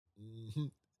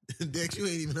Dex, you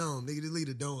ain't even home. Nigga, just leave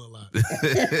the door unlocked.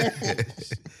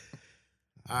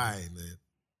 All right, man.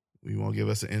 You want to give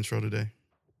us an intro today?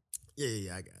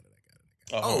 Yeah, I got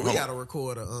it. We got to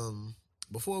record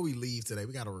before we leave today,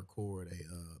 we got to record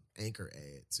a Anchor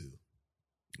ad too.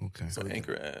 Okay. So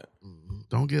Anchor ad. Mm-hmm.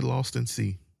 Don't get lost in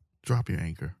sea. Drop your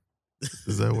anchor.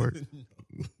 Does that work?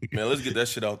 Man, let's get that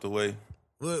shit out the way.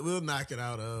 We'll knock it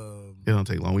out. It don't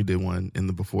take long. We did one in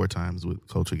the before times with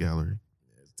Culture Gallery.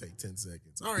 Yeah, take 10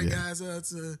 seconds. All right, guys.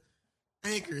 It's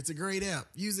Anchor. It's a great app.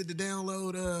 Use it to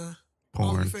download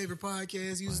all your favorite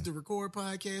podcasts. Use it to record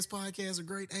podcasts. Podcasts are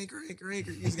great. Anchor. You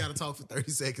just got to talk for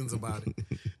 30 seconds about it.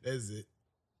 That's it.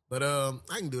 But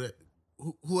I can do that.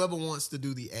 Whoever wants to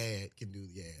do the ad can do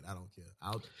the ad. I don't care.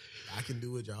 I can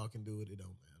do it. Y'all can do it. It don't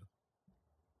matter.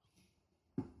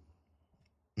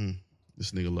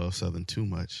 This nigga loves Southern too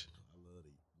much. I love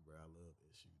it, bro. I love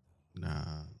that shit.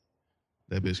 Nah,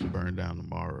 that bitch could burn down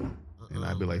tomorrow, and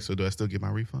I'd be like, so do I still get my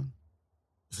refund?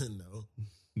 No. All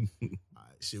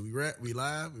right, shit. We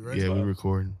live. We ready? Yeah, we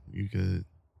recording. You good?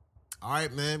 All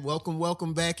right, man.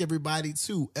 Welcome back, everybody,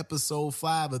 to episode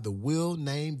 5 of the We'll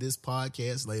Name This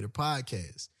Podcast Later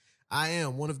podcast. I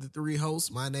am one of the 3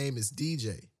 hosts. My name is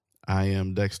DJ. I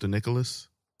am Dexter Nicholas.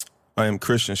 I am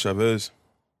Christian Chavez.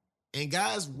 And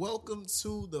guys, welcome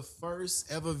to the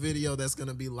first ever video that's going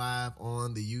to be live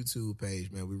on the YouTube page,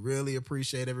 man. We really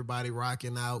appreciate everybody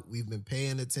rocking out. We've been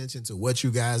paying attention to what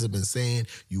you guys have been saying.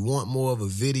 You want more of a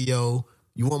video.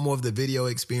 You want more of the video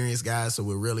experience, guys, so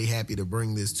we're really happy to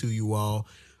bring this to you all.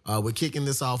 We're kicking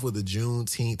this off with a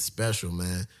Juneteenth special,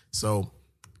 man. So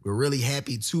we're really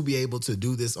happy to be able to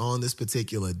do this on this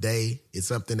particular day. It's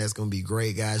something that's going to be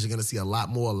great, guys. You're going to see a lot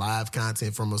more live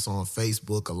content from us on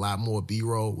Facebook, a lot more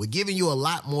B-roll. We're giving you a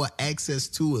lot more access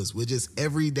to us. We're just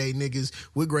everyday niggas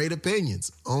with great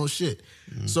opinions on shit.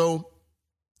 Mm-hmm. So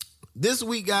this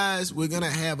week, guys, we're going to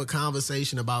have a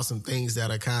conversation about some things that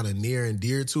are kind of near and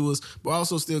dear to us. We're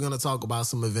also still going to talk about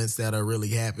some events that are really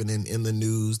happening in the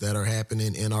news, that are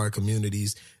happening in our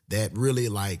communities, that really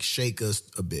like shake us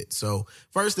a bit. So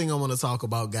first thing I want to talk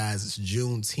about, guys, is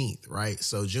Juneteenth, right?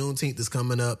 So Juneteenth is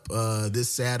coming up this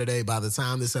Saturday. By the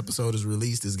time this episode is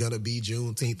released, it's going to be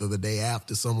Juneteenth or the day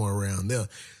after, somewhere around there.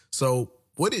 So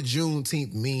what did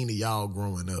Juneteenth mean to y'all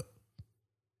growing up?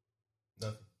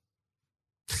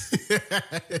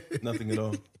 Nothing at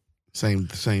all. Same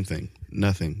thing.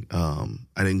 Nothing. I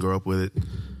didn't grow up with it.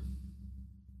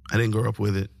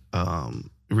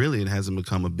 Really, it hasn't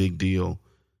become a big deal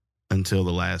until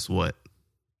the last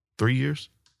 3 years?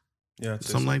 Yeah,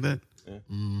 something like that. Yeah.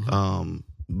 Mm-hmm.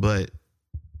 But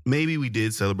maybe we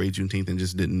did celebrate Juneteenth and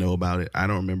just didn't know about it. I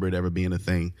don't remember it ever being a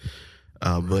thing.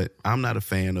 But I'm not a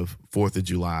fan of 4th of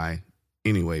July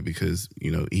anyway, because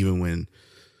even when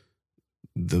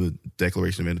the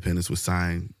Declaration of Independence was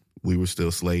signed, we were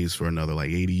still slaves for another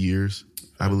 80 years,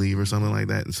 I believe, or something like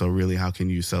that. And so really, how can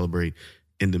you celebrate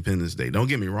Independence Day? Don't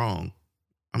get me wrong.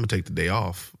 I'm going to take the day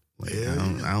off.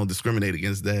 I don't discriminate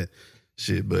against that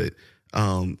shit, but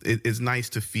it's nice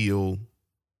to feel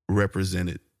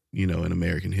represented, in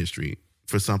American history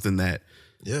for something that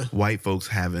white folks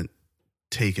haven't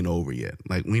taken over yet.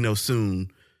 Like, we know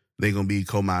soon they're going to be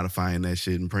commodifying that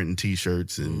shit and printing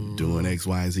T-shirts and doing X,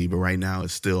 Y, Z. But right now,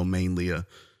 it's still mainly a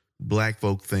black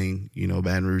folk thing.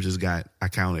 Baton Rouge has got, I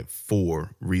counted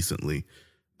 4 recently,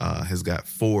 has got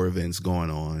 4 events going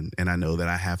on. And I know that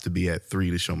I have to be at 3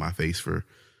 to show my face for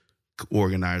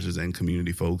organizers and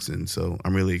community folks. And so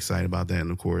I'm really excited about that.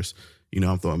 And of course,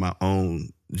 I'm throwing my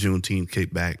own Juneteenth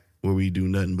kickback where we do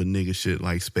nothing but nigga shit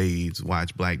like spades,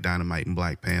 watch Black Dynamite and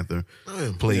Black Panther,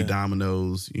 play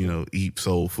dominoes, eat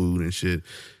soul food and shit,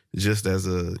 just as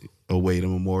a way to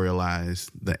memorialize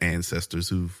the ancestors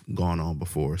who've gone on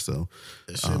before. So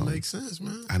that shit makes sense,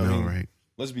 man. I know, right?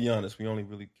 Let's be honest. We only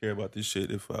really care about this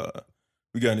shit if we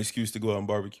got an excuse to go out and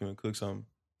barbecue and cook something.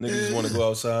 Niggas want to go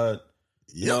outside.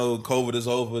 Yep. COVID is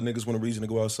over. Niggas want a reason to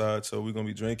go outside. So we're going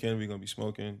to be drinking. We're going to be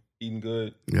smoking, eating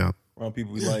good. Yeah. Around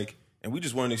people we like. And we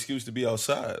just want an excuse to be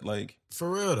outside. Like,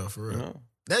 for real though, for real.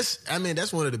 That's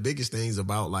one of the biggest things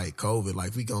about COVID.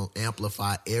 Like, we're going to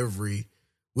amplify every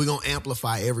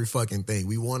fucking thing.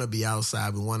 We want to be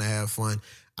outside. We want to have fun.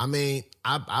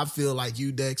 I feel like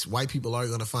you, Dex, white people are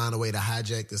going to find a way to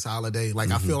hijack this holiday. Like,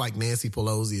 I feel like Nancy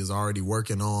Pelosi is already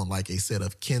working on a set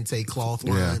of kente cloth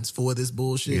lines for this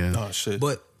bullshit. Yeah. Oh, shit.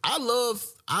 But I love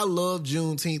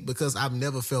Juneteenth because I've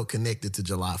never felt connected to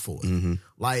July 4th. Mm-hmm.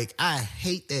 Like, I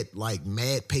hate that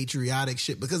mad patriotic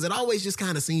shit because it always just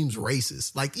kind of seems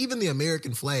racist. Like, even the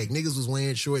American flag, niggas was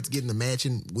wearing shorts, getting the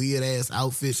matching weird ass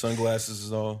outfits. Sunglasses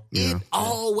is all. It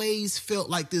always felt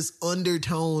like this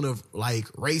undertone of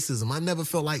racism. I never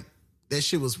felt like that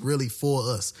shit was really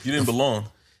for us. You didn't belong.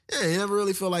 Yeah, you never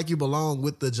really feel like you belong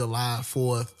with the July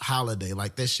 4th holiday.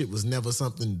 Like, that shit was never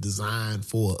something designed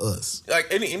for us. Like,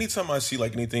 anytime I see,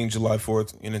 like, anything July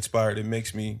 4th and inspired, it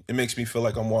makes me feel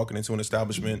like I'm walking into an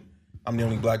establishment. I'm the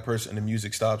only black person, and the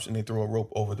music stops, and they throw a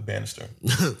rope over the banister.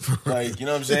 Like, you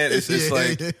know what I'm saying? It's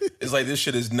like this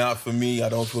shit is not for me. I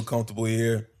don't feel comfortable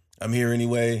here. I'm here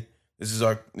anyway. This is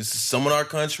some of our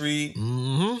country.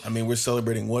 I mean, we're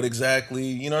celebrating what exactly?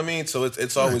 You know what I mean? So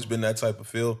it's always been that type of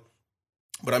feel.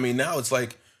 But I mean, now it's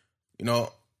like, you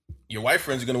know, your white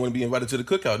friends are going to want to be invited to the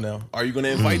cookout now. Are you going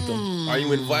to invite them? Are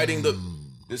you inviting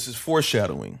this is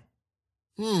foreshadowing.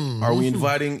 Are we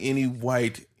inviting any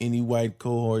white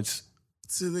cohorts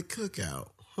to the cookout?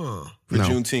 Huh. For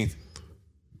Juneteenth?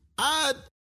 I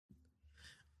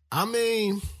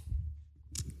mean,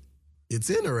 it's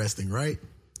interesting, right?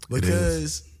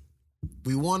 Because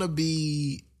we want to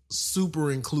be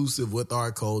super inclusive with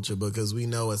our culture, because we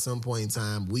know at some point in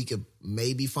time we could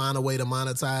maybe find a way to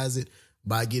monetize it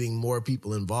by getting more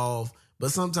people involved.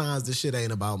 But sometimes the shit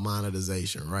ain't about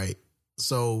monetization, right?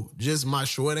 So just my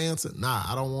short answer,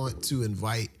 I don't want to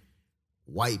invite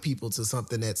white people to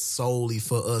something that's solely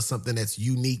for us, something that's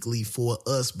uniquely for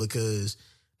us, because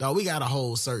dog, we gotta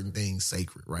hold certain things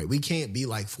sacred, right? We can't be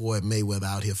like Floyd Mayweather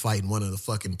out here fighting one of the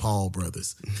fucking Paul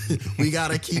brothers. We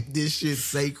gotta keep this shit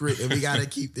sacred, and we gotta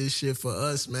keep this shit for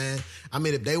us, man. I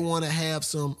mean, if they want to have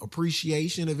some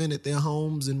appreciation event at their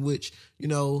homes in which, you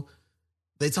know,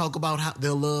 they talk about how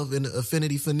their love and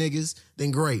affinity for niggas,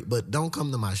 then great. But don't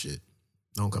come to my shit.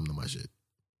 Don't come to my shit.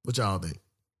 What y'all think?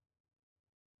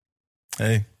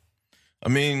 Hey, I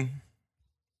mean,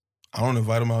 I don't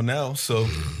invite them out now, so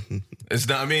it's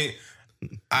not. I mean,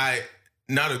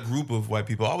 not a group of white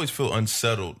people. I always feel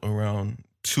unsettled around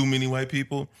too many white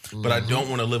people, but I don't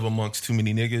want to live amongst too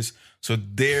many niggas. So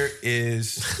there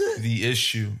is the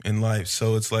issue in life.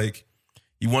 So it's like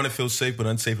you want to feel safe but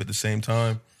unsafe at the same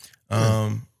time.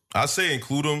 I say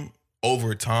include them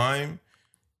over time.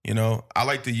 You know, I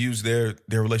like to use their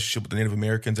relationship with the Native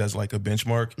Americans as like a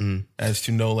benchmark, as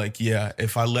to know, like, yeah,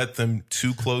 if I let them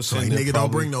too close in, nigga,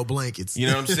 don't bring no blankets. You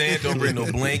know what I'm saying? Don't bring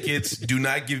no blankets. Do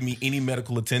not give me any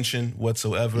medical attention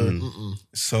whatsoever.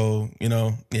 So, you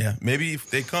know, yeah, maybe if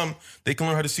they come, they can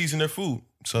learn how to season their food.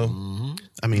 So,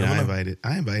 I mean, I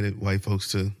invited white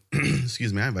folks to,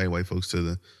 excuse me, I invited white folks to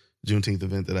the Juneteenth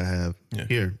event that I have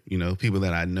here. You know, people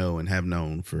that I know and have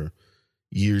known for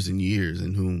years and years,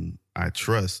 and whom I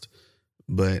trust,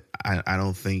 but I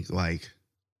don't think there's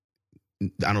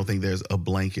a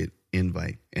blanket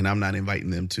invite, and I'm not inviting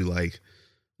them to like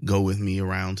go with me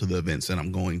around to the events that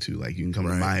I'm going to. Like, you can come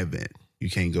to my event. You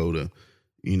can't go to,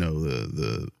 you know,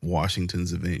 the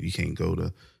Washington's event. You can't go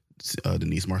to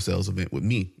Denise Marcel's event with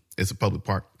me. It's a public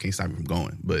park. Can't stop me from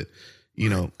going. But, you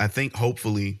know, I think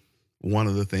hopefully one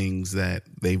of the things that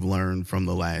they've learned from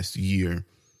the last year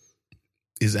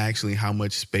is actually how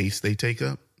much space they take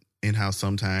up, and how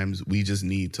sometimes we just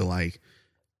need to like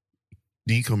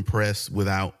decompress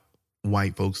without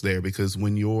white folks there. Because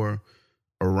when we're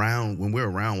around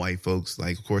white folks,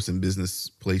 like, of course, in business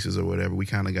places or whatever, we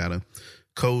kind of got to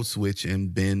code switch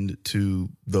and bend to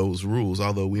those rules,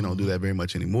 although we don't do that very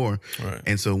much anymore. Right.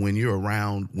 And so when you're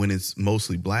around, when it's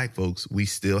mostly black folks, we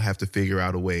still have to figure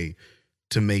out a way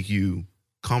to make you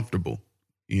comfortable,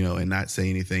 you know, and not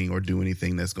say anything or do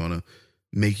anything that's going to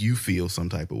make you feel some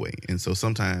type of way. And so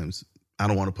sometimes I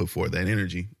don't want to put forth that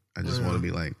energy. I just want to be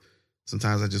like,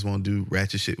 sometimes I just want to do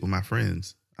ratchet shit with my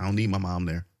friends. I don't need my mom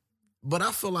there. But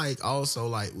I feel like also,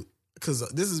 like, because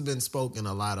this has been spoken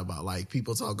a lot about, like,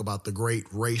 people talk about the great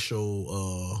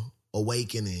racial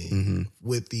awakening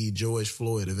with the George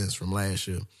Floyd events from last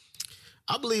year.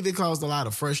 I believe it caused a lot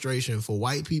of frustration for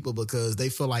white people because they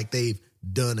feel like they've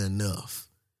done enough.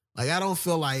 Like, I don't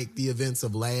feel like the events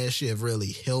of last year have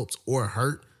really helped or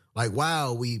hurt. Like,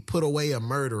 wow, we put away a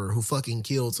murderer who fucking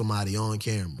killed somebody on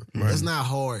camera. Right. That's not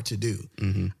hard to do.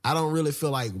 I don't really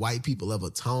feel like white people have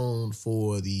atoned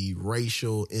for the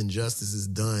racial injustices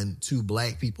done to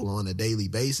black people on a daily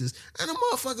basis. And the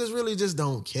motherfuckers really just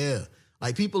don't care.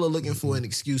 Like, people are looking for an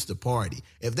excuse to party.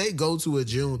 If they go to a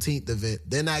Juneteenth event,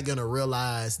 they're not going to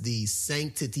realize the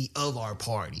sanctity of our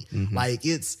party. Like,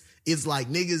 it's like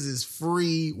niggas is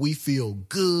free. We feel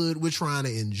good. We're trying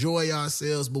to enjoy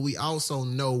ourselves, but we also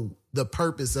know the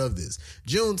purpose of this.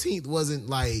 Juneteenth wasn't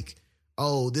like,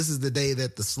 oh, this is the day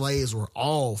that the slaves were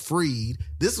all freed.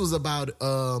 This was about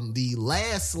the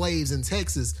last slaves in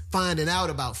Texas finding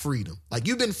out about freedom. Like,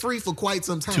 you've been free for quite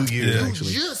some time. 2 years,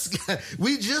 actually.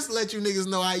 We just let you niggas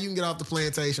know how you can get off the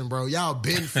plantation, bro. Y'all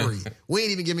been free. We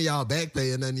ain't even giving y'all back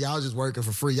pay, and then y'all just working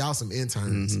for free. Y'all some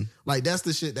interns. Like, that's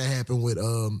the shit that happened with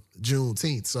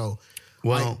Juneteenth. So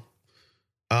Well,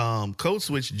 Code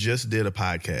Switch just did a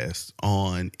podcast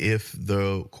on if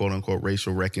the quote unquote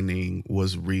racial reckoning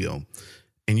was real.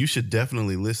 And you should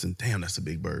definitely listen. Damn, that's a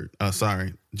big bird.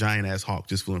 Sorry, giant ass hawk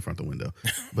just flew in front of the window.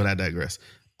 But I digress.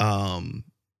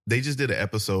 They just did an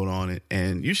episode on it,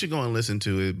 and you should go and listen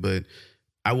to it. But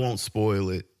I won't spoil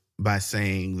it by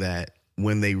saying that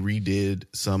when they redid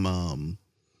some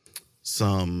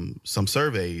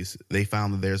surveys, they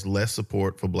found that there's less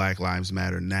support for Black Lives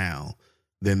Matter now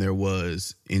than there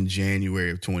was in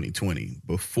January of 2020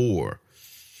 before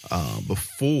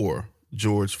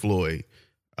George Floyd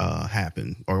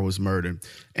happened or was murdered.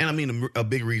 And I mean, a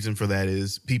big reason for that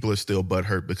is people are still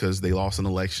butthurt because they lost an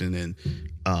election, and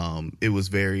it was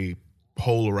very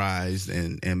polarized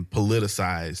and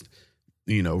politicized,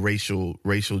 you know,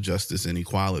 racial justice and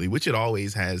equality, which it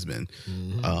always has been.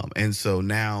 And so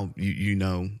now, you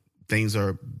know, things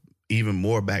are even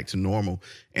more back to normal.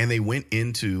 And they went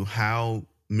into how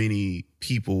many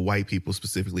people, white people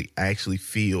specifically, actually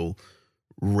feel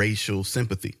racial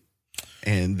sympathy.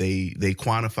 And they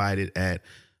quantified it at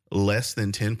less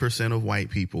than 10% of white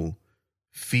people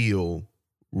feel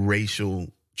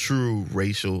true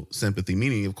racial sympathy,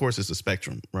 meaning, of course, it's a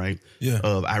spectrum, right? Yeah.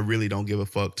 Of I really don't give a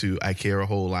fuck to I care a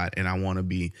whole lot and I want to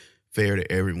be fair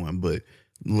to everyone. But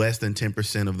less than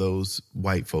 10% of those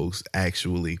white folks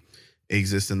actually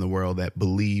exist in the world that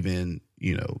believe in,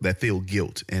 you know, that feel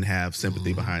guilt and have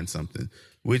sympathy behind something,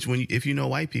 which if you know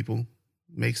white people,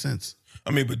 makes sense.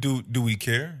 I mean, but do we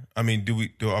care? I mean,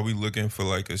 are we looking for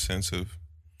like a sense of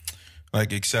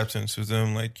like acceptance with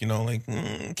them? Like, you know, like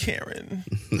Karen,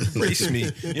 embrace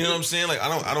me. You know what I'm saying? Like,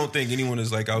 I don't think anyone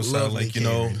is like outside, Love like, me, you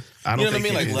know, I don't you know what I think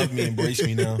mean? Like, love me, embrace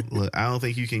me now. Look, I don't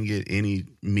think you can get any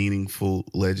meaningful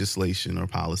legislation or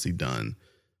policy done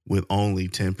with only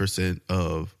 10%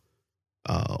 of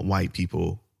white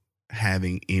people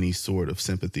having any sort of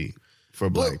sympathy for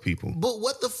Black people. But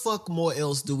what the fuck more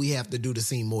else do we have to do to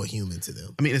seem more human to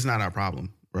them? I mean, it's not our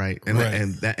problem, right? And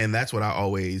and that's what I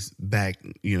always back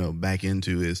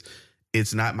into is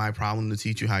it's not my problem to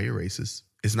teach you how you're racist.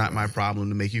 It's not my problem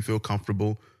to make you feel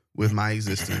comfortable with my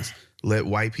existence. Let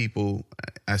white people,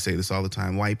 I say this all the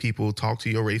time, white people talk to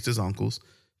your racist uncles,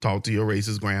 talk to your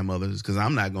racist grandmothers, because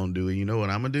I'm not going to do it. You know what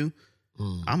I'm going to do?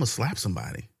 I'm going to slap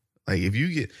somebody. Like if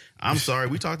you get, I'm sorry,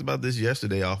 we talked about this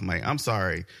yesterday off mic. I'm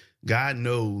sorry. God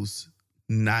knows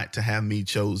not to have me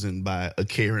chosen by a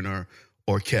Karen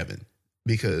or Kevin,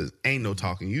 because ain't no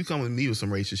talking. You come with me with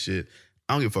some racist shit,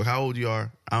 I don't give a fuck how old you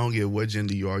are. I don't give what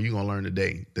gender you are. You're going to learn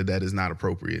today that is not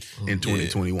appropriate in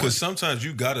 2021. Because sometimes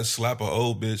you got to slap an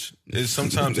old bitch.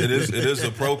 Sometimes it is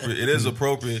appropriate. It is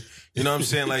appropriate. You know what I'm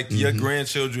saying? Like your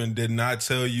grandchildren did not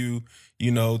tell you,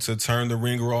 you know, to turn the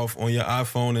ringer off on your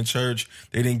iPhone in church.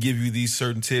 They didn't give you these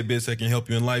certain tidbits that can help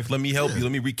you in life. Let me help you.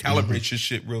 Let me recalibrate your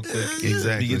shit real quick. Exactly.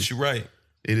 Let me get you right.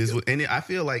 It is. And I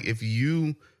feel like if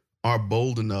you are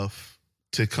bold enough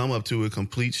to come up to a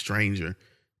complete stranger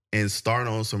and start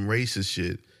on some racist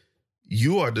shit,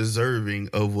 you are deserving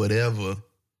of whatever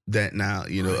that now,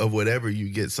 you know, of whatever you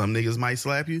get. Some niggas might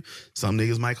slap you. Some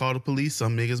niggas might call the police.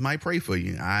 Some niggas might pray for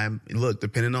you. Look,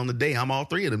 depending on the day, I'm all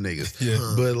three of them niggas.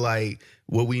 Yeah. But like,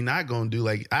 what we not gonna do,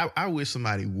 like, I wish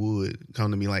somebody would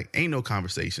come to me like, ain't no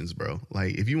conversations, bro.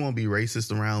 Like, if you want to be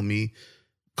racist around me,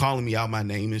 calling me out my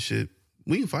name and shit,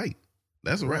 we can fight.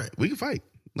 That's right. We can fight.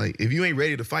 Like, if you ain't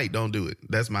ready to fight, don't do it.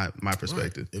 That's my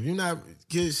perspective. If you're not,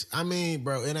 cause I mean,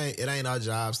 bro, it ain't our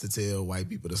jobs to tell white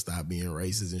people to stop being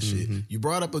racist and shit. You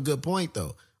brought up a good point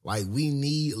though. Like, we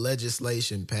need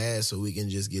legislation passed so we can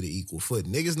just get an equal foot.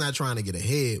 Niggas not trying to get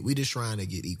ahead. We just trying to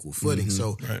get equal footing.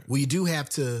 So we do have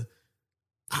to,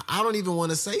 I don't even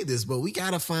want to say this, but we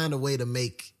got to find a way to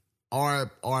make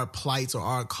our plights or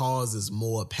our causes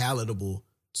more palatable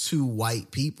to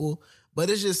white people. But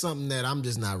it's just something that I'm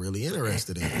just not really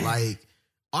interested in. Like,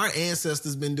 our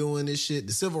ancestors been doing this shit.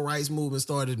 The civil rights movement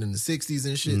started in the 60s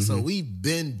and shit. So we've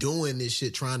been doing this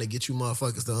shit trying to get you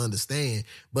motherfuckers to understand.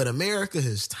 But America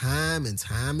has time and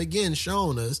time again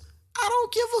shown us, I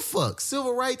don't give a fuck.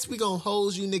 Civil rights, we gonna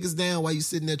hose you niggas down while you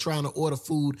sitting there trying to order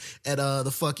food at the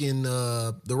fucking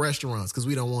the restaurants, because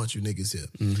we don't want you niggas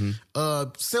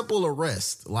here. Simple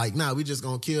arrest. Like, nah, we just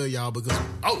gonna kill y'all because,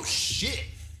 oh shit.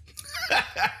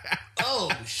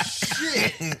 Oh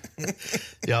shit.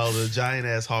 Y'all, the giant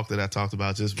ass hawk that I talked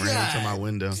about just ran into my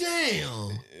window.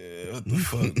 Damn. Yeah, what the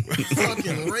fuck?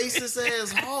 Fucking racist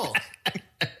ass hawk.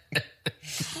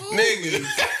 Nigga.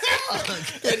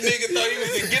 That nigga thought he was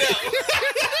gonna get out.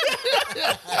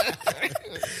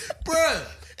 Bruh,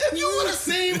 if you would have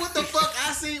seen what the fuck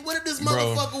I seen, what if this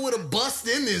motherfucker would have bust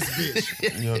in this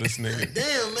bitch? Yo, this nigga.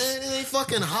 Damn, man, it ain't fucking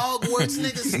fucking Hogwarts,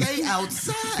 nigga. Stay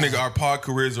outside. Nigga, our pod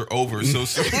careers are over so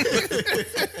soon.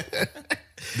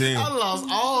 Damn. I lost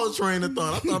all train of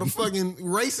thought. I thought a fucking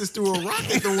racist threw a rock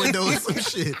at the window or some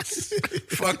shit.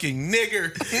 Fucking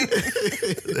nigger.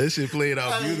 That shit played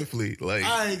out beautifully. Like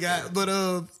I ain't got, but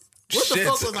what the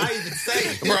fuck was I even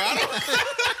saying? Bro, I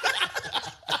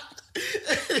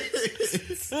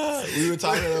we were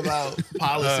talking about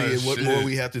policy and what more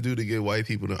we have to do to get white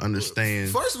people to understand.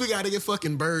 First, we got to get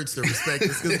fucking birds to respect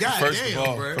us. Because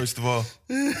goddamn, bro. First of all,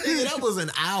 nigga, that was an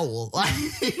owl.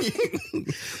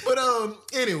 But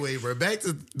anyway, bro, back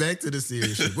to the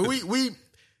serious shit. But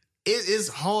it's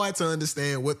hard to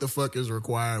understand what the fuck is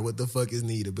required, what the fuck is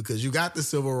needed, because you got the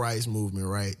civil rights movement,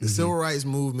 right? The civil rights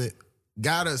movement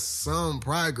got us some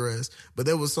progress, but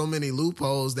there was so many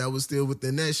loopholes that was still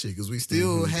within that shit, because we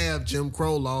still have Jim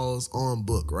Crow laws on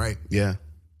book, right? Yeah.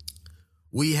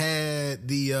 We had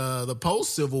the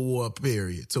post-Civil War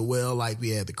period to where, like, we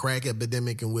had the crack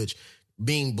epidemic in which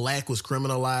being black was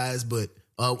criminalized, but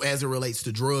as it relates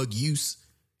to drug use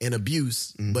and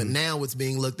abuse, but now it's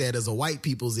being looked at as a white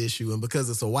people's issue, and because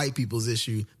it's a white people's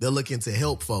issue, they're looking to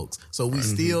help folks. So we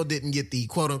still didn't get the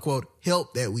quote-unquote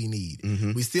help that we need.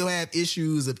 We still have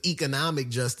issues of economic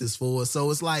justice for us.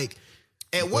 So it's like,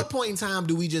 at what point in time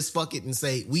do we just fuck it and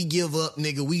say, we give up,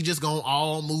 nigga, we just gonna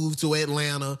all move to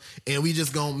Atlanta, and we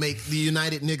just gonna make the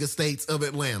United Nigga States of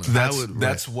Atlanta?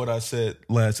 That's what I said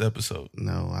last episode.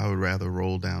 No, I would rather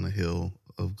roll down a hill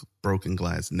of broken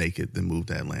glass naked than move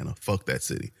to Atlanta. Fuck that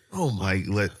city. Oh my!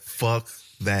 Fuck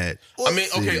that. I mean,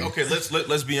 city. okay.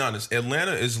 Let's be honest.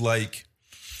 Atlanta is like,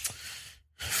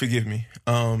 forgive me.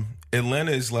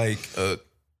 Atlanta is like a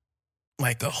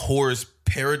whore's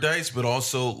paradise, but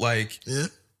also like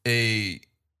a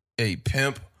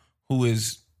pimp who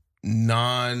is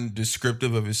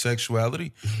non-descriptive of his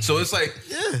sexuality. So it's like,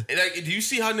 like, do you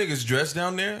see how niggas dress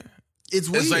down there? It's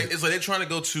weird. It's like they're trying to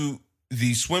go to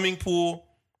the swimming pool,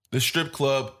 the strip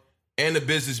club, and the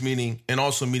business meeting, and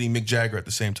also meeting Mick Jagger at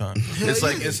the same time. It's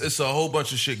like it's a whole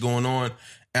bunch of shit going on,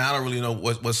 and I don't really know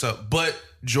what's up. But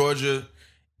Georgia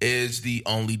is the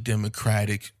only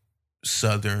Democratic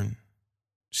Southern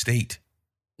state.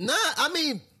 Nah, I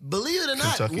mean, believe it or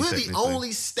not, Kentucky, we're the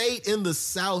only state in the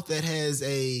South that has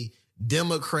a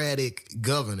Democratic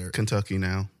governor. Kentucky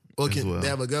now. Or as well. They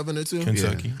have a governor too?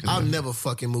 Kentucky. Yeah, I'll never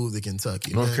fucking move to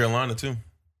Kentucky. North man. Carolina too.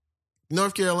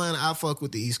 North Carolina, I fuck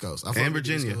with the East Coast. I fuck And with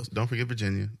the East Virginia. Coast. Don't forget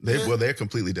Virginia. They're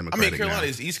completely I Democratic mean, Carolina now.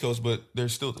 is East Coast, but they're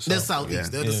still the South. They're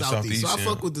Southeast. Yeah. They're the Southeast. So I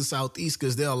fuck with the Southeast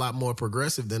because they're a lot more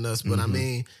progressive than us. But I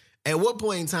mean, at what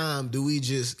point in time do we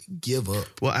just give up?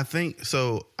 Well, I think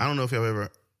so. I don't know if y'all ever.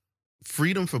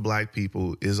 Freedom for black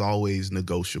people is always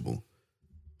negotiable.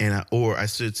 Or I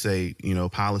should say,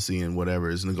 policy and whatever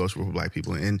is negotiable for black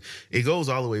people. And it goes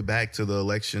all the way back to the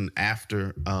election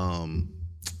after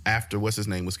what's his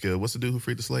name was killed. What's the dude who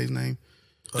freed the slaves name?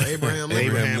 Abraham Lincoln.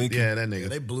 Abraham Lincoln. Yeah, that nigga. Yeah,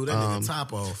 they blew that nigga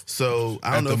top off. So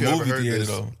I don't know At if the you ever movie heard theater, this.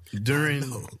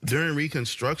 though. During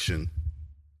Reconstruction,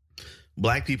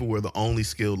 black people were the only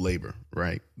skilled labor,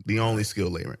 right? The only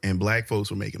skilled labor. And black folks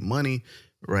were making money,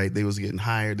 right? They was getting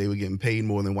hired. They were getting paid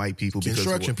more than white people.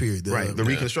 Construction period. The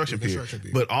Reconstruction period.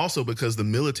 But also because the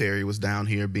military was down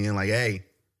here being like, hey,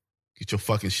 get your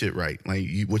fucking shit right. Like,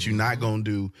 what you're not going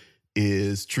to do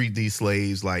is treat these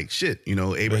slaves like shit.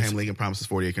 Abraham Lincoln promises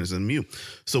 40 acres and a mule.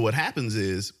 So what happens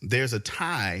is there's a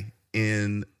tie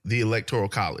in the Electoral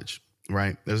College,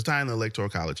 right? There's a tie in the Electoral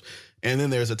College. And then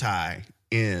there's a tie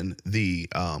in the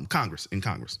Congress.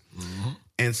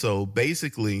 And so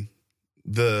basically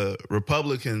the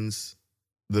Republicans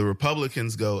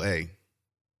go, hey,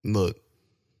 look,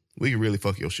 we can really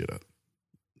fuck your shit up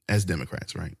as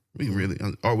Democrats, right? We can really,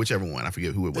 or whichever one, I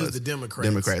forget who it was. The Democrats.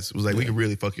 Democrats was like, we can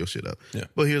really fuck your shit up. Yeah.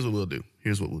 But here's what we'll do.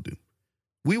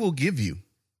 We will give you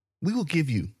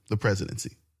the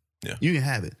presidency. Yeah. You can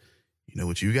have it. You know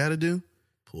what you got to do?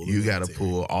 You got to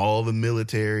pull all the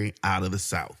military out of the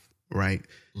South, right?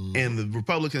 And the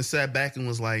Republicans sat back and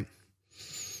was like,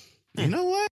 you know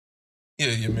what? Yeah,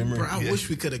 you remember? Bro, I wish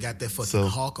we could have got that fucking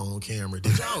hawk on camera.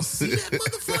 Did y'all see that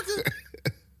motherfucker?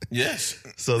 Yes.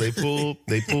 So they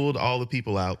pulled all the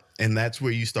people out, and that's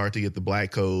where you start to get the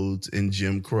black codes and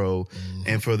Jim Crow.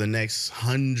 And for the next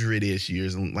 100-ish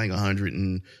years, like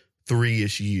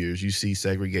 103-ish years, you see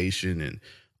segregation and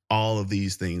all of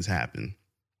these things happen.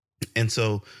 And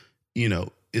so,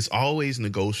 it's always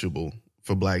negotiable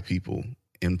for black people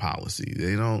in policy.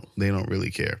 They don't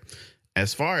really care.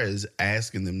 As far as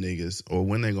asking them niggas or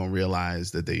when they're gonna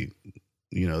realize that they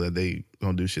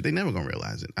gonna do shit, they never gonna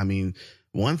realize it. I mean,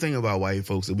 One thing about white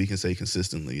folks that we can say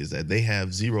consistently is that they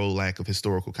have zero lack of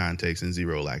historical context and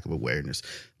zero lack of awareness,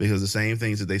 because the same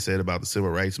things that they said about the civil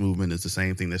rights movement is the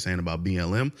same thing they're saying about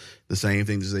BLM. The same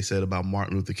things they said about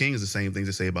Martin Luther King is the same things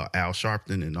they say about Al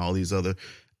Sharpton and all these other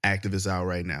activists out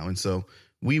right now. And so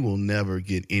we will never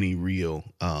get any real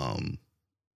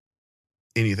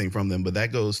anything from them. But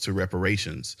that goes to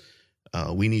reparations.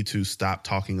 We need to stop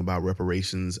talking about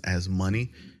reparations as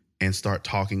money and start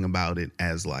talking about it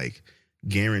as like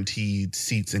guaranteed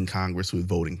seats in Congress with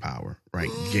voting power,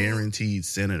 right? Guaranteed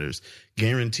senators,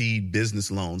 guaranteed business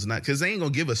loans. Not because they ain't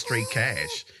gonna give us straight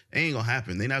cash. It ain't gonna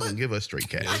happen. They're not gonna give us straight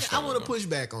cash. I want to push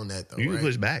back on that though. You can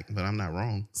push back, but I'm not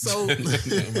wrong. So, but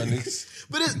this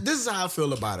is how I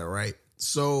feel about it, right?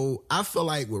 So I feel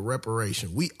like with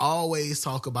reparation, we always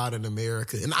talk about in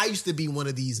America, and I used to be one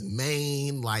of these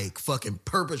main like fucking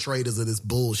perpetrators of this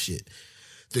bullshit.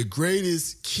 The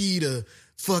greatest key to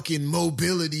fucking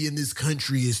mobility in this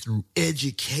country is through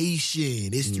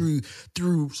education. It's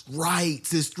through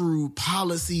rights. It's through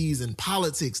policies and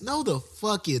politics. No, the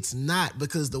fuck it's not,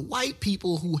 because the white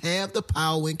people who have the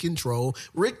power and control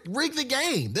rig the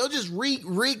game. They'll just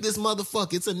rig this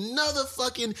motherfucker. It's another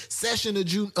fucking session of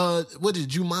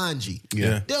Jumanji.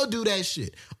 Yeah. They'll do that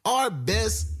shit. Our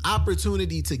best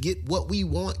opportunity to get what we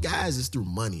want, guys, is through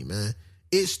money, man.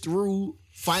 It's through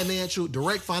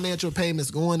direct financial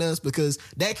payments going to us, because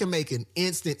that can make an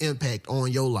instant impact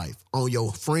on your life, on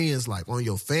your friends' life, on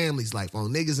your family's life,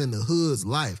 on niggas in the hood's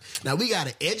life. Now, we got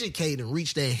to educate and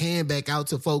reach that hand back out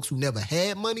to folks who never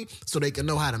had money so they can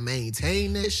know how to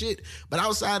maintain that shit. But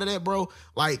outside of that, bro,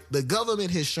 like the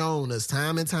government has shown us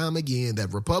time and time again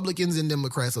that Republicans and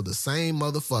Democrats are the same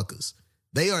motherfuckers.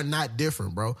 They are not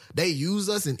different, bro. They use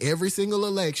us in every single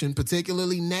election,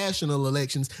 particularly national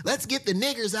elections. Let's get the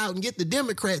niggers out and get the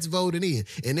Democrats voted in.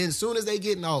 And then as soon as they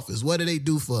get in office, what do they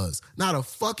do for us? Not a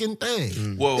fucking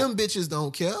thing. Well, them bitches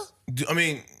don't care. I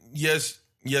mean, yes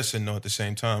and no at the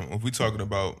same time. If we're talking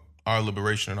about our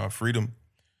liberation and our freedom,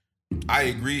 I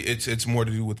agree it's more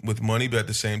to do with money, but at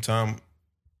the same time,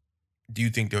 do you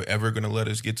think they're ever going to let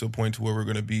us get to a point to where we're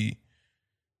going to be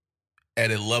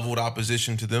at a leveled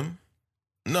opposition to them?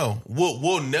 No,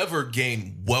 we'll never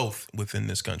gain wealth within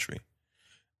this country.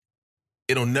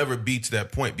 It'll never be to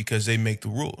that point because they make the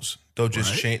rules. They'll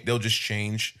just change. They'll just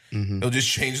change. They'll just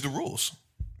change the rules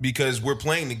because we're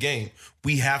playing the game.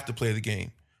 We have to play the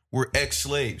game. We're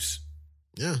ex-slaves.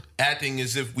 Yeah, acting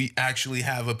as if we actually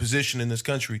have a position in this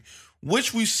country,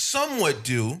 which we somewhat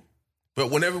do.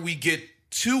 But whenever we get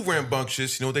too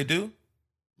rambunctious, you know what they do?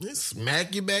 They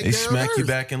smack you back. They smack you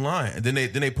back in line, and then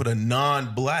they put a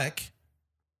non-black.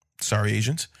 Sorry,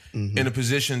 Asians, in a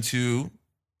position to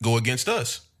go against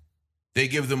us. They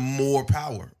give them more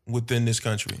power within this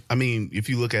country. I mean, if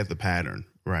you look at the pattern,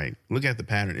 right? Look at the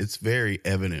pattern. It's very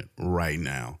evident right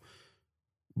now.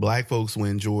 Black folks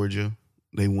win Georgia.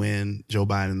 They win Joe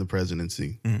Biden the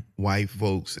presidency. White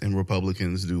folks and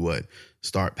Republicans do what?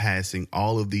 Start passing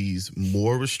all of these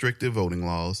more restrictive voting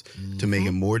laws to make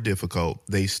it more difficult.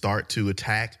 They start to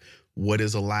attack what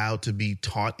is allowed to be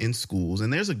taught in schools.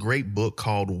 And there's a great book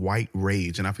called White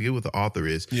Rage, and I forget what the author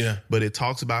is. Yeah. But it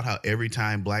talks about how every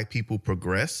time black people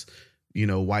progress, you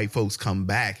know, white folks come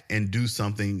back and do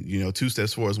something, you know, 2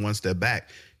 steps forward, 1 step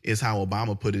back, is how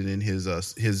Obama put it in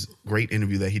his great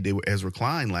interview that he did with Ezra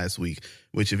Klein last week,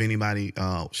 which if anybody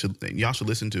y'all should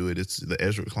listen to it. It's the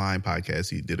Ezra Klein podcast.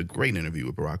 He did a great interview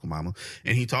with Barack Obama.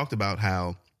 And he talked about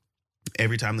how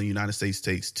every time the United States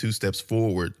takes 2 steps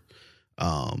forward,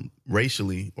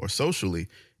 racially or socially,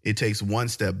 it takes 1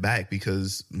 step back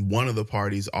because one of the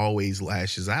parties always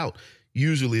lashes out.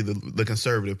 Usually the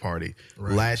conservative party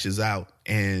lashes out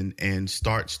and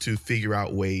starts to figure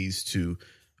out ways to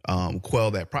quell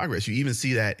that progress. You even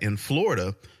see that in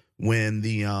Florida when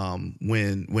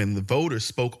the voters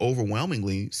spoke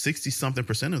overwhelmingly,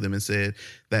 60-something% of them, and said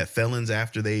that felons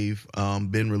after they've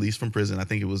been released from prison, I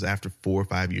think it was after 4 or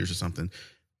 5 years or something,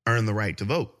 earn the right to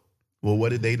vote. Well, what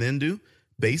did they then do?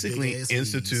 Basically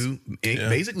instituted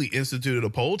a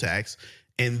poll tax.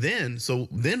 And then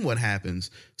what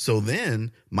happens? So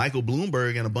then Michael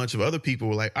Bloomberg and a bunch of other people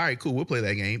were like, all right, cool, we'll play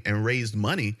that game, and raised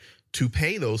money to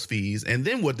pay those fees. And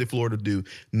then what did Florida do?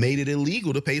 Made it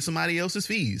illegal to pay somebody else's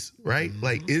fees, right?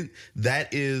 Like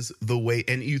that is the way.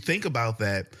 And you think about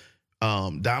that.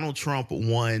 Donald Trump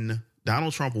won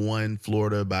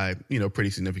Florida by, you know,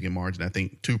 pretty significant margin. I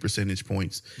think 2 percentage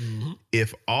points.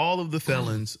 If all of the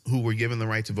felons who were given the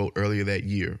right to vote earlier that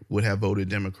year would have voted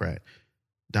Democrat,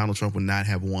 Donald Trump would not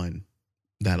have won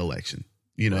that election,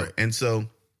 you know? Right. And so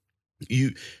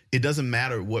it doesn't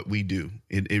matter what we do.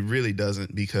 It really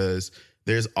doesn't, because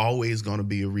there's always going to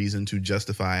be a reason to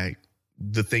justify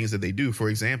the things that they do. For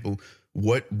example,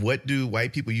 what do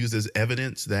white people use as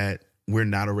evidence that we're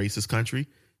not a racist country?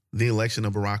 The election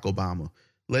of Barack Obama.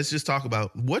 Let's just talk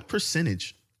about what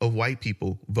percentage of white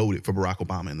people voted for Barack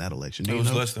Obama in that election. It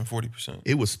was less than 40%.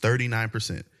 It was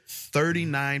 39%.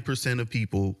 39% of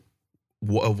people,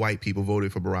 of white people,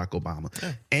 voted for Barack Obama.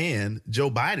 Yeah. And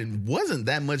Joe Biden wasn't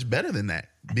that much better than that,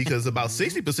 because about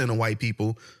 60% of white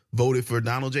people voted for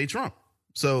Donald J. Trump.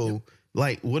 So,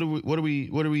 like, what are we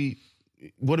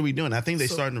doing? I think they're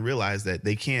starting to realize that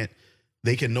they can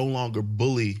no longer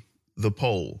bully the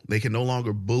poll. They can no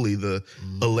longer bully the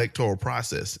electoral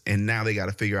process. And now they got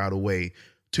to figure out a way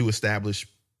to establish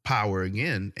power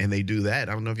again. And they do that.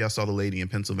 I don't know if y'all saw the lady in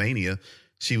Pennsylvania.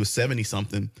 She was 70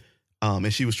 something.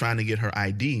 And she was trying to get her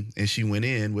ID, and she went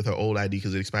in with her old ID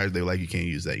because it expires. They were like, you can't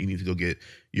use that. You need to go get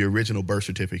your original birth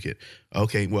certificate.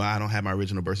 Okay, well, I don't have my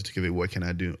original birth certificate. What can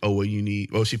I do? Oh,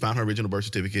 well, she found her original birth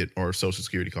certificate or social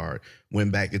security card,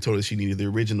 went back and told her she needed the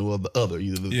original of the other,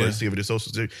 either the birth certificate or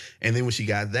social security. And then when she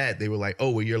got that, they were like,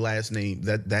 oh, well, your last name,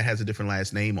 that has a different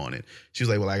last name on it. She was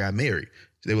like, well, I got married.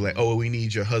 They were like, oh, well, we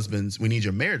need your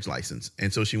marriage license.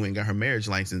 And so she went and got her marriage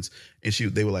license, and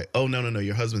they were like, oh, no,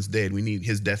 your husband's dead. We need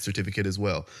his death certificate as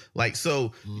well. Like,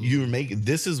 so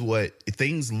this is what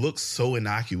things look so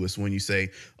innocuous when you say,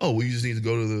 oh, well, you just need to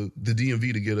go to the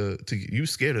DMV you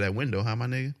scared of that window, huh, my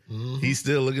nigga? Mm-hmm. He's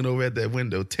still looking over at that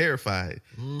window, terrified,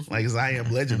 like it's I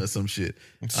Am Legend or some shit.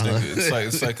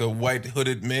 It's like a white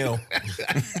hooded male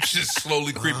just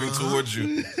slowly creeping towards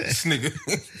you. This nigga.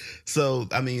 So,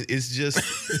 I mean, it's just,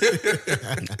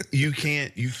 we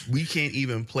can't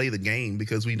even play the game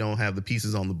because we don't have the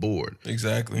pieces on the board.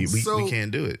 Exactly. We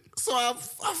can't do it. So I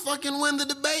fucking win the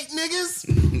debate,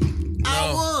 niggas.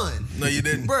 I won. No, you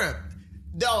didn't. Bruh,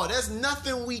 no, there's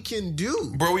nothing we can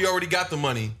do. Bro, we already got the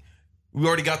money.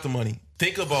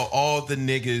 Think about all the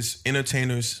niggas,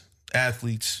 entertainers,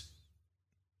 athletes,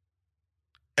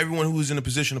 everyone who's in a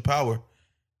position of power.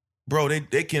 Bro,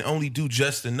 they can only do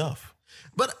just enough.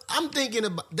 But I'm thinking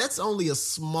about, that's only a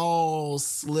small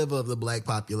sliver of the black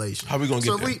population. How are we gonna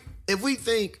get there?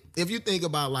 If you think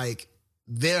about like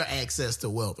their access to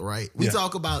wealth, right? We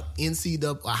talk about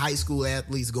high school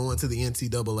athletes going to the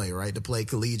NCAA, right, to play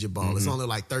collegiate ball. Mm-hmm. It's only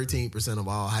like 13% of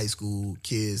all high school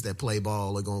kids that play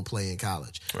ball are going to play in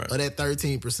college. Right. But that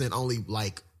 13%, only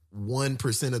like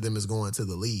 1% of them is going to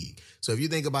the league. So if you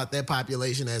think about that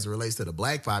population as it relates to the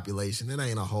black population, it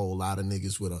ain't a whole lot of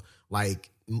niggas with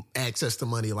access to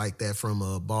money like that from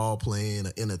a ball playing,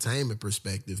 an entertainment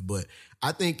perspective. But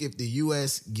I think if the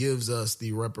U.S. gives us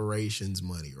the reparations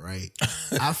money, right,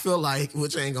 I feel like,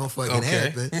 which ain't gonna fucking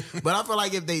happen, but I feel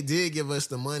like if they did give us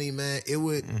the money, man, it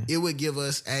would give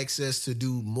us access to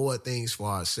do more things for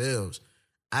ourselves.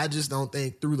 I just don't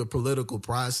think through the political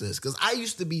process, because I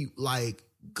used to be like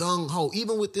gung-ho,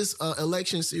 even with this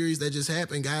election series that just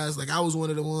happened, guys. Like, I was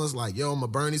one of the ones like, yo, I'm a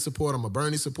Bernie supporter,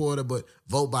 but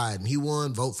vote Biden. He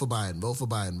won, vote for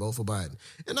Biden.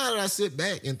 And now that I sit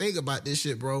back and think about this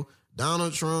shit, bro,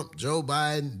 Donald Trump, Joe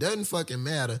Biden, doesn't fucking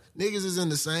matter. Niggas is in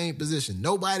the same position.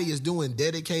 Nobody is doing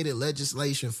dedicated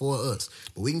legislation for us.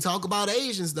 But we can talk about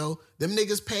Asians, though. Them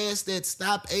niggas passed that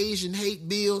Stop Asian Hate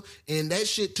bill, and that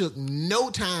shit took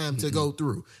no time to go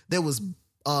through. It was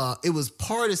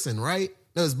partisan, right?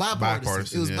 No, it was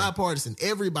bipartisan. It was bipartisan.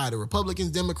 Everybody,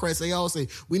 Republicans, Democrats, they all say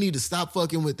we need to stop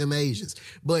fucking with them Asians.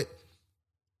 But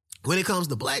when it comes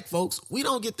to black folks, we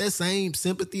don't get that same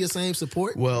sympathy or same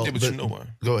support. Well, but you know why.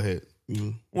 Go ahead.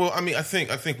 Mm-hmm. Well, I mean, I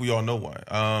think we all know why.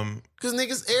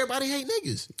 Because everybody hate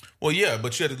niggas. Well, yeah,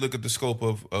 but you had to look at the scope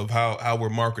of how we're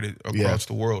marketed across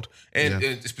the world, and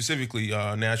specifically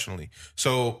nationally.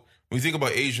 So when you think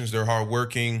about Asians, they're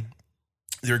hardworking,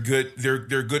 they're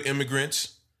good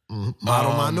immigrants. Mm-hmm.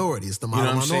 Model minority. It's the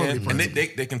model minority principle.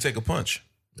 And they can take a punch.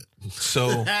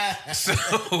 So beyond.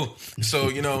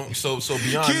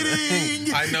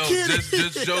 Kidding, I know,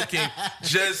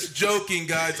 just joking,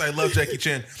 guys. I love Jackie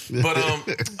Chan, but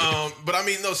I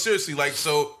mean, no, seriously, like,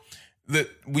 so that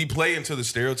we play into the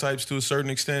stereotypes to a certain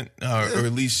extent, or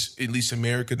at least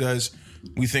America does.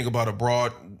 We think about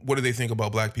abroad. What do they think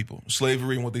about black people?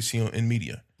 Slavery and what they see in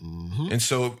media. Mm-hmm. And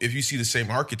so, if you see the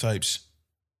same archetypes,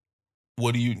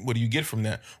 what do you get from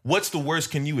that? What's the worst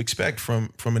can you expect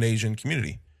from an Asian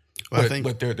community? Well,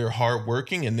 but they're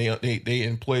hardworking and they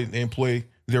employ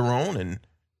their own. And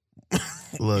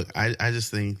look, I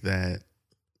just think that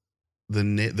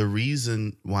the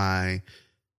reason why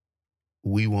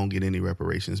we won't get any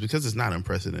reparations is because it's not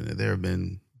unprecedented. There have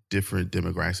been different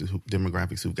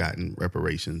demographics who've gotten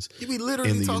reparations. We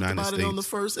literally talked about it on the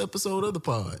first episode of the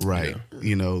pod, right? Yeah.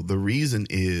 You know, the reason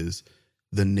is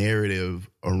the narrative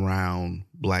around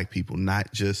black people,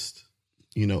 not just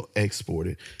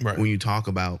exported. Right. When you talk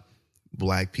about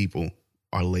black people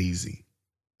are lazy,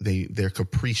 they're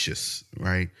capricious,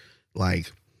 right?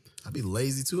 Like, I'd be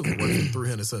lazy too if I worked for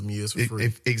 300 something years for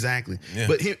free. Exactly. Yeah.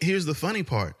 But here's the funny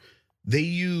part. They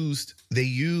used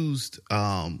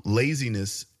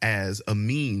laziness as a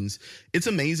means. It's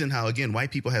amazing how, again,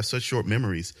 white people have such short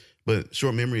memories, but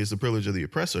short memory is the privilege of the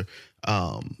oppressor.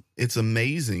 It's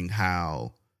amazing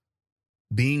how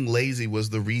being lazy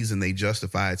was the reason they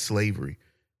justified slavery.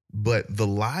 But the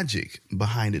logic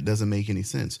behind it doesn't make any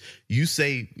sense. You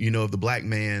say, if the black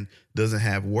man doesn't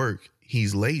have work,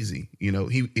 he's lazy.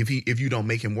 If you don't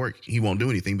make him work, he won't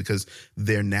do anything because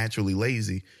they're naturally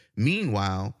lazy.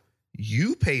 Meanwhile,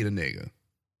 you paid a nigga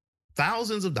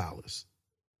thousands of dollars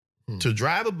to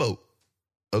drive a boat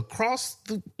across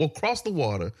the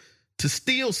water to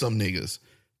steal some niggas,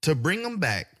 to bring them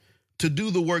back, to do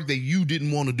the work that you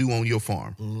didn't want to do on your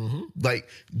farm. Mm-hmm. Like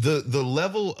the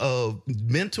level of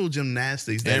mental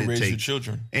gymnastics that and it raise takes. your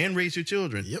children. And raise your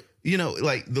children. Yep.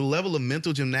 Like the level of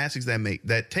mental gymnastics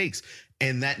that takes.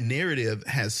 And that narrative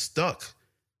has stuck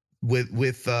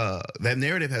that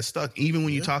narrative has stuck. Even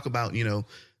when you talk about,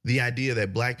 the idea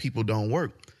that black people don't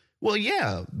work. Well,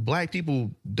 yeah, black people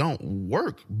don't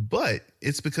work, but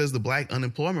it's because the black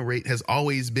unemployment rate has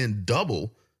always been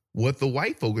double what the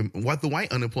white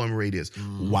unemployment rate is.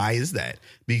 Why is that?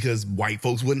 Because white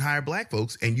folks wouldn't hire black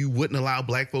folks, and you wouldn't allow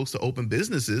black folks to open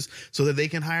businesses so that they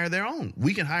can hire their own.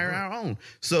 We can hire our own.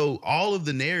 So all of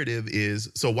the narrative is,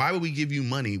 so why would we give you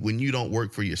money when you don't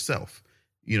work for yourself?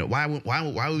 Why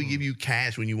would we give you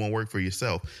cash when you won't work for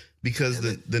yourself? Because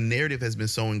the narrative has been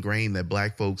so ingrained that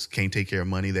black folks can't take care of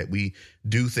money, that we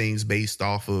do things based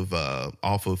off of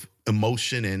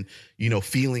emotion and,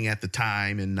 feeling at the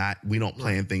time, and we don't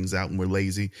plan things out, and we're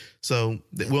lazy. So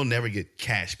we'll never get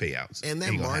cash payouts. And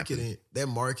that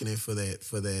marketing for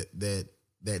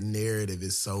that narrative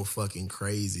is so fucking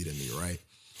crazy to me, right?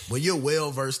 When you're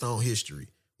well versed on history,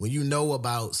 when you know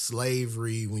about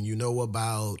slavery, when you know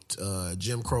about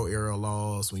Jim Crow era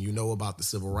laws, when you know about the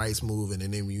civil rights movement,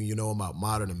 and then when you know about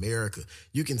modern America,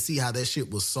 you can see how that shit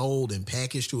was sold and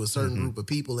packaged to a certain group of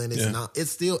people, and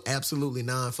it's still absolutely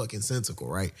non-fucking sensical,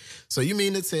 right? So you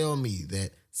mean to tell me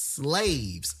that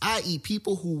slaves, i.e.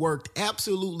 people who worked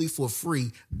absolutely for free,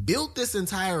 built this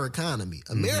entire economy?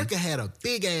 America had a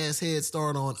big ass head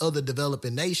start on other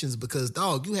developing nations because,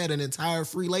 dog, you had an entire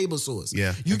free labor source.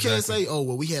 Yeah, you can't say, oh,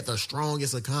 well, we had the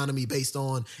strongest economy based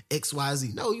on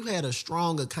XYZ. No, you had a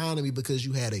strong economy because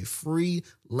you had a free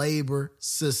labor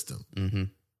system. Mm-hmm.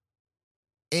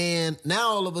 And now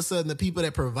all of a sudden, the people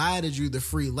that provided you the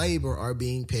free labor are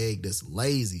being pegged as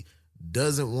lazy.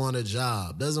 Doesn't want a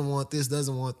job, doesn't want this,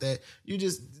 doesn't want that.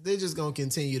 They're just gonna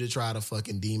continue to try to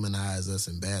fucking demonize us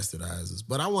and bastardize us.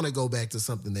 But I want to go back to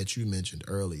something that you mentioned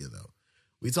earlier, though.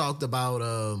 We talked about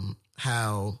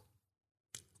how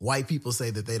white people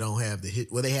say that they don't have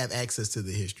they have access to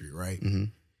the history, right? Mm-hmm.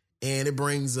 And it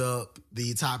brings up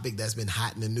the topic that's been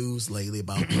hot in the news lately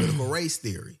about critical race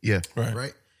theory. Yeah,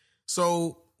 right.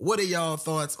 So, what are y'all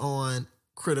thoughts on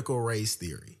critical race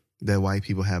theory? That white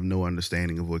people have no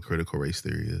understanding of what critical race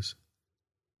theory is.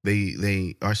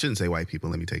 Or I shouldn't say white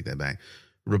people, let me take that back.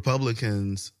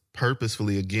 Republicans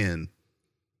purposefully, and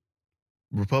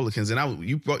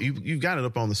you got it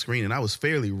up on the screen, and I was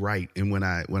fairly right in when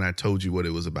I told you what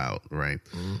it was about, right?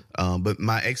 Mm-hmm. But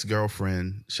my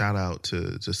ex-girlfriend, shout out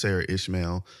to Sarah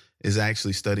Ishmael, is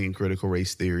actually studying critical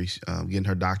race theory, getting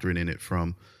her doctorate in it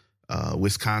from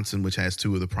Wisconsin, which has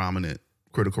two of the prominent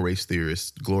critical race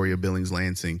theorists. Gloria Billings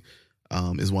Lansing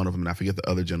is one of them, and I forget the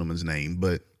other gentleman's name.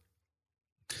 But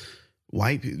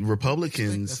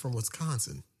Republicans from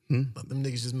Wisconsin. But them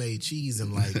niggas just made cheese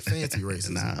and like fancy races.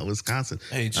 Nah, Wisconsin.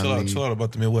 Hey, chill out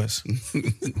about the Midwest.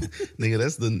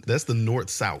 Nigga, that's the north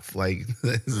south. Like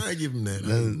I give them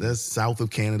that. That's south of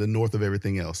Canada, north of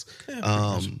everything else.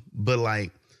 But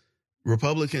like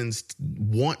Republicans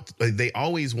they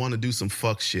always want to do some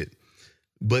fuck shit.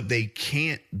 But they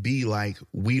can't be like,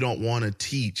 we don't want to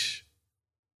teach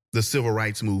the civil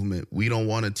rights movement. We don't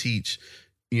want to teach,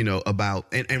 about,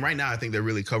 and right now I think they're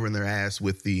really covering their ass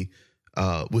with the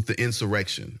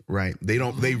insurrection, right? They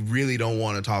really don't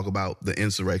want to talk about the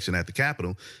insurrection at the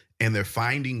Capitol, and they're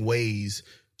finding ways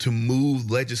to move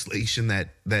legislation that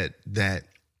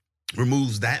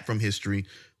removes that from history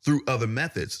through other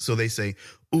methods. So they say,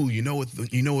 "Ooh, you know what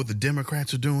the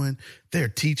Democrats are doing? They're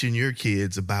teaching your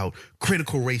kids about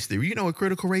critical race theory. You know what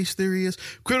critical race theory is?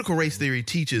 Critical race theory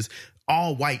teaches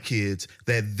all white kids,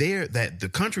 that the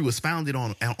country was founded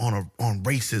on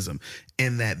racism,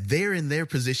 and that they're in their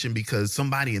position because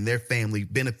somebody in their family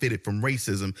benefited from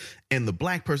racism, and the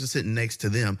black person sitting next to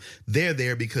them, they're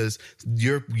there because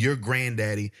your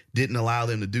granddaddy didn't allow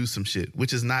them to do some shit,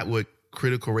 which is not what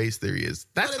critical race theory is.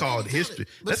 That's called history.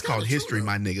 That's called history,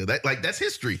 my nigga. That's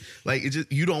history. Like, it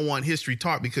just, you don't want history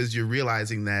taught because you're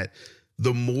realizing that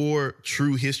the more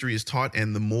true history is taught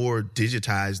and the more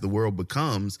digitized the world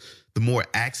becomes, the more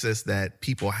access that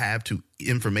people have to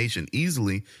information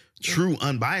easily, true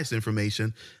unbiased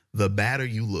information, the badder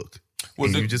you look. Well,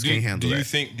 and you just can't handle that.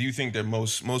 Do you think that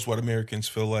most white Americans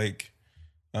feel like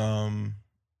the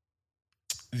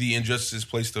injustices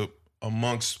placed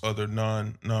amongst other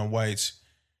non-whites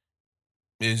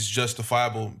is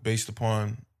justifiable based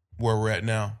upon where we're at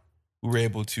now? We were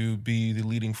able to be the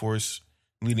leading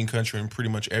country in pretty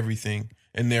much everything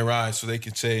in their eyes, so they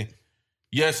could say,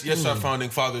 yes, our founding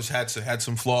fathers had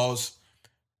some flaws,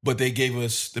 but they gave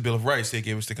us the Bill of Rights, they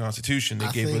gave us the Constitution,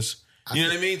 they gave us, you know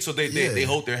what I mean? So they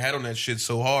hold their head on that shit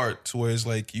so hard to where it's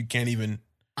like you can't even.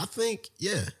 I think,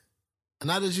 yeah.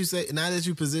 Now that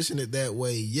you position it that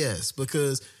way, yes,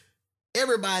 because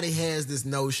everybody has this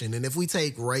notion, and if we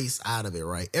take race out of it,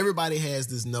 right, everybody has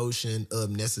this notion of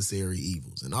necessary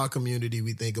evils. In our community,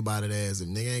 we think about it as, if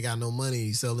nigga ain't got no money,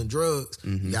 you selling drugs,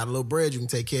 you got a little bread, you can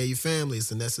take care of your family, it's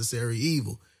a necessary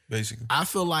evil. Basically. I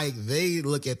feel like they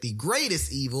look at the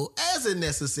greatest evil as a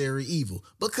necessary evil,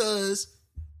 because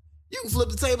you can flip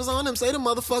the tables on them, say the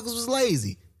motherfuckers was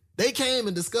lazy. They came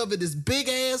and discovered this big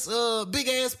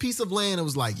ass piece of land and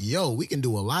was like, yo, we can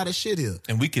do a lot of shit here.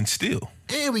 And we can steal.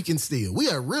 We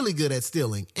are really good at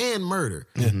stealing and murder.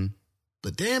 Mm-hmm.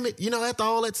 But damn it, after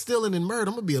all that stealing and murder,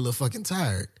 I'm gonna be a little fucking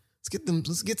tired.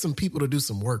 Let's get some people to do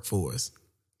some work for us.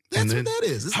 That's what that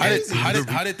is.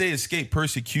 How did they escape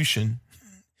persecution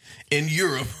in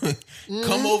Europe?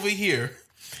 Come over here,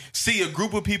 see a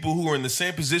group of people who are in the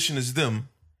same position as them.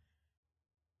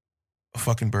 A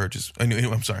fucking bird just,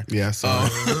 I'm sorry. Yeah, sorry.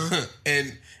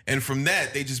 And from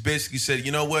that, they just basically said,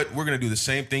 you know what? We're going to do the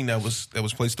same thing that was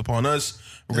placed upon us.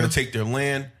 We're going to take their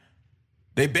land.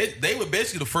 They were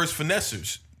basically the first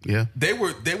finessers. Yeah. They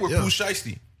were Pooh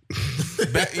Shiesty.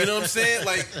 You know what I'm saying?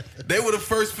 Like, they were the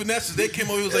first finessers. They came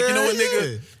over and was like, you know what,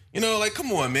 nigga? Like, come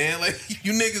on, man. Like,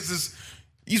 you niggas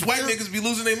these white niggas be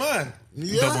losing their mind.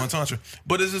 Yeah. Double entendre.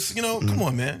 But it's just, come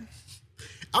on, man.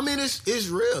 I mean, it's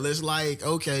real. It's like,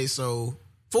 okay, so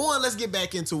for one, let's get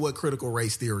back into what critical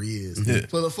race theory is. Yeah.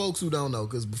 For the folks who don't know,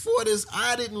 because before this,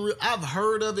 I've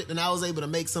heard of it and I was able to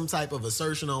make some type of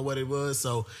assertion on what it was.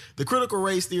 So the critical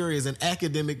race theory is an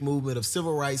academic movement of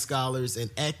civil rights scholars and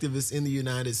activists in the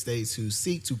United States who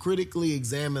seek to critically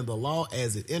examine the law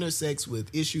as it intersects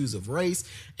with issues of race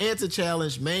and to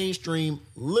challenge mainstream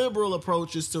liberal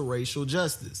approaches to racial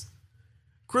justice.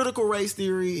 Critical race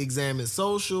theory examines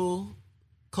social,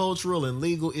 cultural, and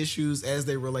legal issues as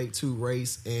they relate to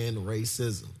race and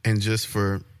racism. And just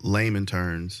for layman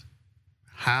terms,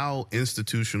 how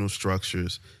institutional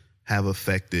structures have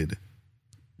affected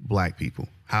black people?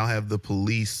 How have the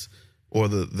police or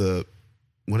the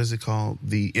what is it called?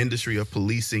 The industry of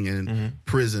policing and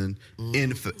prison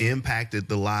impacted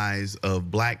the lives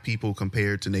of black people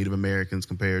compared to Native Americans,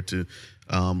 compared to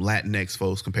Latinx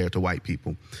folks, compared to white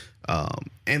people?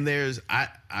 And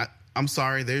I'm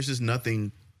sorry, there's just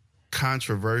nothing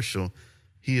controversial.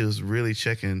 He is really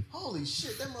checking. Holy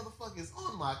shit, that motherfucker is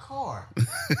on my car.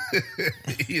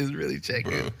 He is really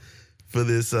checking for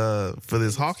this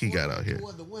hawk he got out here.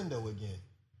 Toward the window again.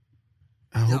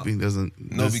 I hope he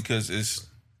doesn't. No, because it's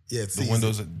the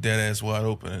windows are dead ass wide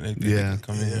open and they can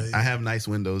come in. Yeah. I have nice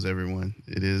windows, everyone.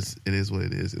 It is what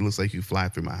it is. It looks like you fly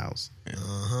through my house.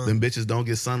 Them bitches don't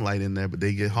get sunlight in there, but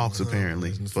they get hawks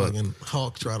apparently. Fucking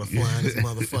hawk try to fly in this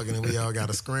motherfucking and we all got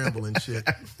to scramble and shit.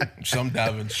 So I'm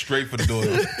diving straight for the door.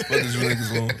 What is really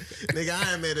going? Nigga,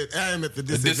 I am at the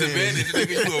disadvantage. Nigga,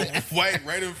 you are white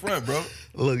right in front, bro.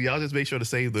 Look, y'all just make sure to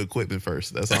save the equipment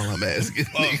first. That's all I'm asking.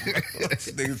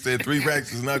 Nigga said 3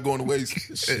 racks is not going to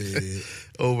waste. Shit.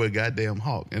 Over a goddamn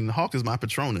hawk. And the hawk is my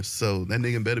Patronus, so that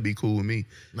nigga better be cool with me.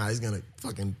 Nah, he's gonna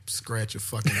fucking scratch your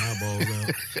fucking eyeballs out.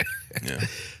 Yeah.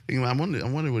 I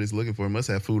wonder what he's looking for. He must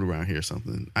have food around here or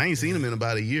something. I ain't seen him in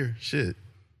about a year. Shit.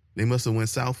 They must have went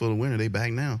south for the winter. They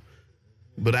back now.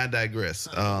 But I digress.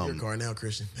 Your car now,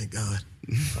 Christian. Thank God.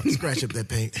 Scratch up that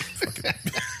paint.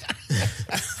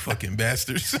 Fucking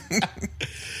bastards.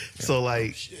 So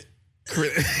like Shit.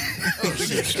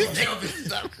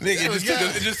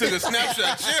 Nigga, it just took a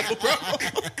snapshot. Chill, bro.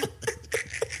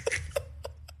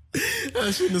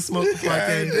 I shouldn't have smoked before I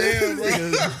came. Damn,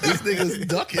 this nigga's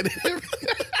ducking everything.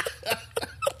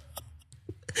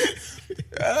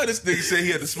 This nigga said he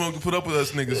had to smoke to put up with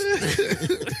us niggas.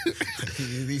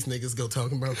 These niggas go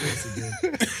talking about this again.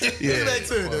 Get back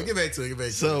to it though. Get back to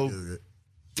it. So,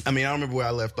 I mean, I don't remember where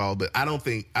I left off, but I don't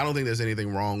think there's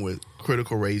anything wrong with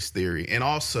critical race theory. And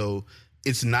also,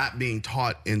 it's not being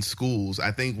taught in schools.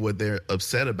 I think what they're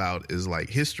upset about is like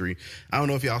history. I don't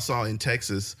know if y'all saw in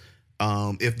Texas,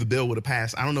 if the bill would have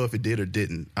passed. I don't know if it did or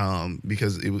didn't,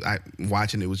 because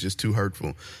watching it was just too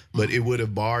hurtful. But it would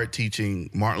have barred teaching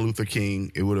Martin Luther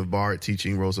King. It would have barred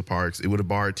teaching Rosa Parks. It would have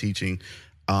barred teaching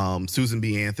Susan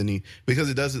B. Anthony, because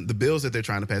it doesn't. The bills that they're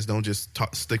trying to pass don't just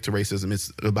stick to racism.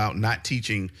 It's about not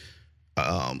teaching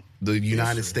the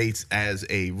United States as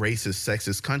a racist,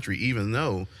 sexist country, even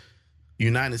though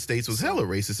United States was hella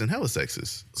racist and hella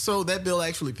sexist. So that bill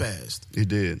actually passed. It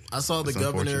did. I saw the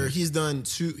governor. He's done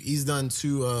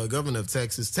two governor of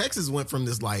Texas. Texas went from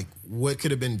this like what could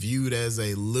have been viewed as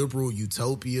a liberal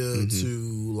utopia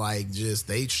to like just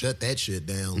they shut that shit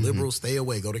down. Liberals stay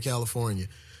away. Go to California.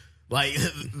 Like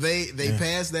they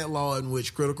passed that law in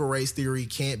which critical race theory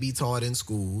can't be taught in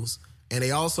schools. And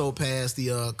they also passed the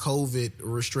COVID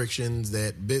restrictions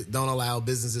that don't allow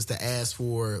businesses to ask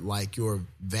for like your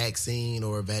vaccine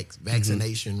or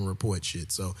vaccination report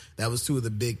shit. So that was two of the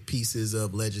big pieces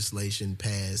of legislation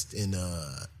passed in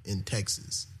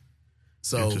Texas.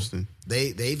 So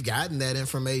they've gotten that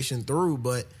information through.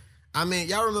 But I mean,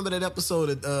 y'all remember that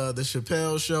episode of the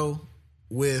Chappelle Show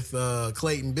with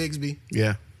Clayton Bigsby?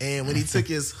 Yeah. And when he took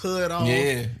his hood off,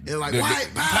 and like white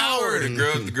power,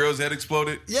 the girl's head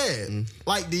exploded. Yeah,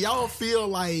 like do y'all feel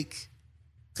like,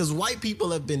 because white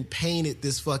people have been painted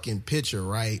this fucking picture,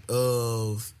 right?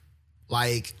 Of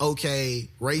like, okay,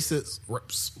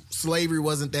 slavery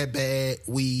wasn't that bad.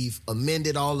 We've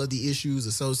amended all of the issues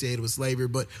associated with slavery,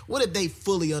 but what if they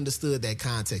fully understood that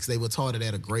context? They were taught it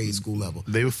at a grade school level.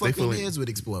 Their heads would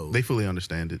explode. They fully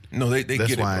understand it. No, they That's get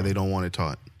it. That's why they don't want it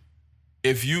taught.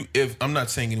 If I'm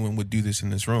not saying anyone would do this in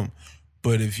this room,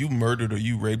 but if you murdered or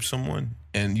you raped someone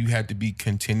and you had to be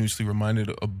continuously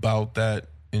reminded about that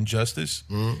injustice,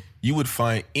 you would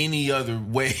find any other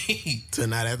way to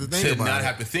not have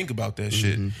to think about that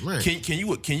shit. Right.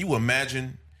 Can you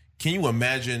imagine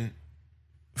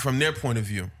from their point of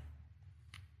view?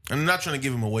 I'm not trying to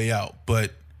give them a way out,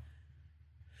 but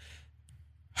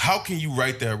how can you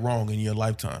right that wrong in your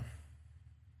lifetime?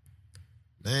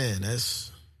 Man, that's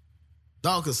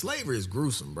dog, because slavery is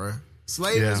gruesome, bro.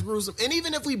 Slavery is gruesome. And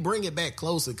even if we bring it back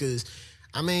closer, because,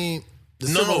 I mean, the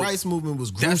civil rights movement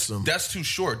was gruesome. That's too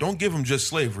short. Don't give them just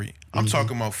slavery. I'm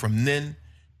talking about from then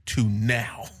to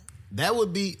now. That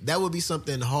would be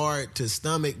something hard to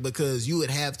stomach, because you would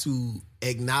have to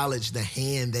acknowledge the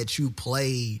hand that you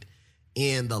played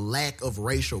in the lack of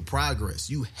racial progress.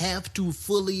 You have to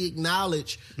fully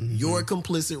acknowledge your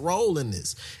complicit role in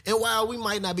this. And while we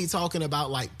might not be talking about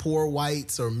like poor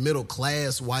whites or middle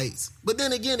class whites, but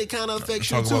then again, it kind of affects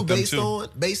you too,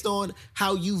 based on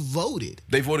how you voted.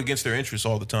 They vote against their interests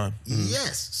all the time.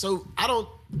 Yes. So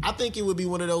I think it would be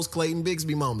one of those Clayton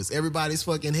Bigsby moments. Everybody's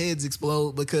fucking heads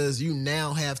explode because you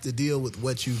now have to deal with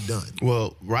what you've done.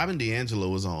 Well, Robin DiAngelo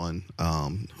was on,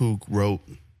 who wrote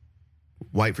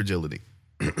White Fragility.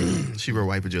 She wrote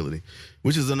White Fragility,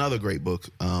 which is another great book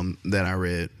that I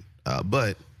read.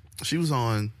 But she was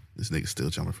on, this nigga's still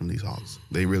jumping from these hawks.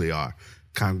 They really are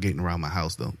congregating around my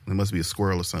house, though. There must be a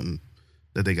squirrel or something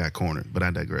that they got cornered, but I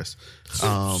digress. This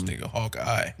nigga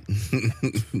Hawkeye.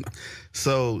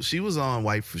 So she was on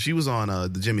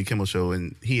the Jimmy Kimmel Show,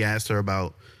 and he asked her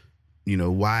about,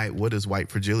 what does white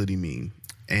fragility mean?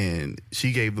 And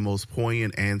she gave the most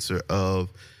poignant answer of,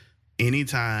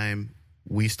 anytime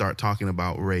we start talking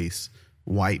about race,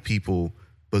 white people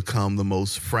become the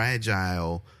most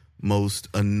fragile, most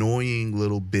annoying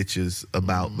little bitches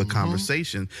about the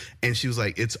conversation. And she was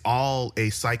like, it's all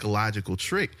a psychological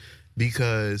trick,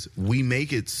 because we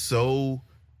make it so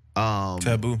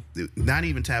taboo. Not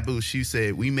even taboo. She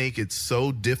said we make it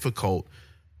so difficult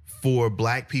for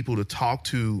black people to talk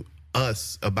to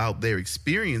us about their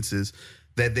experiences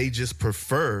that they just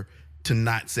prefer to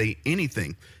not say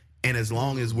anything. And as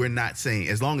long as they're not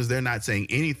saying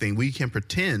anything, we can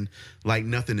pretend like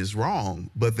nothing is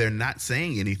wrong, but they're not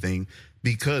saying anything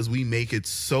because we make it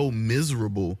so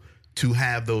miserable to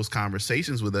have those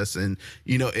conversations with us. And,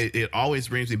 it always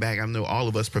brings me back. I know all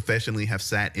of us professionally have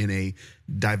sat in a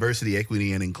diversity,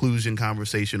 equity, and inclusion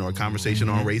conversation or a conversation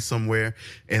on race somewhere.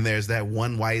 And there's that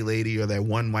one white lady or that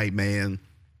one white man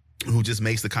who just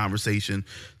makes the conversation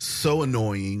so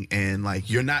annoying, and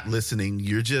like, you're not listening.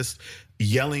 You're just,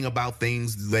 yelling about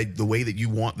things like the way that you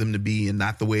want them to be and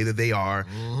not the way that they are.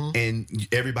 And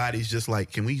everybody's just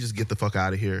like, can we just get the fuck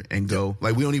out of here and go?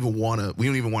 Like, we don't even want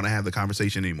to have the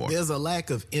conversation anymore. There's a lack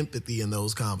of empathy in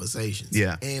those conversations.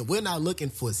 Yeah. And we're not looking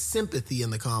for sympathy in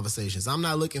the conversations. I'm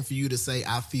not looking for you to say,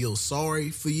 I feel sorry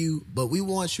for you, but we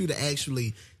want you to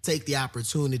actually take the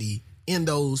opportunity in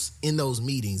those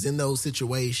meetings, in those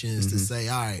situations to say,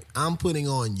 all right, I'm putting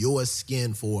on your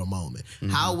skin for a moment.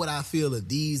 How would I feel if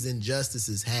these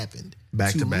injustices happened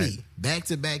Back to me? Back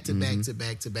to back to back to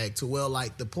back to back to, well,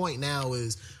 like the point now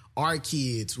is our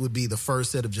kids would be the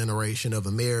first set of generation of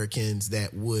Americans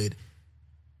that would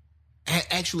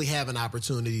actually have an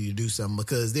opportunity to do something,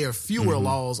 because there are fewer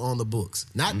laws on the books.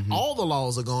 Not all the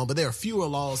laws are gone, but there are fewer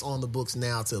laws on the books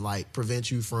now to like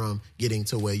prevent you from getting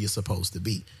to where you're supposed to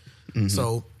be.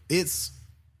 So it's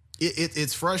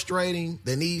frustrating.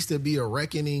 There needs to be a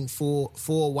reckoning for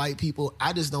white people.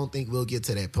 I just don't think we'll get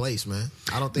to that place, man.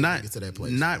 I don't think we'll get to that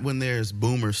place. Not when there's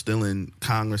boomers still in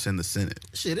Congress and the Senate.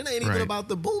 Shit, it ain't even about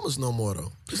the boomers no more,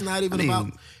 though. It's not even about...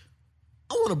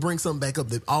 I want to bring something back up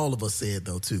that all of us said,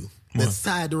 though, too. That's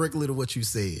tied directly to what you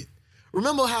said.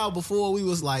 Remember how before we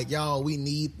was like, y'all, we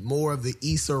need more of the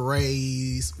Issa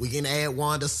Raes. We can add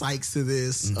Wanda Sykes to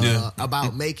this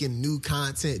about making new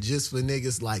content just for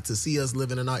niggas like to see us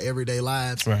living in our everyday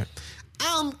lives. Right.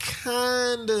 I'm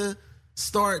kind of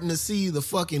starting to see the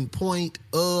fucking point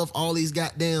of all these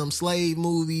goddamn slave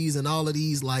movies and all of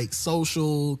these like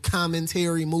social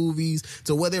commentary movies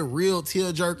to where they're real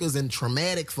tearjerkers and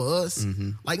traumatic for us.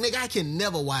 Like, nigga, I can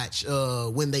never watch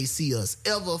When They See Us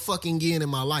ever fucking again in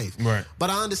my life. Right. But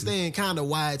I understand kind of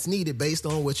why it's needed based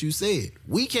on what you said.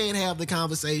 We can't have the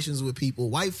conversations with people.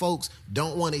 White folks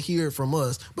don't want to hear it from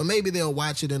us, but maybe they'll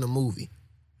watch it in a movie.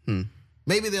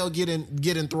 Maybe they'll get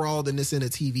enthralled in this in a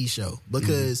TV show,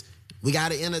 because we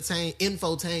got to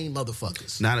infotain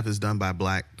motherfuckers. Not if it's done by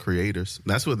black creators.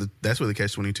 That's where the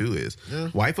catch-22 is. Yeah.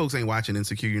 White folks ain't watching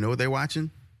Insecure. You know what they're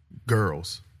watching?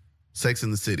 Girls. Sex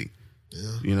in the City.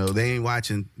 Yeah. You know, they ain't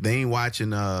watching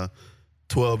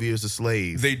 12 Years a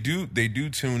Slave. They do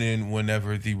tune in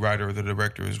whenever the writer or the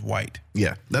director is white.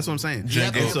 Yeah, that's what I'm saying.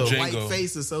 Django. White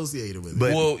face associated with it.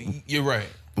 But, well, you're right.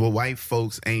 Well, white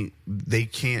folks they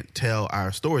can't tell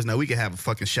our stories. Now, we could have a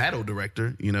fucking shadow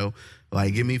director, you know,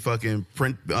 like give me fucking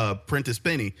Prentice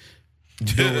Penny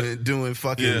doing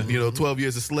fucking, 12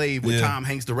 Years a Slave with Tom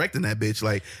Hanks directing that bitch.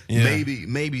 Like,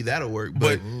 maybe that'll work.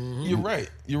 But you're right.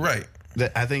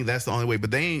 I think that's the only way.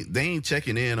 But they ain't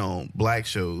checking in on black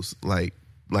shows like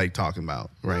talking about,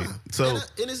 right? Yeah. So,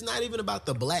 and it's not even about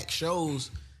the black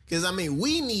shows. Because, I mean,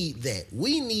 we need that.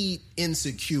 We need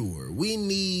Insecure. We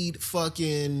need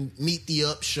fucking Meet the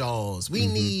Upshaws. We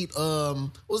need,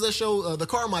 what was that show? The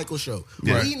Carmichael Show.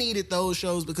 Right. We needed those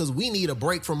shows because we need a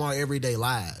break from our everyday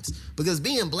lives. Because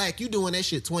being black, you doing that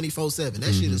shit 24/7.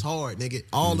 That shit is hard, nigga.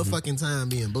 All the fucking time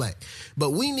being black.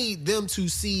 But we need them to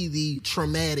see the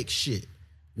traumatic shit.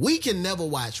 We can never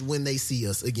watch When They See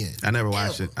Us again. I never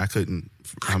watched it. I couldn't.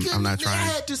 I'm not trying. I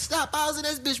had to stop. I was in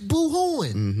that bitch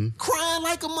boo-hooing, crying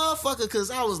like a motherfucker,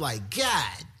 because I was like,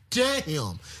 God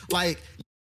damn. Like,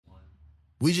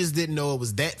 we just didn't know it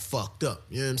was that fucked up.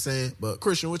 You know what I'm saying? But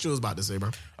Christian, what you was about to say, bro?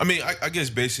 I mean, I guess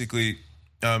basically,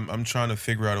 I'm trying to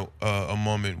figure out a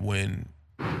moment when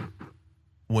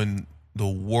the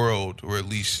world, or at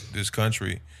least this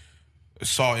country,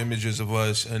 saw images of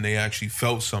us and they actually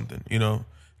felt something, you know?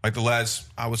 Like the last,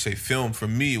 I would say, film for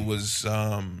me was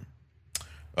Birth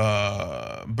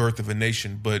of a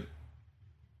Nation, but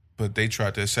they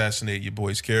tried to assassinate your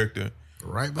boy's character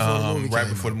right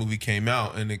before the movie came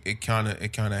out, and it kind of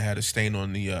had a stain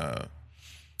on the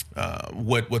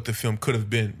what the film could have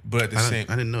been. But at the same,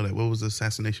 I didn't know that. What was the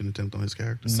assassination attempt on his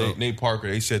character? Nate Parker.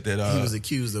 They said that he was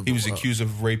accused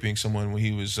of raping someone when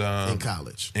he was in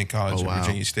college at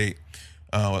Virginia State.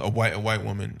 A white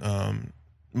woman.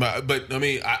 But I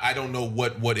mean, I don't know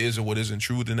what is or what isn't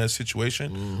true within that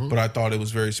situation. But I thought it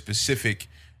was very specific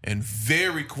and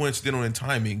very coincidental in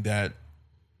timing that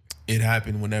it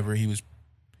happened whenever he was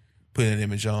putting an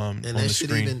image on the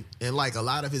screen. And like a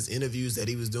lot of his interviews that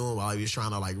he was doing while he was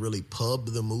trying to like really pub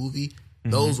the movie,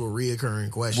 those were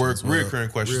reoccurring questions.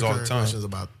 Reoccurring questions all the time. Questions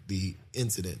about the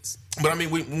incidents. But I mean,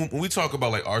 when we talk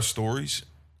about like our stories,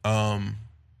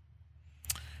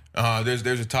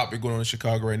 there's a topic going on in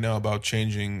Chicago right now about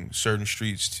changing certain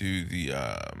streets to the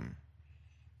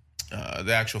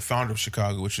actual founder of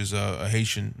Chicago, which is a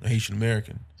Haitian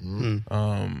American,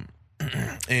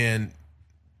 and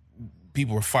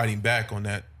people are fighting back on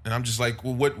that. And I'm just like,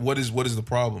 well, what is the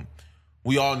problem?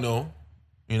 We all know,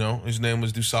 his name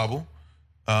was Dusable.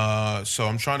 So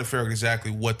I'm trying to figure out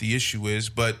exactly what the issue is,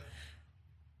 but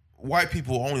white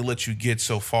people only let you get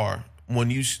so far when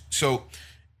you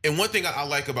and one thing I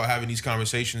like about having these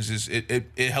conversations is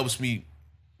it helps me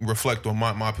reflect on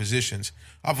my positions.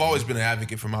 I've always been an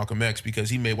advocate for Malcolm X because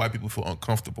he made white people feel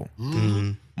uncomfortable.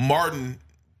 Martin,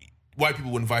 white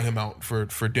people would invite him out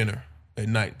for dinner at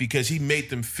night because he made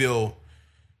them feel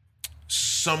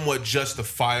somewhat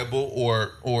justifiable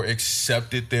or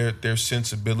accepted their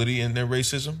sensibility and their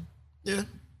racism. Yeah.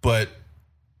 But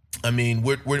I mean,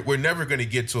 we're never going to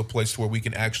get to a place where we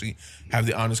can actually have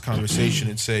the honest conversation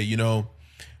and say, you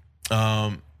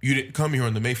didn't come here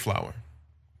on the Mayflower.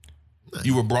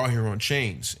 You were brought here on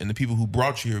chains, and the people who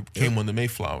brought you here came on the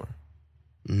Mayflower.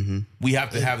 Mm-hmm. We have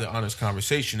to have the honest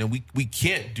conversation, and we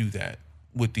can't do that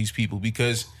with these people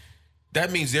because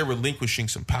that means they're relinquishing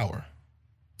some power.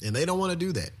 And they don't want to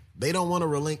do that. They don't want to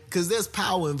relinquish, because there's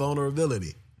power in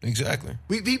vulnerability. Exactly.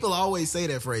 People always say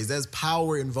that phrase. There's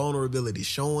power in vulnerability,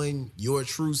 showing your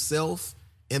true self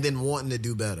and then wanting to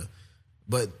do better.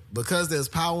 But because there's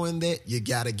power in that, you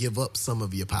got to give up some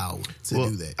of your power to do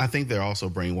that. I think they're also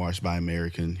brainwashed by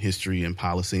American history and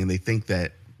policy, and they think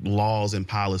that laws and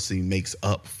policy makes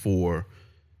up for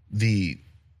the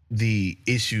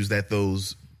issues that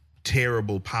those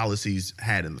terrible policies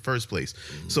had in the first place.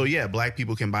 Mm-hmm. So yeah, black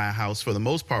people can buy a house for the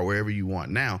most part wherever you want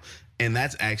now. And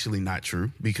that's actually not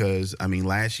true because, I mean,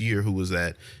 last year, who was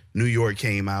that? New York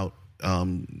came out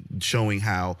showing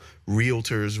how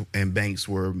realtors and banks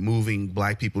were moving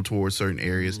black people towards certain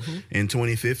areas. Mm-hmm. In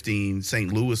 2015,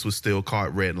 St. Louis was still caught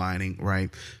redlining,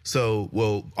 right? So,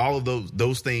 well, all of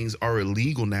those things are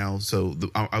illegal now. So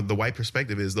the white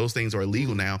perspective is those things are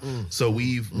illegal now. Mm-hmm. So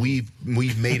we've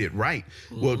made it right.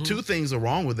 Mm-hmm. Well, two things are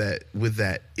wrong with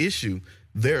that issue.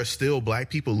 There are still black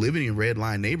people living in red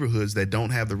line neighborhoods that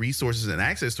don't have the resources and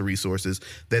access to resources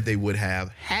that they would have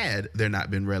had there not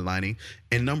been redlining.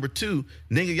 And number two,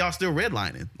 nigga, y'all still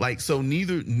redlining. Like, so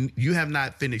neither you have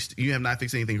not fixed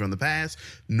anything from the past,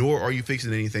 nor are you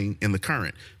fixing anything in the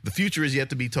current. The future is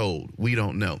yet to be told. We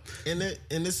don't know. And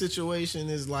this situation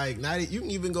is like, you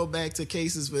can even go back to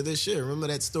cases for this shit. Remember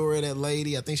that story of that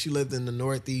lady? I think she lived in the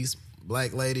Northeast,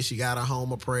 black lady. She got her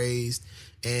home appraised.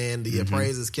 And the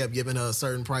appraisers kept giving her a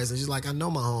certain price. And she's like, I know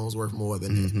my home's worth more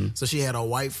than this. So she had her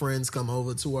white friends come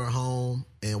over to her home.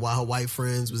 And while her white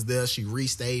friends was there, she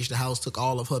restaged the house, took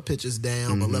all of her pictures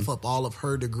down, but left up all of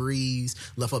her degrees,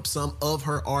 left up some of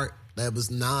her art that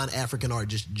was non-African art,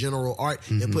 just general art,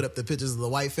 and put up the pictures of the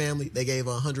white family. They gave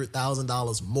her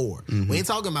 $100,000 more. We ain't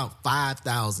talking about $5,000,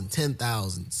 $10,000,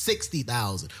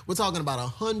 $60,000. We're talking about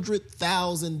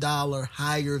 $100,000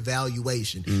 higher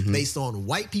valuation based on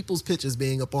white people's pictures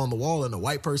being up on the wall and a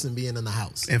white person being in the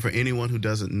house. And for anyone who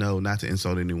doesn't know, not to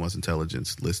insult anyone's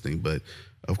intelligence listening, but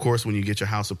of course, when you get your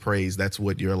house appraised, that's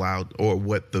what you're allowed, or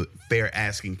what the fair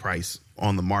asking price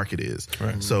on the market is.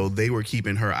 Right. So they were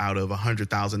keeping her out of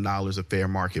 $100,000 of fair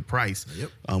market price,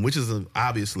 which is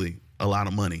obviously a lot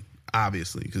of money,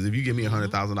 obviously. Because if you give me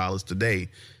 $100,000 today,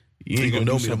 you ain't going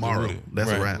to know me tomorrow. That's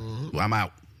a wrap. Well, I'm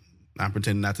out. I'm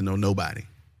pretending not to know nobody.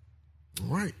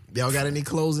 All right. Y'all got any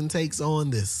closing takes on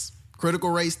this?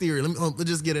 Critical race theory. Let's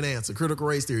just get an answer. Critical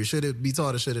race theory. Should it be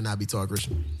taught or should it not be taught,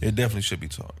 Christian? It definitely should be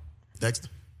taught. Dexter?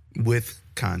 With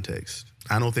context.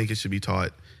 I don't think it should be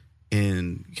taught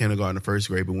in kindergarten or first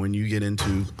grade, but when you get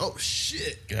into... Oh,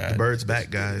 shit. God. The bird's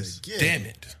back, guys. Damn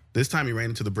it. This time he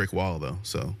ran into the brick wall, though,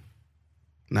 so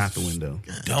not the window.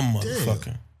 God, dumb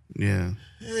motherfucker. Yeah.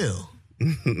 Hell.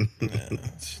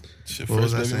 Shit,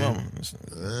 first baby mama.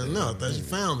 No, I thought you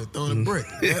found me throwing a brick.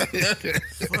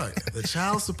 Fuck. The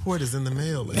child support is in the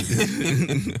mail, lady.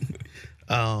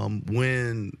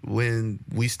 When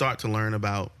we start to learn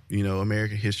about,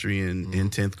 American history in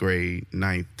 10th grade,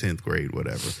 9th, 10th grade,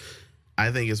 whatever, I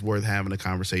think it's worth having a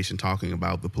conversation talking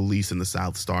about the police in the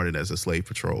South started as a slave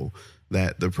patrol,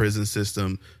 that the prison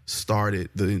system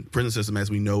as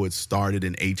we know it started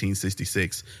in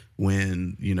 1866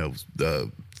 when,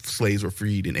 the slaves were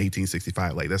freed in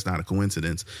 1865. Like, that's not a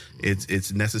coincidence.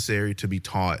 It's necessary to be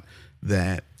taught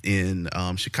that in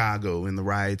Chicago, in the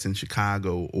riots in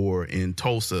Chicago or in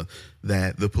Tulsa,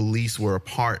 that the police were a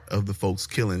part of the folks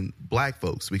killing black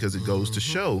folks, because it goes to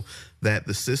show that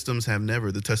the systems have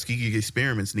never, the Tuskegee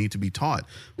experiments need to be taught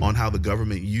on how the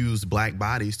government used black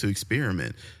bodies to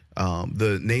experiment.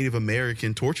 The Native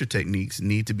American torture techniques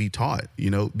need to be taught,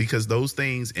 because those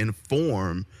things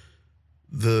inform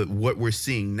what we're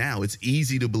seeing now. It's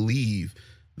easy to believe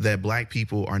that black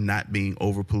people are not being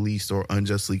over-policed or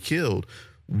unjustly killed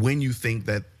when you think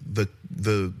that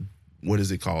the what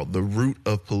is it called? The root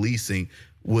of policing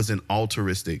was an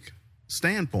altruistic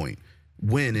standpoint,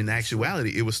 when in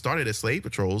actuality it was started as slave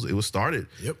patrols. It was started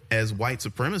as white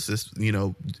supremacists,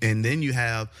 and then you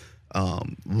have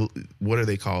what are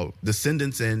they called?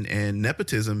 Descendants and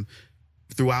nepotism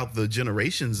throughout the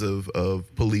generations of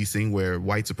policing where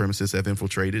white supremacists have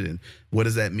infiltrated. And what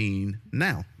does that mean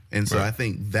now? And so I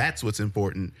think that's what's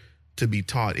important to be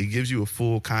taught. It gives you a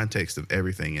full context of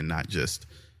everything and not just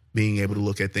being able to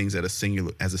look at things as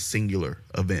a singular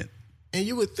event. And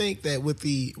you would think that with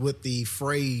the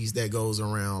phrase that goes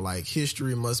around, like,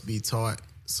 history must be taught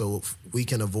so we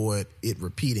can avoid it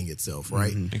repeating itself,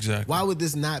 right? Mm-hmm. Exactly. Why would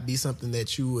this not be something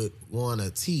that you would want to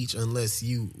teach unless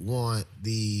you want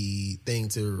the thing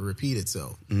to repeat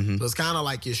itself? Mm-hmm. So it's kind of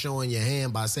like you're showing your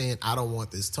hand by saying, I don't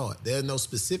want this taught. There's no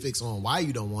specifics on why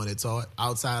you don't want it taught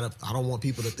outside of, I don't want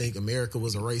people to think America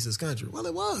was a racist country. Well,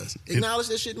 it was. Acknowledge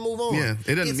that shit and move on. Yeah,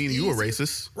 it doesn't mean you were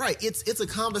racist. Right. It's a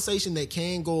conversation that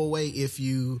can go away if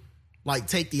you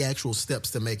take the actual steps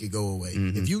to make it go away.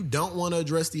 Mm-hmm. If you don't want to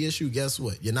address the issue, guess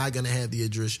what? You're not going to have the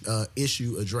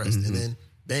issue addressed. Mm-hmm. And then,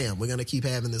 bam, we're going to keep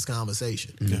having this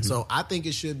conversation. Mm-hmm. So I think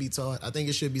it should be taught. I think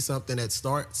it should be something that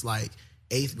starts like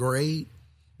 8th grade,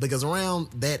 because around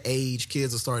that age,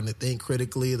 kids are starting to think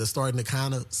critically. They're starting to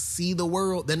kind of see the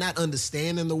world. They're not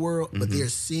understanding the world, but they're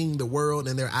seeing the world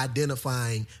and they're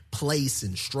identifying place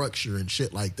and structure and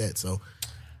shit like that. So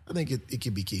I think it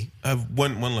could be key. I have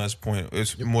one last point.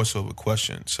 It's more so of a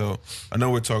question. So I know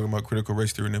we're talking about critical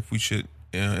race theory and if we should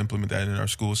implement that in our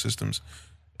school systems.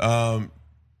 Do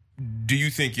you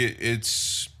think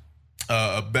it's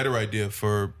a better idea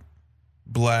for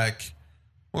black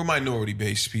or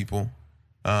minority-based people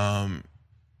to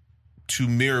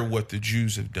mirror what the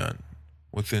Jews have done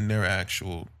within their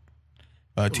actual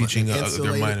teaching of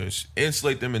their minors?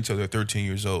 Insulate them until they're 13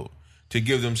 years old. To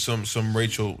give them some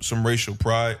racial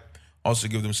pride, also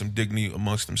give them some dignity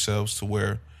amongst themselves, to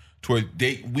where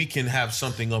we can have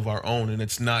something of our own, and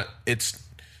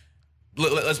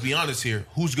let's be honest here.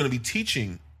 Who's going to be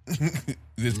teaching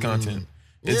this content?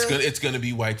 It's going to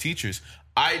be white teachers.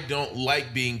 I don't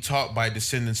like being taught by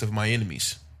descendants of my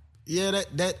enemies. Yeah,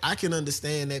 that I can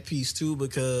understand that piece too,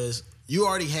 because you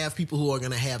already have people who are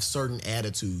going to have certain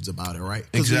attitudes about it, right?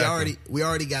 Because we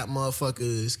already got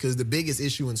motherfuckers, because the biggest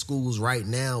issue in schools right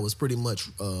now is pretty much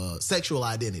sexual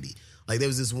identity. Like, there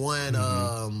was this one,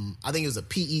 I think it was a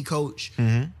PE coach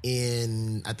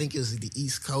in, I think it was the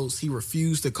East Coast. He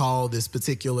refused to call this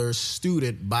particular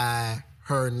student by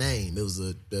her name. It was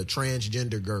a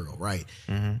transgender girl, right?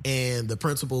 And the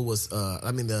principal was,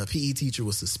 the PE teacher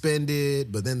was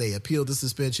suspended, but then they appealed the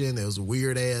suspension. There was a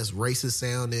weird ass racist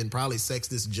sounding, probably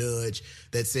sexist judge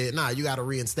that said, nah, you got to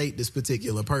reinstate this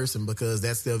particular person because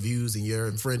that's their views and you're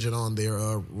infringing on their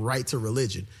right to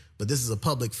religion. But this is a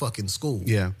public fucking school.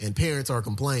 Yeah. And parents are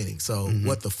complaining. So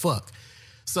what the fuck?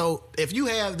 So if you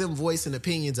have them voicing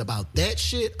opinions about that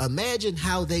shit, imagine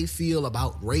how they feel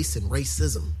about race and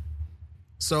racism.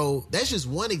 So that's just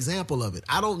one example of it.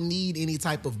 I don't need any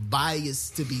type of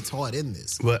bias to be taught in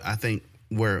this. But I think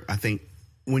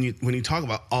when you talk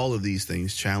about all of these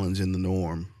things challenging the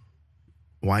norm,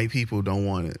 white people don't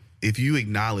want it. If you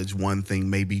acknowledge one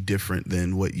thing may be different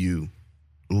than what you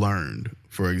learned,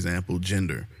 for example,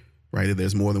 gender, right? If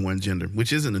there's more than one gender,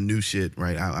 which isn't a new shit,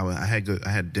 right? I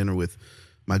had dinner with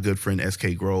my good friend SK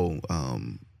Grohl,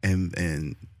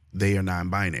 and they are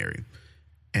non-binary,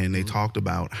 and they talked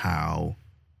about how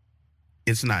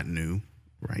it's not new,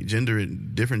 right?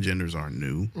 Different genders aren't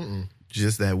new.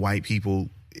 Just that white people,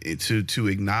 to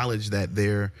acknowledge that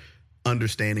their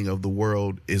understanding of the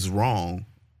world is wrong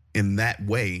in that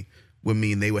way would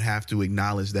mean they would have to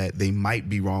acknowledge that they might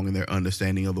be wrong in their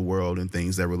understanding of the world and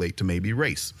things that relate to maybe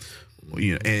race.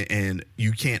 You know, and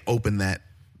you can't open that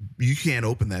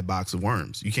box of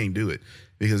worms. You can't do it,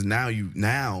 because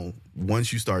now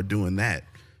once you start doing that,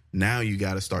 now you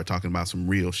got to start talking about some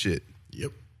real shit.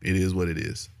 Yep. It is what it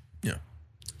is. Yeah.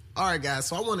 All right, guys.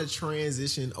 So I want to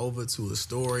transition over to a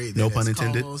story that no pun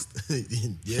intended.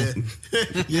 Yeah.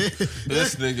 Yeah.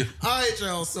 This nigga. All right,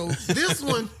 y'all. So this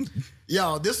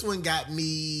one got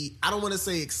me, I don't want to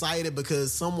say excited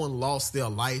because someone lost their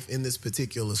life in this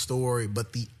particular story,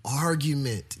 but the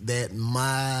argument that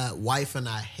my wife and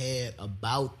I had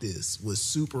about this was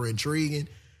super intriguing,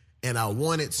 and I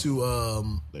wanted to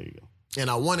there you go. And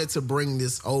I wanted to bring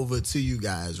this over to you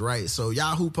guys, right? So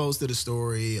Yahoo posted a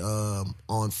story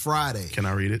on Friday. Can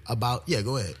I read it?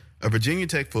 Go ahead. A Virginia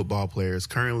Tech football player is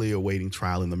currently awaiting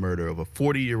trial in the murder of a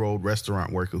 40-year-old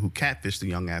restaurant worker who catfished a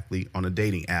young athlete on a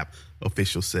dating app,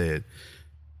 officials said.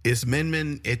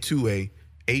 Ismenmen Etue,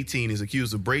 18, is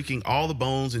accused of breaking all the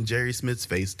bones in Jerry Smith's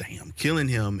face, killing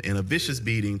him in a vicious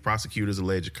beating prosecutors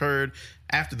allege occurred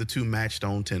after the two matched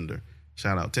on Tinder.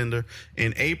 Shout out Tinder.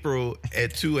 In April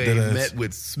at 2 a.m. met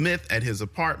with Smith at his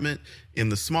apartment in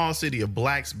the small city of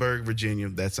Blacksburg, Virginia.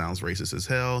 That sounds racist as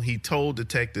hell. He told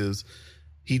detective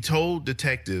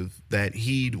that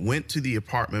he'd went to the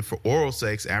apartment for oral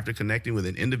sex after connecting with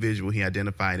an individual he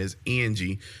identified as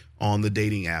Angie on the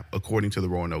dating app, according to the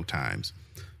Roanoke Times.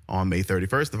 On May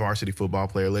 31st, the varsity football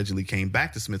player allegedly came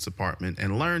back to Smith's apartment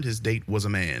and learned his date was a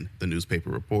man, the newspaper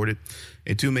reported.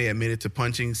 Etume admitted to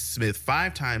punching Smith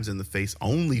 5 times in the face,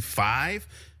 only 5.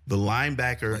 The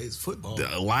linebacker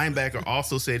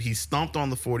also said he stomped on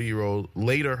the 40-year-old,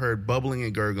 later heard bubbling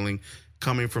and gurgling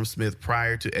coming from Smith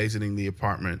prior to exiting the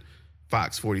apartment.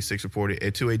 Fox 46 reported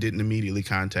Etume didn't immediately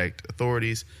contact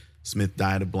authorities. Smith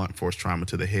died of blunt force trauma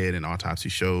to the head, and autopsy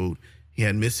showed he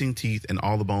had missing teeth and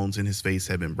all the bones in his face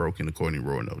had been broken, according to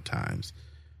Roanoke Times.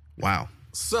 Wow.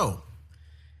 So,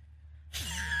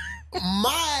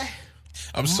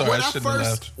 I'm sorry, I shouldn't have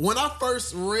laughed. When I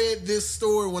first read this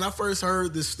story, when I first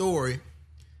heard this story,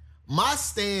 my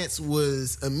stance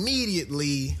was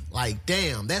immediately like,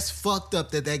 damn, that's fucked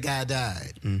up that guy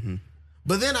died. Mm-hmm.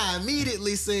 But then I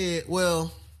immediately said,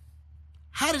 well,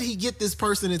 how did he get this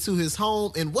person into his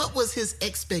home, and what was his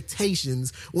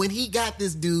expectations when he got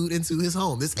this dude into his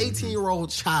home, this 18-year-old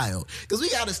child? Because we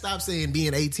got to stop saying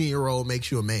being 18-year-old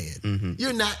makes you a man. Mm-hmm.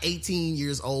 You're not 18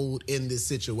 years old in this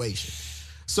situation.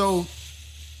 So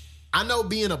I know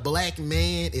being a black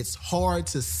man, it's hard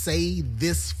to say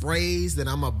this phrase that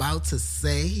I'm about to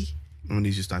say. I'm going to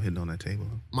need you to stop hitting on that table.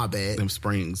 My bad. Them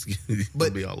springs will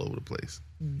be all over the place.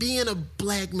 Being a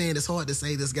black man, it's hard to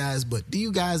say this, guys, but do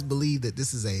you guys believe that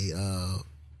this is a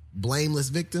blameless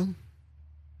victim?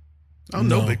 Oh,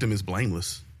 no victim is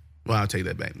blameless. Well, I'll take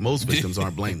that back. Most victims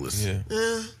aren't blameless. Yeah.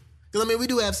 Because, I mean, we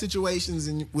do have situations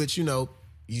in which, you know,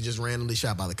 you just randomly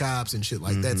shot by the cops and shit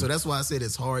like that. So that's why I said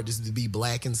it's hard just to be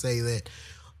black and say that.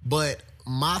 But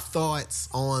my thoughts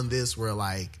on this were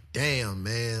like, damn,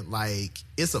 man, like,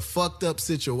 it's a fucked up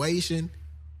situation,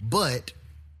 but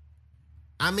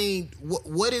I mean, what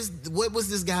was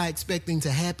this guy expecting to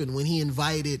happen when he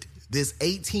invited this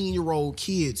 18-year-old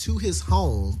kid to his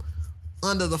home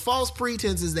under the false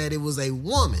pretenses that it was a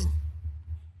woman?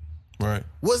 Right.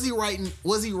 Was he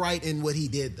right in what he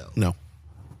did, though? No.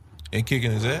 And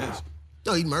kicking his ass?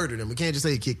 No, he murdered him. We can't just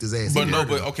say he kicked his ass. But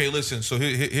okay, listen. So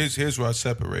here's where I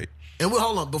separate. And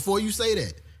hold on, before you say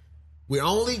that, we're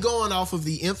only going off of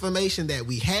the information that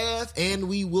we have, and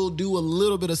we will do a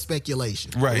little bit of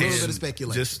speculation. Right. A little bit of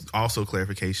speculation. Just also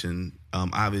clarification,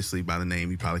 obviously by the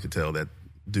name, you probably could tell that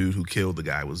dude who killed the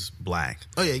guy was black.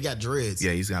 Oh, yeah, he got dreads.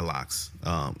 Yeah, he's got locks.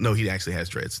 No, he actually has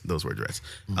dreads. Those were dreads.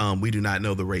 We do not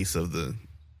know the race of the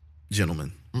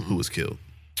gentleman who was killed.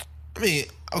 I mean,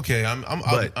 okay, I'm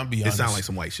be honest. It sounds like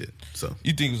some white shit. So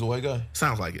you think he was a white guy?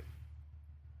 Sounds like it.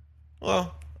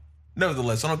 Well,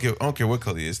 nevertheless, I don't care what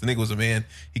color he is. The nigga was a man.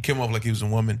 He came off like he was a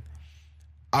woman.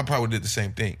 I probably did the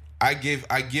same thing. I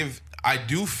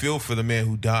do feel for the man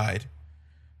who died,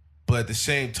 but at the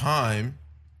same time,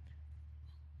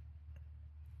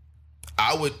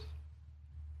 I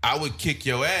would kick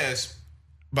your ass,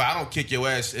 but I don't kick your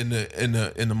ass in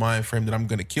the mind frame that I'm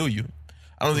gonna kill you.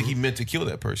 I don't think he meant to kill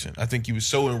that person. I think he was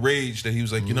so enraged that he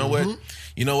was like, you know what?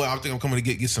 I think I'm coming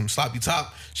to get some sloppy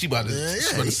top. She about to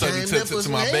suck me to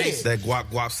my base. That guap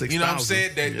 6,000. You know what I'm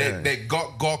saying? That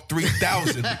gawk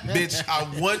 3,000. Bitch,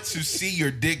 I want to see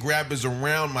your dick grabbers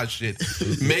around my shit.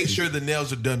 Make sure the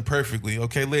nails are done perfectly.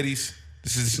 Okay, ladies?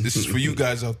 This is for you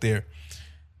guys out there.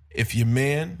 If your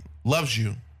man loves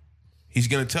you, he's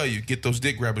going to tell you, get those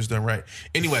dick grabbers done right.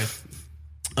 Anyway,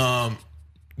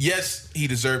 yes, he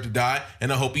deserved to die,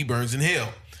 and I hope he burns in hell.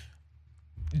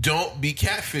 Don't be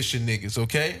catfishing niggas,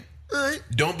 okay? All right.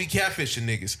 Don't be catfishing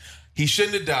niggas. He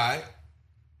shouldn't have died,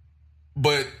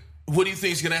 but what do you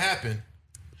think is going to happen?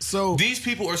 So these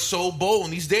people are so bold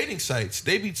on these dating sites.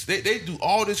 They do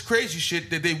all this crazy shit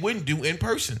that they wouldn't do in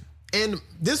person. And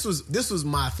this was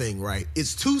my thing, right?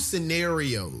 It's two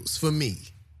scenarios for me.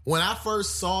 When I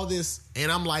first saw this,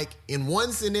 and I'm like, in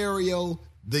one scenario,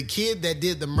 the kid that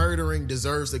did the murdering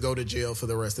deserves to go to jail for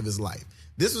the rest of his life.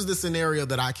 This was the scenario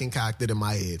that I concocted in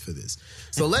my head for this.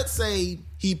 So let's say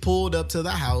he pulled up to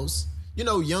the house. You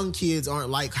know, young kids aren't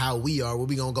like how we are, where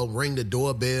we gonna go ring the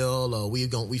doorbell or we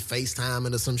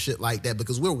FaceTime or some shit like that,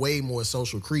 because we're way more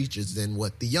social creatures than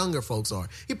what the younger folks are.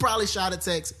 He probably shot a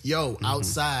text, yo,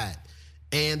 outside.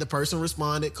 And the person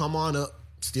responded, come on up,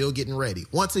 still getting ready.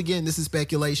 Once again, this is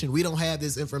speculation. We don't have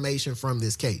this information from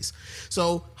this case.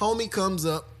 So homie comes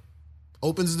up,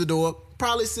 opens the door,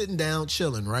 probably sitting down,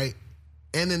 chilling, right?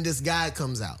 And then this guy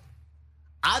comes out.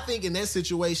 I think in that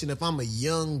situation, if I'm a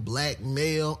young black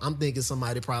male, I'm thinking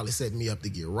somebody probably setting me up to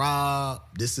get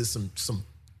robbed. This is some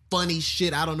funny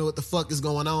shit. I don't know what the fuck is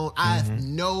going on. I have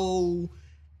no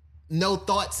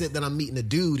thought set that I'm meeting a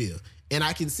dude here. And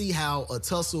I can see how a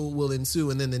tussle will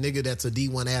ensue, and then the nigga that's a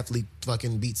D1 athlete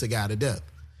fucking beats a guy to death.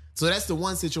 So that's the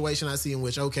one situation I see in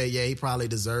which, okay, yeah, he probably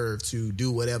deserved to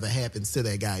do whatever happens to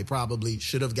that guy. He probably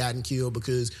should have gotten killed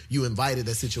because you invited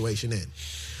that situation in.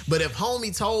 But if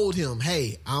homie told him,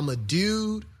 hey, I'm a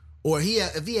dude, or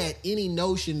if he had any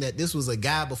notion that this was a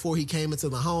guy before he came into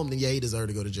the home, then yeah, he deserved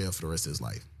to go to jail for the rest of his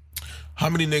life. How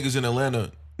many niggas in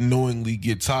Atlanta knowingly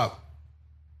get top?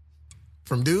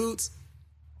 From dudes?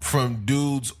 From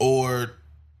dudes or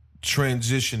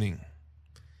transitioning?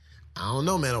 I don't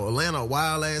know, man. Atlanta, a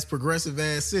wild ass, progressive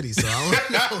ass city. So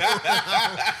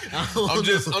I don't know. I'm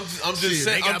just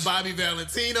saying. They got Bobby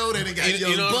Valentino. Then they got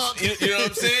Young Buck. You know what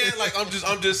I'm saying? Like I'm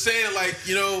just saying. Like,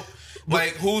 you know,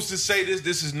 like who's to say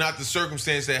this is not the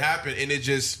circumstance that happened, and it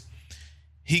just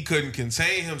he couldn't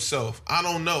contain himself. I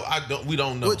don't know. We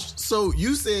don't know. So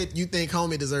you said you think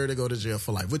homie deserved to go to jail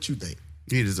for life. What you think?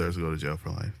 He deserves to go to jail for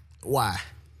life. Why?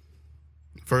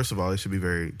 First of all, it should be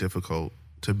very difficult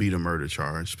to beat a murder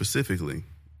charge, specifically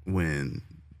when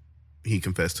he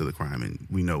confessed to the crime and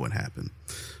we know what happened.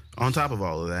 On top of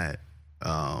all of that,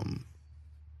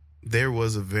 there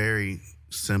was a very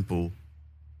simple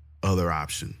other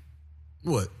option.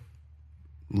 What?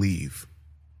 Leave.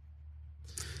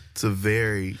 It's a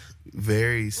very,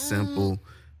 very simple.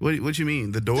 What you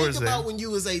mean? The doors Think about when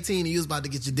you was 18 and you was about to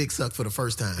get your dick sucked for the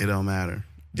first time. It don't matter.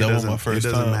 That was my first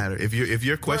time. It doesn't matter. If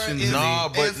you're questioning me.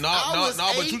 But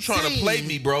you trying to play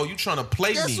me, bro. You trying to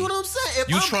play me. That's what I'm saying. If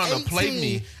you I'm trying 18, to play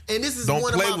me. And this is don't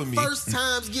one play of with my me. first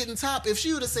times getting top. If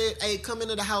she would have said, hey, come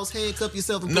into the house, handcuff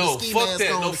yourself and put No, a ski fuck mask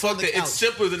that. on. No, fuck that. It's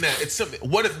simpler than that. It's simple.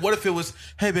 What if it was,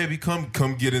 hey baby, come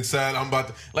get inside. I'm about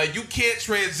to, like, you can't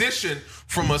transition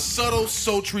from a subtle,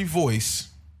 sultry voice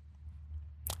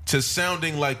to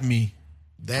sounding like me.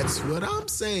 That's what I'm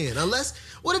saying. Unless,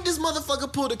 what if this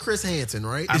motherfucker pulled a Chris Hansen,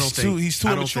 right? He's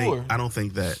too immature. I don't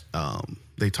think that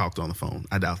they talked on the phone.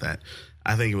 I doubt that.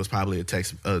 I think it was probably a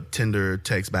Tinder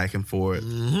text back and forth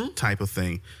type of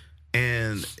thing.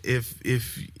 And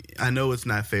if I know it's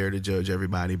not fair to judge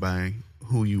everybody by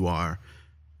who you are,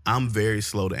 I'm very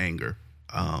slow to anger,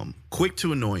 quick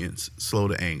to annoyance, slow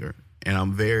to anger, and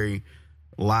I'm very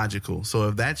logical. So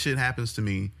if that shit happens to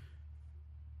me,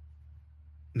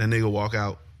 that nigga walk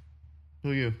out.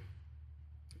 Who you?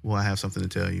 Well, I have something to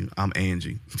tell you. I'm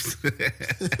Angie. Bye,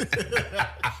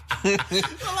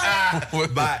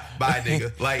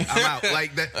 nigga. Like, I'm out.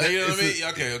 Like that. You know what I mean?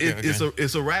 Okay.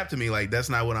 It's a rap to me. Like, that's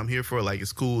not what I'm here for. Like,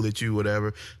 it's cool that you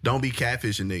whatever. Don't be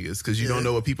catfishing niggas because you don't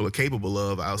know what people are capable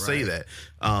of. I'll say that.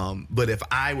 But if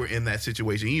I were in that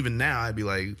situation, even now, I'd be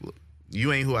like,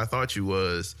 you ain't who I thought you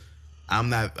was. I'm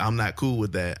not cool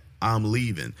with that. I'm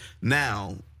leaving.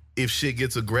 Now, if shit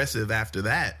gets aggressive after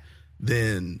that,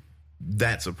 then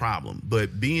that's a problem.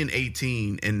 But being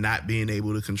 18 and not being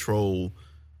able to control,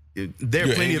 there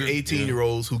are plenty of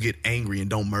 18-year-olds who get angry and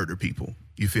don't murder people.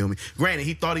 You feel me? Granted,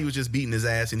 he thought he was just beating his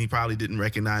ass, and he probably didn't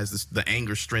recognize the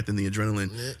anger, strength, and the adrenaline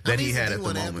that he had at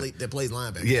the moment. That plays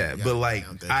linebacker. Yeah, but like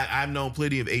I've known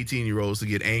plenty of 18-year-olds to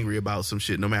get angry about some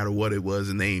shit, no matter what it was,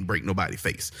 and they ain't break nobody's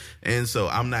face. And so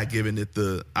I'm not giving it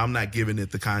the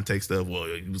context of, well,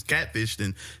 he was catfished,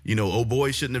 and old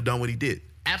boy shouldn't have done what he did.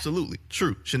 Absolutely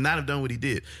true. Should not have done what he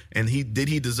did. And did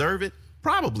he deserve it?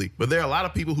 Probably, but there are a lot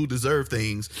of people who deserve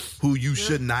things who you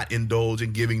should not indulge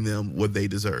in giving them what they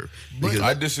deserve. Because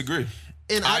I disagree.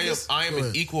 And I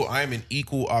am an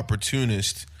equal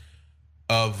opportunist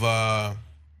of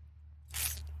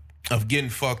getting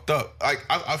fucked up.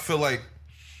 I feel like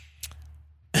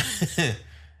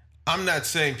I'm not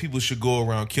saying people should go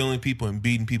around killing people and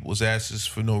beating people's asses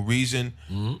for no reason,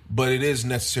 but it is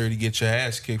necessary to get your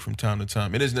ass kicked from time to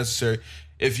time. It is necessary.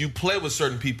 If you play with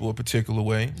certain people a particular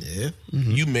way,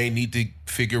 you may need to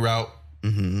figure out.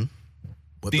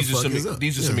 These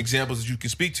are some examples that you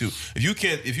can speak to. If you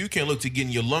can't look to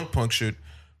getting your lung punctured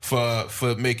for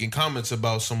making comments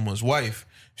about someone's wife,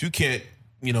 if you can't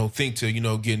think to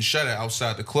getting shot at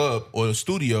outside the club or the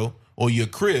studio or your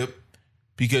crib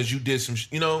because you did some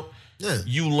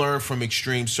you learn from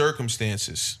extreme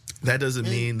circumstances. That doesn't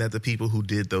mean that the people who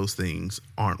did those things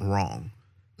aren't wrong.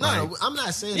 No, I'm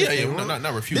not saying that. Yeah,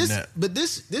 not refuting that. But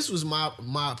this was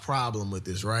my problem with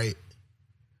this, right?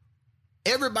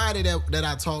 Everybody that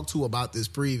I talked to about this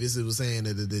previously was saying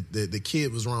that the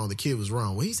kid was wrong. The kid was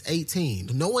wrong. Well, he's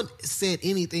 18. No one said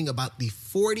anything about the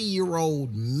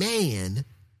 40-year-old man.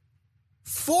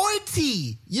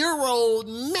 40-year-old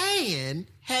man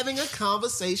having a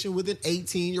conversation with an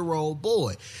 18-year-old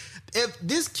boy. If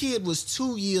this kid was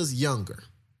 2 years younger,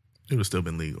 it would have still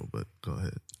been legal, but go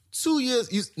ahead. 2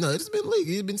 years. No, it's been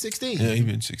legal. He's been 16. Yeah, he's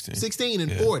been 16. 16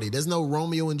 and 40. There's no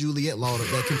Romeo and Juliet law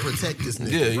that can protect this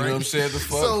nigga. Yeah, you right? know what I'm saying? The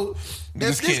fuck? So if Niggas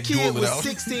this can't kid duel it was out.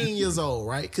 16 years old,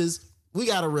 right? Because we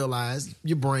got to realize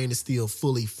your brain is still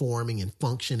fully forming and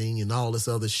functioning and all this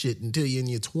other shit until you're in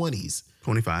your 20s.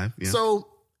 25, yeah. So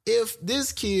if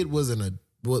this kid was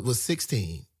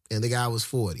 16 and the guy was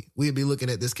 40, we'd be looking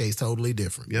at this case totally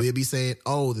different. Yep. We'd be saying,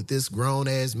 oh, that this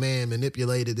grown-ass man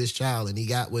manipulated this child and he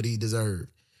got what he deserved.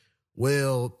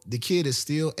 Well, the kid is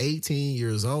still 18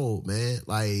 years old, man.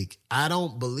 Like, I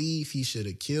don't believe he should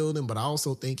have killed him, but I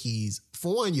also think he's,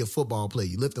 for one, you're a football player.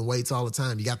 You lifting weights all the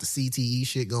time. You got the CTE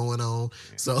shit going on.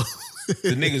 So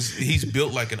The nigga's, he's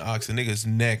built like an ox. The nigga's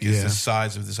neck is Yeah. the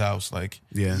size of this house. Like,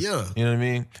 Yeah. yeah. you know what I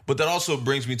mean? But that also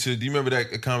brings me to, do you remember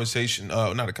that conversation?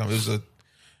 Not a conversation.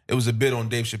 It was a bit on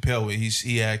Dave Chappelle where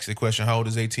he asked the question, how old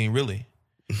is 18 really?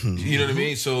 You know what I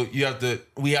mean? So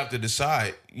we have to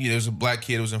decide. You know, there's a black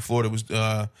kid who was in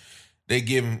Florida. They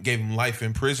gave him life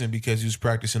in prison because he was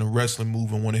practicing a wrestling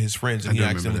move on one of his friends, and he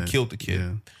accidentally killed the kid.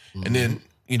 Yeah. And then,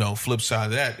 you know, flip side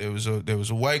of that, there was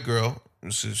a white girl. It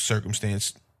was a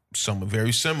circumstance somewhat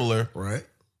very similar. Right.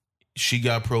 She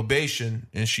got probation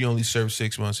and she only served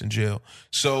 6 months in jail.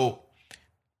 So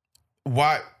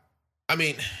why? I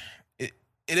mean, it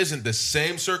isn't the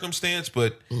same circumstance,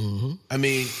 but I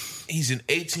mean, he's an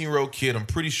 18-year-old kid. I'm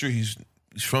pretty sure he's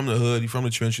from the hood. He's from the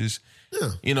trenches.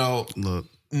 Yeah. You know, Look,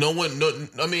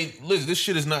 I mean, listen, this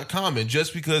shit is not common.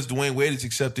 Just because Dwayne Wade is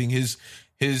accepting his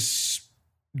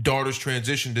daughter's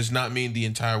transition does not mean the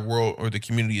entire world or the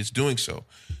community is doing so.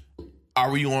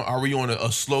 Are we on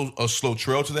a slow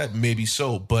trail to that? Maybe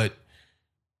so, but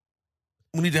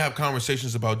we need to have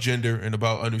conversations about gender and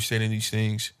about understanding these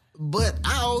things. But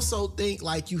I also think,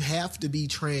 like, you have to be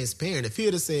transparent. If he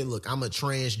had said, look, I'm a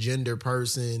transgender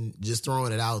person, just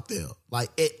throwing it out there. Like,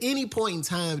 at any point in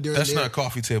time during That's not a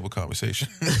coffee table conversation.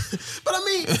 But I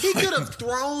mean, he could have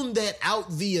thrown that out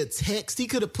via text. He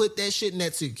could have put that shit in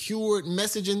that secured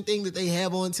messaging thing that they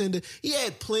have on Tinder. He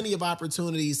had plenty of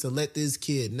opportunities to let this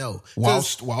kid know.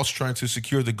 whilst trying to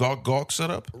secure the gawk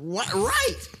setup.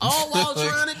 Right. All while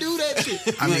trying to do that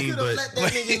shit. I He mean, could have but- let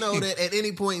that nigga know that at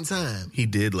any point in time. he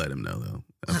did let him know though.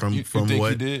 You think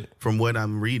he did? From what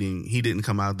I'm reading, he didn't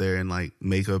come out there in like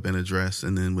makeup and a dress,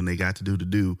 and then when they got to do the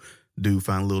dude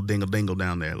found a little dingle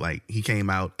down there. Like, he came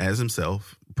out as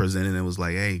himself, presented, and was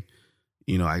like, "Hey,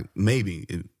 you know, I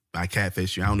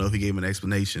catfished you." I don't know if he gave him an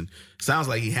explanation. Sounds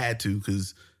like he had to,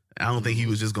 because I don't think he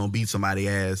was just gonna beat somebody's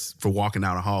ass for walking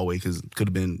down a hallway, because it could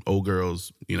have been old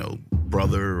girl's, you know,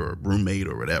 brother or roommate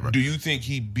or whatever. Do you think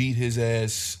he beat his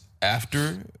ass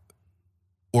after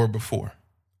or before?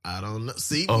 I don't know.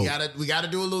 See, Oh. we gotta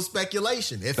do a little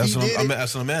speculation. If That's he what did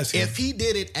that's what I'm asking. if he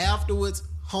did it afterwards,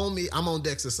 homie, I'm on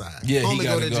Dexter's side. Yeah, he homie,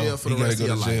 gotta go to go. jail for He the rest of gotta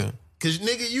your go to life. jail. Cause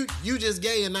nigga, you just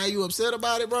gay and now you upset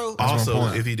about it, bro. my Also,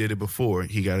 point. if he did it before,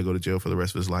 he got to go to jail for the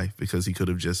rest of his life, because he could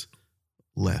have just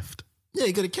left. Yeah,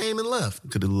 he could have came and left.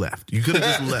 Could have left. You could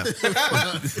have just left.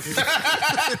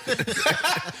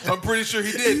 I'm pretty sure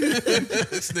he did.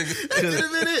 This nigga. That could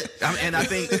have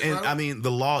been it. I mean,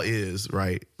 the law is,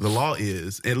 right? The law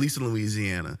is, at least in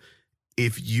Louisiana,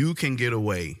 if you can get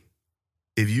away,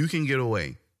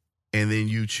 and then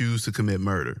you choose to commit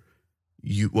murder,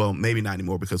 well, maybe not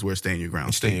anymore because we're staying your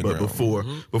ground. Staying your but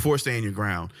ground. before staying your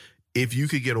ground, if you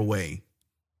could get away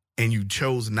and you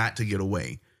chose not to get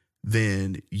away,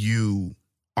 then you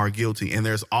are guilty. And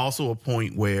there's also a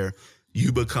point where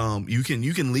you can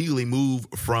legally move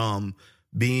from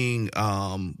being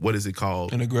what is it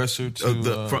called? An aggressor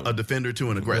to From a defender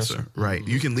to an aggressor, right?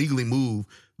 You can legally move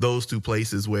those two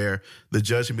places where the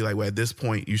judge can be like, well, at this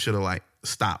point you should have like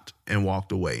stopped and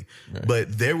walked away. Right.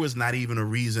 But there was not even a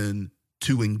reason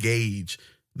to engage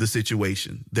the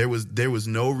situation. There was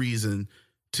no reason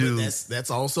to.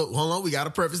 That's also, hold on, we got to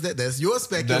preface that. That's your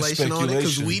speculation on it,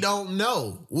 because we don't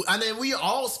know. I mean, we are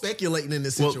all speculating in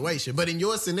this situation, but in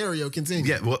your scenario, continue.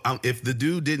 Yeah, well, if the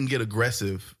dude didn't get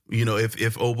aggressive, you know,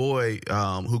 if oh boy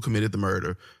who committed the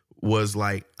murder was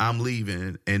like, I'm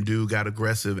leaving, and dude got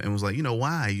aggressive and was like, you know,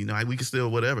 why? You know, we can still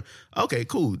whatever. Okay,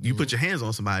 cool. You put your hands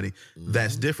on somebody,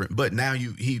 that's different. But now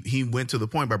he went to the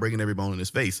point by breaking every bone in his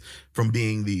face from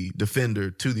being the defender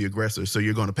to the aggressor. So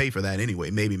you're going to pay for that anyway.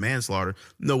 Maybe manslaughter.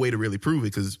 No way to really prove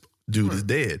it because dude is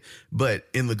dead. But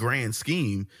in the grand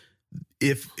scheme,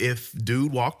 if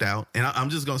dude walked out, and I'm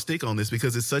just going to stick on this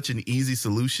because it's such an easy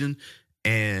solution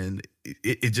and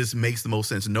it just makes the most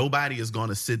sense. Nobody is going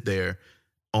to sit there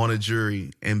on a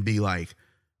jury and be like,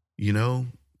 you know,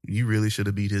 you really should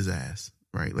have beat his ass,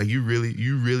 right? Like you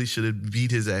really should have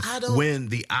beat his ass, when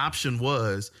the option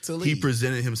was to he leave.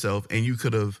 presented himself and you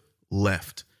could have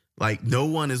left. Like, no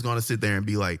one is going to sit there and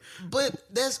be like, But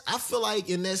I feel like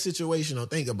in that situation, though,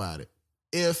 think about it.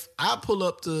 If I pull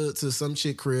up to some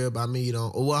chick crib I meet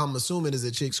on, or what I'm assuming is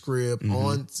a chick's crib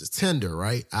on Tinder,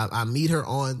 right? I meet her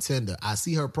on Tinder. I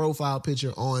see her profile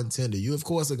picture on Tinder. You, of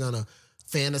course, are going to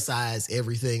fantasize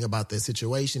everything about that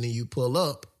situation, and you pull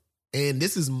up. And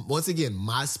this is, once again,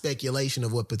 my speculation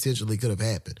of what potentially could have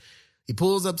happened. He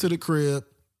pulls up to the crib,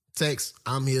 texts,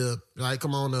 I'm here, like,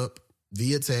 come on up.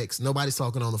 Via text. Nobody's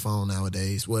talking on the phone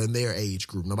nowadays. Well, in their age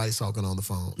group, nobody's talking on the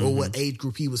phone. Or what age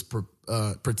group he was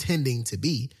pretending to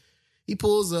be. He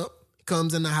pulls up,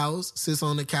 comes in the house, sits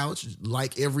on the couch,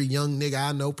 like every young nigga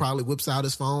I know, probably whips out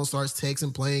his phone, starts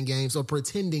texting, playing games, or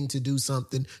pretending to do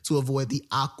something to avoid the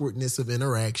awkwardness of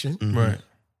interaction. Right.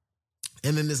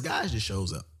 And then this guy just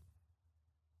shows up.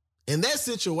 In that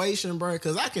situation, bro,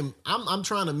 because I'm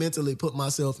trying to mentally put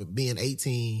myself at being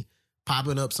 18,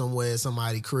 popping up somewhere,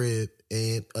 somebody crib,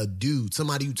 and a dude,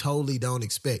 somebody you totally don't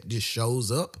expect, just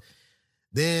shows up,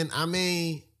 then, I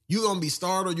mean, you're going to be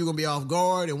startled, you're going to be off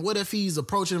guard, and what if he's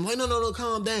approaching him like, no,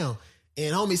 calm down,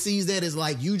 and homie sees that as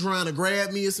like you trying to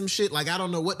grab me or some shit, like I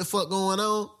don't know what the fuck going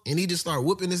on, and he just start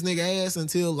whooping this nigga ass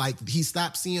until like he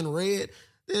stops seeing red,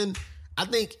 then I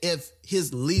think if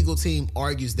his legal team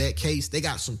argues that case, they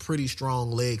got some pretty strong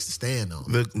legs to stand on.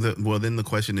 Well, then the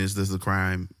question is, does the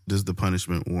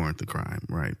punishment warrant the crime,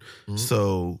 right?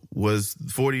 So was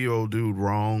 40-year-old dude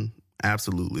wrong?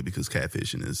 Absolutely, because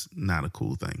catfishing is not a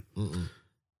cool thing.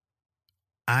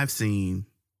 I've seen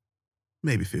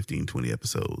maybe 15, 20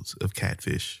 episodes of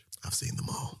Catfish. I've seen them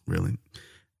all. Really?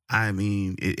 I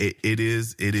mean, it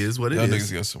is what it Y'all is.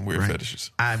 niggas got some weird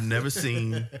fetishes. I've never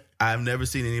seen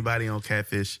anybody on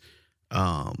Catfish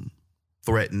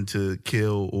threaten to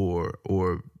kill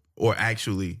or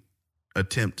actually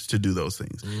attempt to do those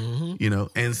things. You know,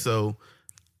 and so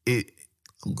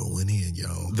I'm going in,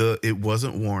 y'all. It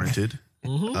wasn't warranted.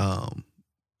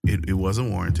 It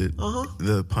wasn't warranted.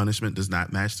 The punishment does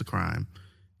not match the crime.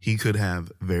 He could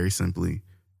have very simply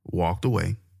walked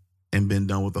away and been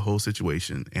done with the whole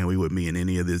situation, and we wouldn't be in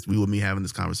any of this. We wouldn't be having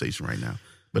this conversation right now.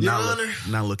 But Your now, Honor,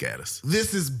 now look at us.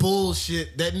 This is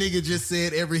bullshit. That nigga just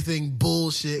said everything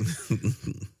bullshit.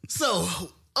 So,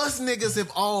 us niggas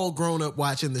have all grown up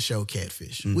watching the show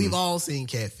Catfish. We've all seen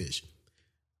Catfish.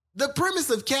 The premise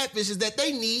of Catfish is that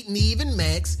they need Neve and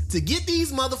Max to get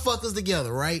these motherfuckers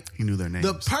together, right? He knew their names.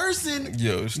 The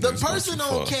person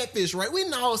on Catfish, right?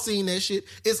 We've all seen that shit.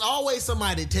 It's always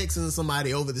somebody texting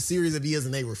somebody over the series of years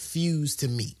and they refuse to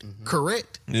meet.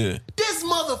 Correct? Yeah. This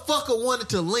motherfucker wanted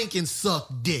to link and suck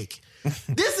dick.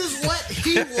 This is what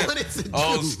he wanted to do.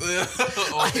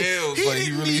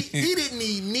 He didn't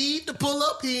need Neve to pull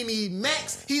up. He didn't need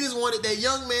Max. He just wanted that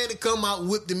young man to come out,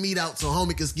 whip the meat out so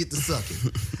homie could get to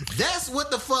sucking. That's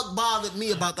what the fuck bothered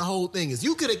me about the whole thing is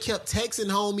you could have kept texting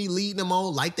homie, leading them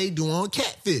on like they do on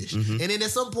Catfish. And then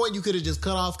at some point you could have just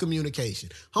cut off communication.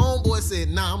 Homeboy said,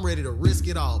 nah, I'm ready to risk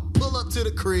it all. Pull up to the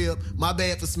crib. My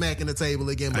bad for smacking the table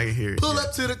again. But pull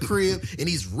up to the crib and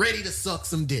he's ready to suck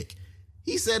some dick.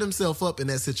 He set himself up in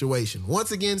that situation.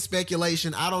 Once again,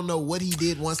 speculation. I don't know what he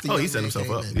did once the he set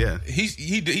himself up. Yeah,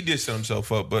 he did set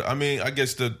himself up. But I mean, I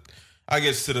guess to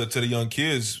the young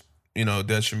kids, you know,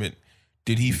 detriment.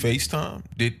 Did he FaceTime?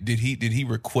 Did he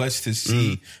request to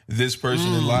see this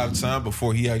person in live time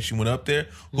before he actually went up there?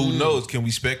 Who knows? Can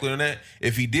we speculate on that?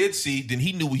 If he did see, then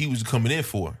he knew what he was coming in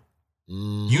for.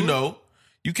 You know,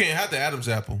 you can't have the Adam's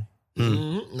apple.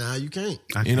 Nah, you can't.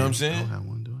 You know what I'm saying? I don't have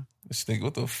one, do I? This nigga,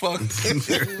 what the fuck? Y'all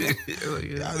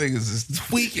niggas is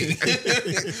tweaking.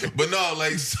 But no,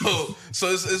 like, so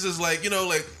it's just like, you know,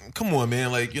 like, come on,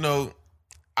 man. Like, you know,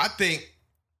 I think,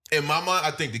 in my mind,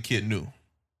 I think the kid knew.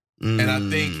 And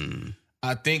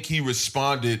I think he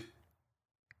responded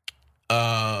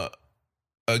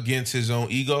against his own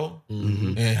ego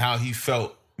and how he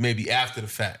felt maybe after the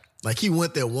fact. Like he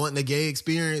went there wanting a gay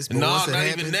experience. But not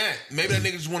even that. Maybe that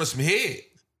nigga just wanted some head.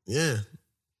 Yeah.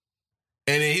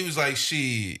 And then he was like,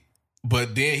 shit.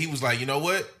 But then he was like, you know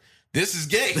what? This is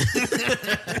gay. He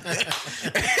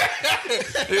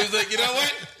was like, you know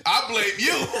what? I blame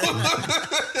you.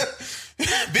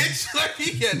 Bitch, like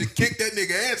he had to kick that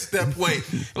nigga ass at that point.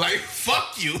 Like,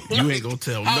 fuck you. You ain't gonna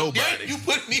tell nobody. How dare you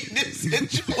put me in this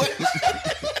situation?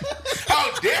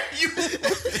 How dare you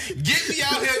get me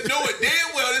out here knowing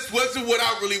damn well this wasn't what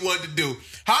I really wanted to do?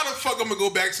 How the fuck I'm gonna go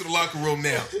back to the locker room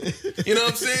now? You know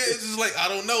what I'm saying? It's just like, I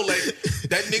don't know. Like,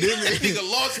 that nigga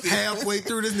lost it. Halfway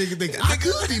through, this nigga thinking, I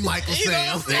could be Michael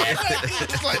Sam.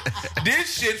 It's like,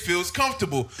 this shit feels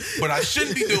comfortable, but I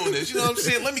shouldn't be doing this. You know what I'm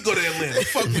saying? Let me go to Atlanta.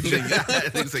 Fuck Virginia.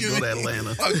 Niggas go to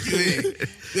Atlanta. Fuck you,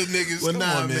 the niggas. Well, come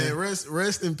nah, on, man.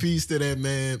 Rest in peace to that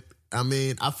man. I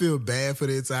mean, I feel bad for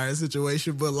the entire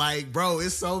situation, but like, bro,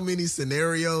 it's so many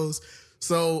scenarios.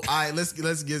 So, all right, let's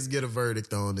just get a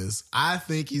verdict on this. I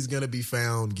think he's gonna be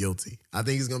found guilty.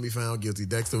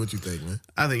 Dexter, what you think, man?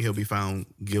 I think he'll be found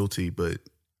guilty, but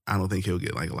I don't think he'll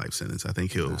get like a life sentence. I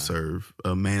think he'll serve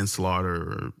a manslaughter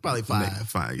or probably 5.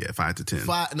 5 to 10.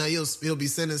 5. No, he'll be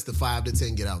sentenced to 5 to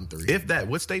 10. Get out in 3. If that,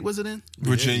 what state was it in?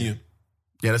 Virginia.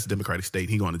 Yeah, that's a Democratic state.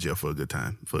 He going to jail for a good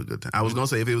time. I was gonna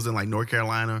say if it was in like North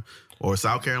Carolina or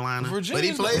South Carolina, Virginia, but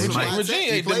he plays for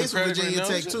Virginia. He plays for Virginia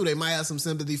Tech too. They might have some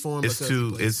sympathy for him. It's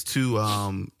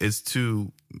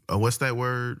too. What's that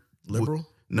word? Liberal.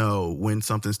 No, when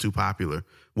something's too popular,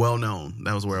 well known.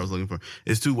 That was where I was looking for.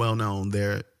 It's too well known.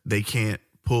 They can't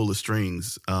pull the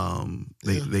strings.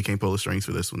 They can't pull the strings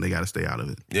for this one. They got to stay out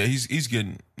of it. Yeah, he's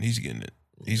getting it.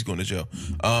 He's going to jail.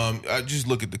 I just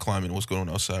look at the climate and what's going on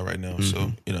outside right now.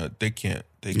 So they can't.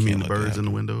 You mean the birds in the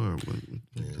window, or what?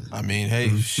 Yeah. I mean, hey,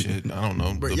 shit. I don't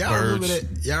know. But y'all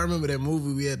remember that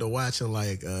movie we had to watch in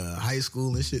like high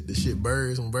school and shit. The shit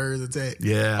Birds, when birds attack.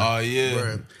 Yeah. Oh yeah.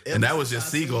 Bruh, And that was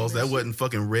just seagulls. That wasn't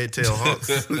fucking red-tailed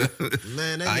hawks.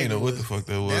 Man, I ain't know what the fuck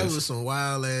that was. That was some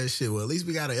wild ass shit. Well, at least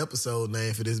we got an episode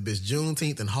name for this bitch.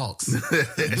 Juneteenth and Hawks.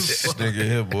 Nigga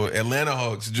here, boy. Atlanta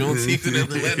Hawks. Juneteenth and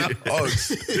Atlanta Hawks.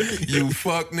 You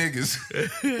fuck niggas.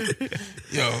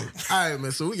 Yo. All right,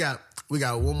 man. So we got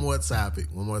one more topic.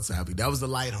 That was the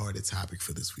lighthearted topic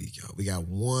for this week, y'all. We got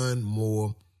one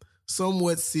more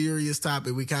somewhat serious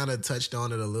topic. We kind of touched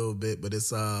on it a little bit, but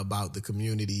it's about the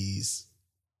communities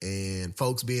and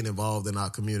folks being involved in our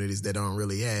communities that don't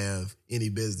really have any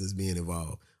business being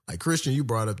involved. Like, Christian, you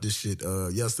brought up this shit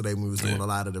yesterday when we was doing a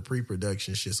lot of the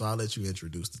pre-production shit, so I'll let you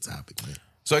introduce the topic, man.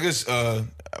 So I guess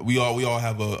we all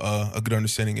have a good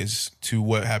understanding as to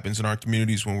what happens in our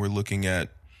communities when we're looking at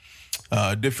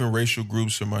different racial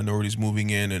groups or minorities moving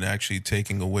in and actually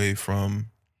taking away from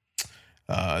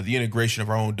the integration of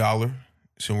our own dollar.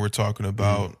 So we're talking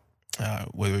about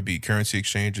whether it be currency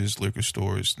exchanges, liquor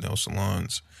stores, nail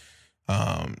salons,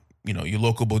 your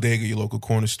local bodega, your local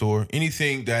corner store,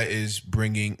 anything that is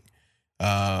bringing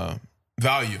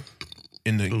value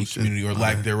in the community or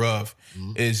lack thereof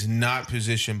is not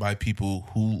positioned by people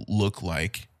who look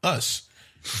like us.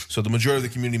 So the majority of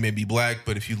the community may be black,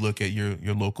 but if you look at your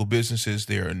local businesses,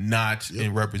 they are not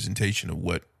in representation of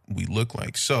what we look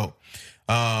like. So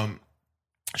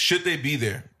should they be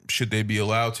there? Should they be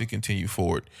allowed to continue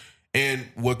forward? And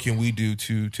what can we do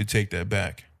to take that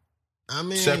back? I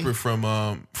mean, separate from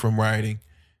rioting,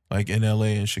 like in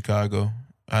LA and Chicago.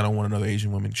 I don't want another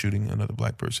Asian woman shooting another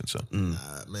black person. So, man,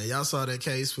 y'all saw that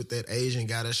case with that Asian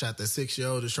guy that shot that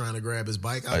 6-year-old just trying to grab his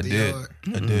bike out the yard.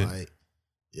 I did. Like,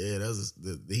 yeah, that was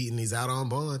and he's out on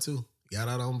bond too. Got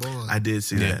out on bond. I did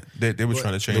see that. They were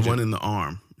trying to change the one in the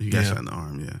arm. He got shot in the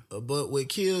arm. Yeah. But what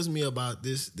kills me about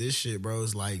this shit, bro,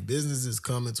 is like businesses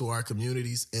come into our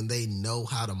communities and they know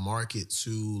how to market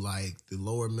to like the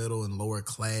lower middle and lower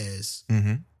class.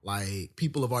 Like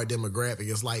people of our demographic.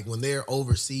 It's like when they're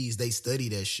overseas, they study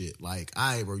that shit. Like,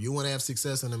 all right, bro, you want to have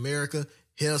success in America?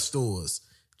 Hair stores,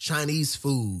 Chinese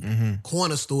food,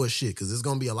 corner store shit, because there's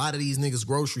gonna be a lot of these niggas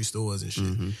grocery stores and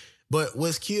shit. But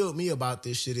what's killed me about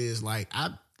this shit is like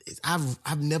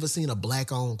I've never seen a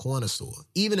black owned corner store.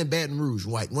 Even in Baton Rouge,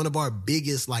 like one of our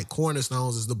biggest like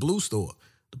cornerstones is the Blue Store.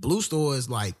 The Blue Store is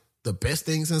like the best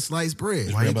things in sliced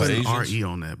bread. Why you putting RE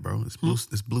on that, bro? It's Blue.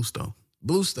 It's Blue Store.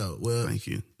 Blue Store. Well, thank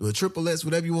you. Well, triplets,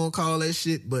 whatever you want to call that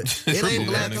shit, but it ain't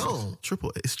black owned.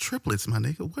 It's triplets, my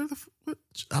nigga. What?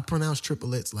 I pronounce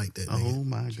triplets like that. Nigga. Oh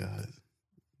my god.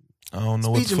 I don't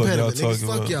know Speech what the fuck y'all niggas, talking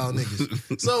fuck about. y'all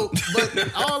niggas. So,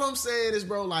 but all I'm saying is,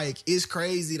 bro, like, it's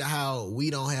crazy to how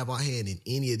we don't have our hand in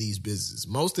any of these businesses.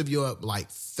 Most of your, like,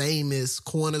 famous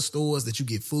corner stores that you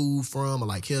get food from or,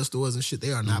 like, hair stores and shit,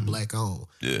 they are not black owned.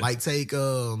 Yeah. Like, take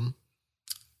the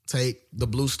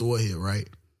Blue Store here, right?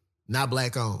 Not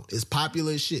black owned. It's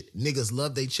popular as shit. Niggas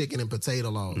love they chicken and potato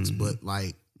logs, but,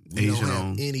 like, we Asian don't have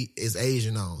owned. any. It's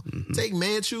Asian on. Take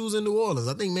Manchus in New Orleans.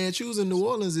 I think Manchus in New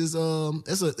Orleans is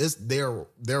it's their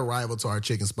rival to our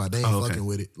chicken spot. They ain't fucking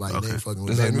with it. Like they ain't fucking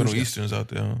with it. There's like Middle Easterns out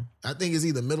there. Huh? I think it's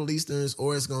either Middle Easterns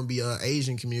or it's gonna be an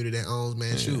Asian community that owns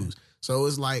Manchus. So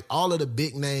it's like all of the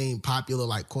big name popular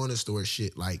like corner store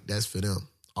shit. Like that's for them.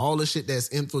 All the shit that's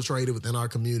infiltrated within our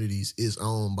communities is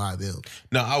owned by them.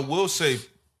 Now I will say,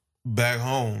 back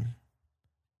home.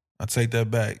 I take that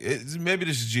back. Maybe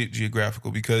this is geographical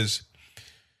because,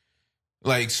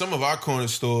 like, some of our corner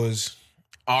stores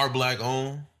are black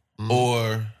owned,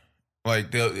 or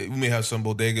like we may have some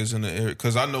bodegas in the area.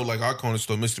 Because I know, like, our corner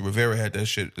store, Mr. Rivera had that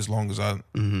shit as long as I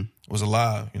was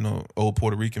alive. You know, old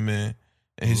Puerto Rican man,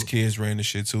 and his kids ran the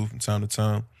shit too from time to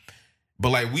time. But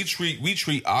like we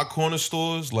treat our corner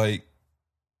stores like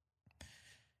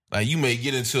you may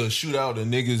get into a shootout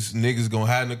and niggas gonna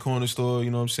hide in the corner store, you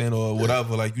know what I'm saying, or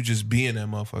whatever. Like you just be in that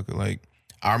motherfucker. Like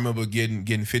I remember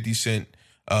getting 50 cent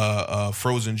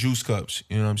frozen juice cups,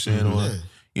 you know what I'm saying, or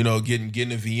you know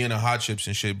getting a Vienna hot chips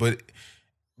and shit. But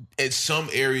at some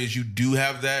areas you do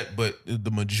have that, but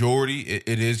the majority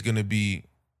it is gonna be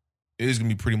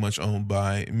pretty much owned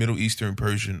by Middle Eastern,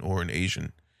 Persian, or an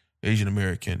Asian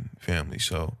American family.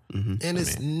 So and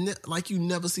it's like you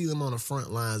never see them on the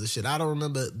front lines of shit. I don't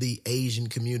remember the Asian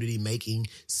community making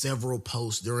several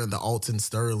posts during the Alton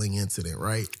Sterling incident,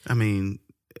 right? I mean,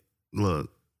 look,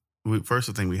 first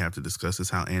the thing we have to discuss is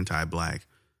how anti-black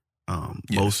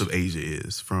most of Asia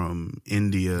is, from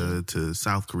India to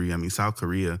South Korea. I mean, South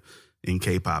Korea in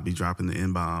K-pop be dropping the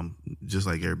N-bomb just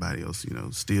like everybody else, you know,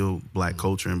 steal black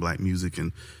culture and black music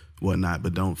and whatnot,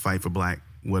 but don't fight for black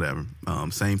whatever.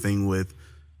 Same thing with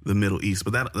the Middle East,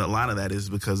 but a lot of that is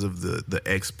because of the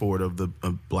export of the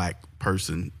black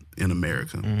person in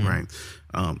America, right?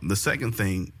 The second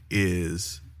thing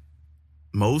is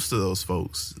most of those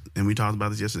folks, and we talked about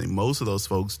this yesterday, most of those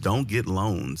folks don't get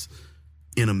loans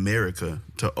in America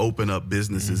to open up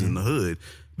businesses in the hood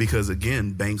because,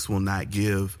 again, banks will not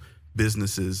give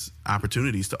businesses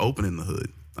opportunities to open in the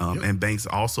hood. And banks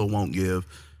also won't give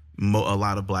a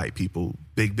lot of black people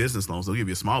big business loans. They'll give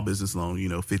you a small business loan, you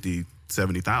know, $50,000,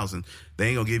 $70,000. They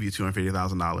ain't gonna give you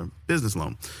 $250,000 business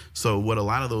loan. So what a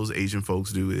lot of those Asian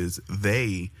folks do is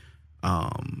they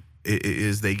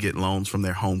get loans from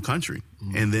their home country,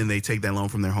 and then they take that loan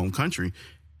from their home country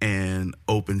and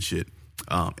open shit.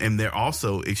 And they're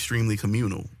also extremely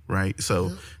communal, right?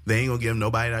 So they ain't gonna give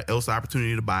nobody else the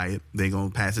opportunity to buy it. They gonna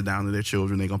pass it down to their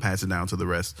children. They gonna pass it down to the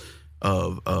rest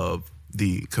of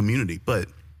the community. But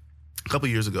a couple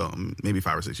years ago, maybe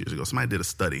 5 or 6 years ago, somebody did a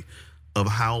study of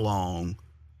how long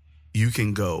you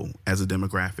can go as a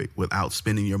demographic without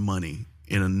spending your money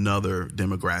in another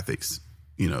demographics,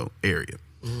 you know, area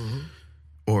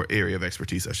or area of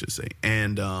expertise, I should say.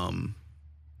 And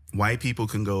white people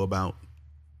can go about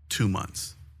 2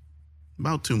 months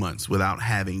without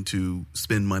having to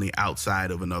spend money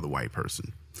outside of another white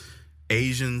person.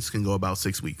 Asians can go about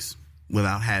 6 weeks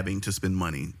without having to spend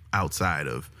money outside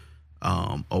of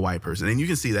a white person. And you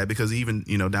can see that because even,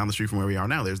 you know, down the street from where we are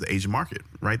now, there's the Asian market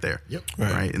right there. Yep.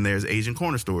 Right. And there's Asian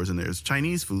corner stores and there's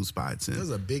Chinese food spots. And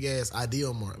there's a big ass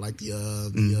Ideal Mart, like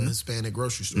the Hispanic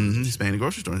grocery store. Hispanic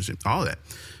grocery store and shit. All of that.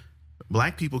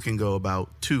 Black people can go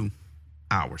about 2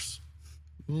 hours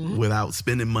without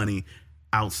spending money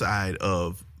outside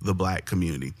of the black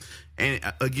community. And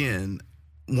again,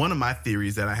 one of my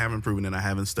theories that I haven't proven and I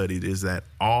haven't studied is that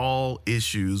all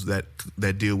issues that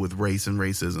deal with race and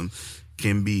racism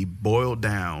can be boiled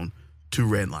down to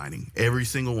redlining. Every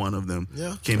single one of them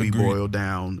can be boiled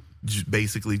down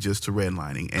basically just to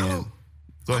redlining. And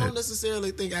I don't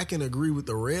necessarily think I can agree with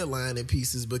the redlining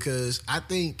pieces, because I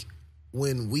think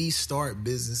when we start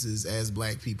businesses as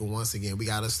black people, once again, we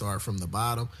got to start from the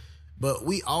bottom. But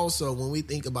we also, when we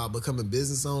think about becoming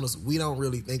business owners, we don't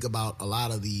really think about a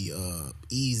lot of the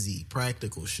easy,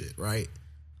 practical shit, right?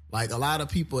 Like a lot of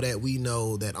people that we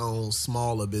know that own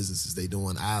smaller businesses, they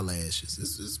doing eyelashes.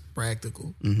 It's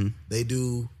practical. They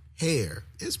do hair.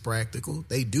 It's practical.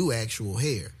 They do actual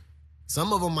hair.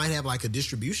 Some of them might have like a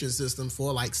distribution system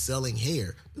for like selling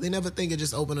hair, but they never think of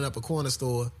just opening up a corner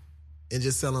store and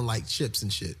just selling like chips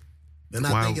and shit. They're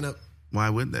not thinking of... Why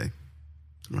would they?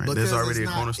 Right. Because there's already a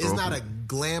corner store. It's not a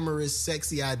glamorous,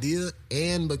 sexy idea,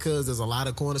 and because there's a lot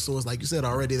of corner stores, like you said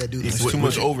already, that do this. It's too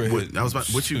much overhead.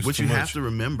 What you have to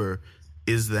remember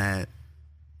is that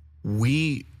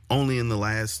we only in the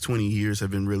last 20 years have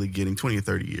been really getting, 20 or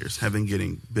 30 years, have been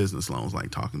getting business loans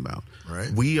like talking about. Right.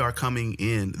 We are coming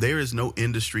in. There is no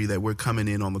industry that we're coming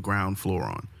in on the ground floor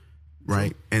on.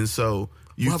 Right. And so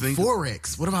you think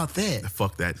Forex. What about that?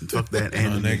 Fuck that.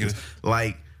 And negative.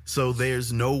 Like, so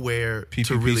there's nowhere PPP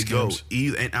to really schemes.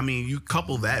 Go. And I mean, you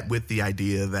couple that with the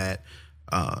idea that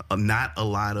not a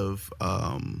lot of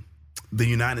the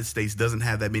United States doesn't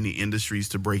have that many industries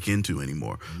to break into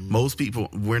anymore. Most people,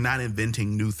 we're not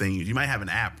inventing new things. You might have an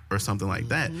app or something like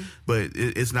that, but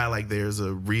it's not like there's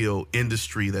a real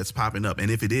industry that's popping up.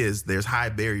 And if it is, there's high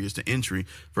barriers to entry.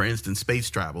 For instance, space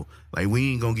travel. Like,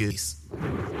 we ain't gonna get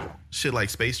shit like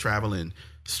space travel and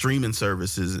streaming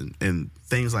services and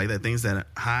things like that, things that are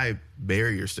high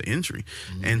barriers to entry.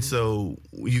 And so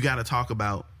you got to talk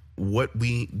about what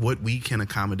we can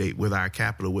accommodate with our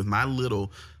capital. With my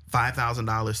little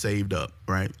 $5,000 saved up,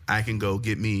 right, I can go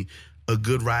get me a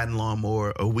good riding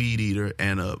lawnmower, a weed eater,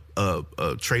 and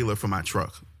a trailer for my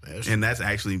truck, And that's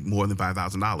actually more than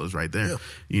 $5,000 right there.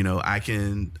 Yeah. I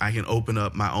can open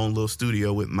up my own little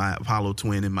studio with my Apollo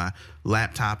Twin and my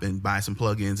laptop and buy some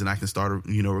plugins, and I can start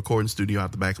a recording studio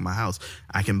out the back of my house.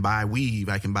 I can buy weave,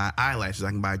 I can buy eyelashes, I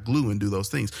can buy glue and do those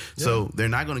things. Yeah. So they're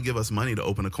not going to give us money to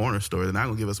open a corner store. They're not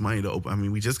going to give us money to open. I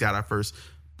mean, we just got our first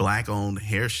Black-owned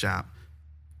hair shop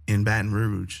in Baton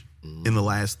Rouge in the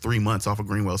last 3 months off of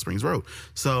Greenwell Springs Road.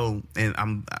 So, and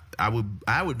I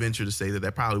would venture to say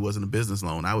that probably wasn't a business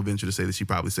loan. I would venture to say that she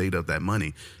probably saved up that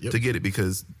money to get it,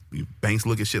 because banks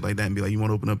look at shit like that and be like, you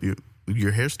want to open up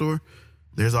your hair store?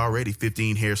 There's already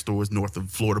 15 hair stores north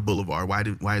of Florida Boulevard.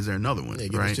 Why is there another one?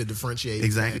 Yeah, right? To differentiate.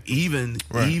 Exactly. Even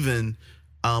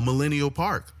Millennial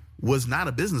Park was not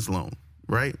a business loan,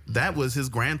 right? That was his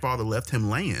grandfather left him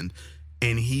land,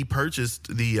 and he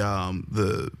purchased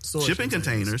the shipping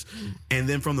containers. And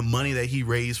then from the money that he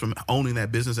raised from owning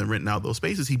that business and renting out those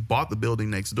spaces, he bought the building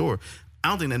next door. I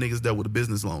don't think that nigga's dealt with a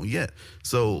business loan yet.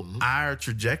 So our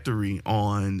trajectory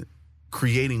on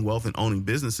creating wealth and owning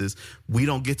businesses, we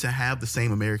don't get to have the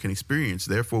same American experience.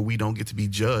 Therefore, we don't get to be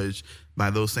judged by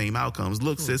those same outcomes.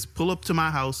 Look, sis, pull up to my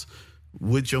house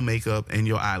with your makeup and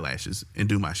your eyelashes and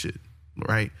do my shit,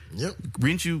 right? Yep.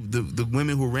 Rent you the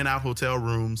women who rent out hotel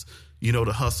rooms,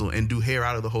 to hustle and do hair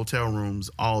out of the hotel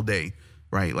rooms all day,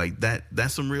 right? Like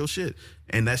that's some real shit.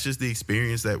 And that's just the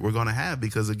experience that we're going to have,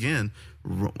 because again,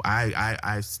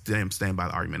 I stand by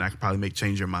the argument. I could probably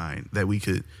change your mind that we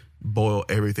could boil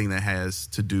everything that has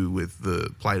to do with the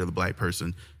plight of the Black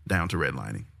person down to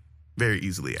redlining very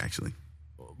easily, actually.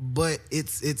 But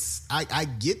I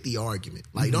get the argument.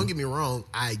 Like, don't get me wrong,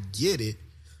 I get it.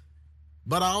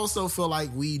 But I also feel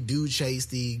like we do chase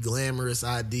the glamorous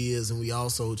ideas, and we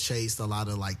also chase a lot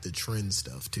of like the trend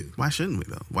stuff too. Why shouldn't we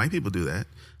though? White people do that.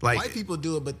 Like, white people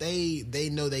do it, but they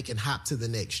know they can hop to the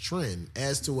next trend.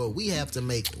 As to what we have to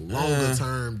make longer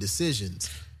term decisions.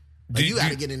 Like, you got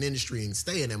to get in industry and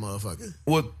stay in that motherfucker.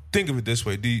 Well, think of it this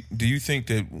way: do you think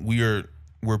that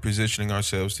we're positioning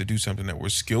ourselves to do something that we're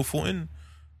skillful in,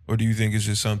 or do you think it's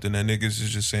just something that niggas is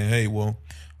just saying, "Hey, well,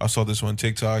 I saw this on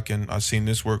TikTok and I seen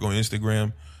this work on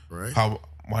Instagram. Right?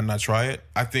 Why not try it?"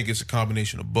 I think it's a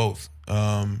combination of both.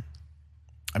 I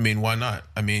mean, why not?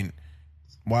 I mean,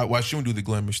 why shouldn't we do the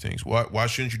glamorous things? Why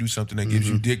shouldn't you do something that gives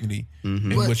you dignity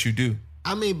in what you do?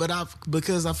 I mean,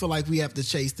 because I feel like we have to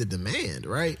chase the demand,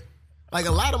 right? Like,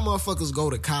 a lot of motherfuckers go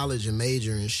to college and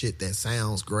major in shit that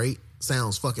sounds great,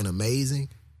 sounds fucking amazing,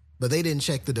 but they didn't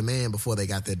check the demand before they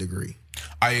got their degree.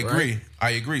 I agree. Right? I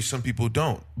agree. Some people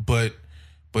don't, but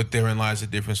therein lies the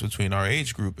difference between our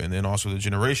age group and then also the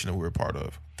generation that we're a part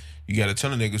of. You got a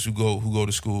ton of niggas who go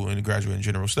to school and graduate in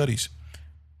general studies,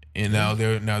 and now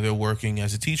they're working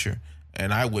as a teacher.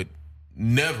 And I would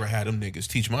never have them niggas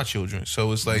teach my children.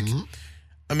 So it's like,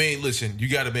 I mean, listen, you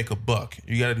got to make a buck.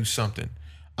 You got to do something.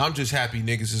 I'm just happy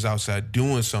niggas is outside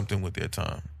doing something with their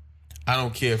time. I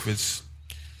don't care if it's,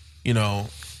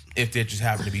 if they just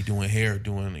happen to be doing hair,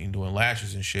 doing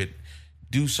lashes and shit.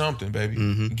 Do something,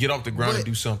 baby. Get off the ground and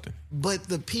do something. But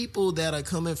the people that are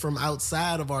coming from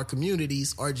outside of our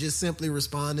communities are just simply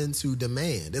responding to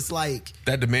demand. It's like,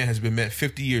 that demand has been met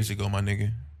 50 years ago, my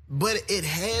nigga. But it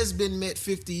has been met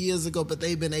 50 years ago, but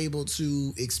they've been able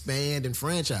to expand and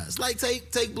franchise. Like,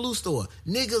 take Blue Store.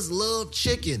 Niggas love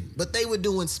chicken, but they were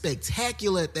doing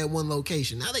spectacular at that one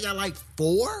location. Now they got like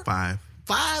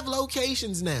 5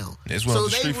 locations now. So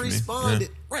they responded,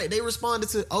 right? They responded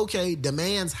to, okay,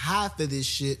 demand's high for this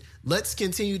shit. Let's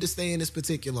continue to stay in this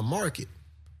particular market.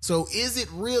 So is it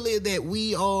really that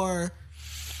we are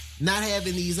not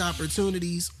having these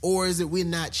opportunities, or is it we're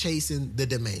not chasing the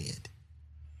demand?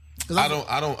 I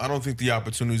don't think the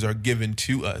opportunities are given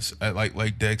to us.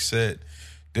 Like Dex said,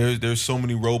 there's so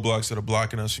many roadblocks that are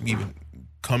blocking us from even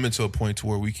coming to a point to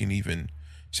where we can even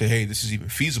say, hey, this is even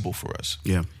feasible for us.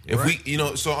 Yeah. If we,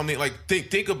 so I mean, like,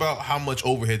 think about how much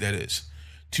overhead that is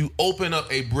to open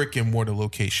up a brick and mortar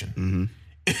location.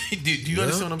 Do you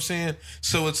understand what I'm saying?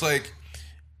 So it's like,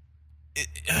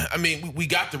 I mean, we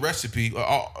got the recipe.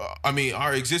 I mean,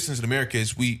 our existence in America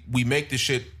is we make the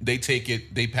shit, they take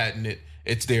it, they patent it,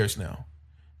 it's theirs now.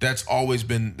 That's always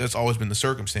been the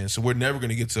circumstance. So we're never going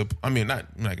to get to, I mean, I'm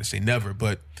not going to say never,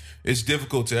 but it's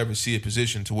difficult to ever see a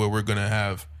position to where we're going to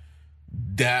have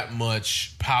that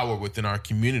much power within our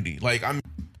community. Like,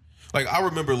 I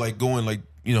remember like going like,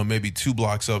 maybe 2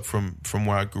 blocks up from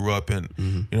where I grew up,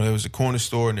 and there was a corner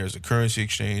store and there's a currency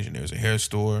exchange and there's a hair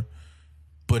store.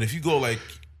 But if you go like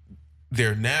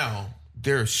there now,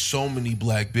 there are so many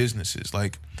black businesses.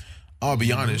 Like, I'll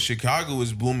be honest, Chicago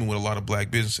is booming with a lot of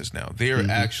black businesses now. They are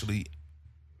actually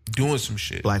doing some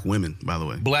shit. Black women, by the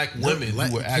way. Black women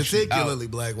who were actually particularly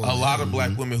out, black women. A lot of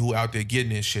black women who out there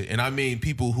getting this shit. And I mean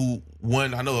people who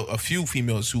I know a few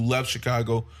females who left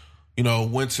Chicago, you know,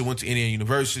 went to Indiana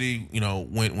University, you know,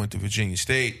 went to Virginia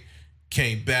State,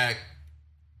 came back,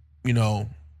 you know,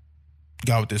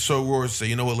 got with their sorors, say,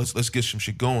 you know what, let's get some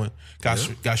shit going. Got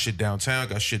shit downtown,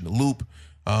 got shit in the Loop,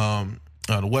 on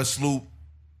the West Loop,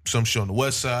 some shit on the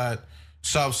West Side,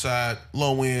 South Side,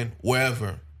 Low End,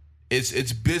 wherever.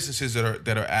 It's businesses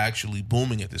that are actually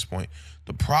booming at this point.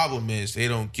 The problem is they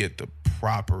don't get the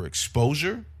proper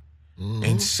exposure,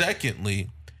 and secondly,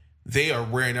 they are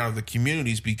wearing out of the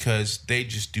communities because they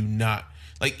just do not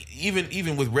like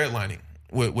even with redlining.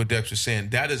 What Dex was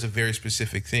saying, that is a very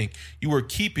specific thing. You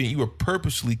are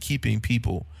purposely keeping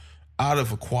people out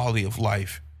of a quality of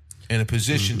life and a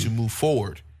position to move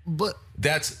forward. But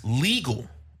that's legal.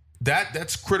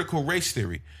 That's critical race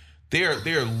theory. There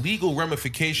are legal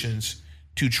ramifications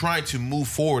to trying to move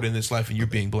forward in this life, and you're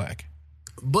being black.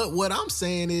 But what I'm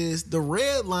saying is the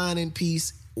redlining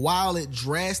piece, while it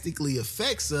drastically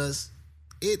affects us,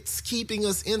 it's keeping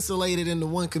us insulated into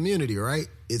one community, right?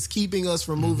 It's keeping us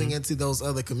from moving into those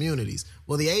other communities.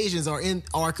 Well, the Asians are in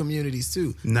our communities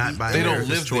too. Not by they don't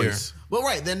live choice. there. Well,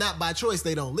 right, they're not by choice.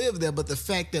 They don't live there. But the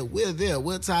fact that we're there,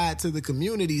 we're tied to the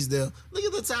communities there. Look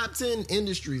at the top 10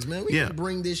 industries, man. We can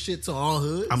bring this shit to all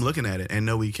hoods. I'm looking at it, and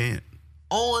no, we can't.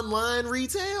 Online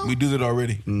retail? We do that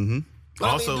already.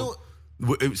 Also,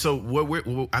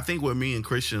 so I think where me and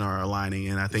Christian are aligning,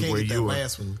 and I think Can't where get you that are,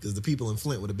 last one because the people in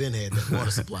Flint would have been had that water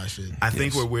supply shit. I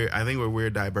think where we're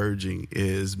diverging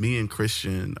is me and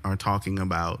Christian are talking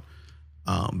about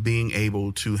being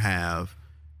able to have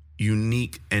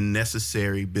unique and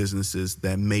necessary businesses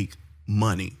that make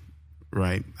money,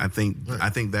 right? I think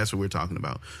that's what we're talking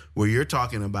about. Where you're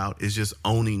talking about is just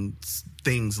owning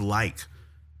things like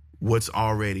what's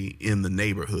already in the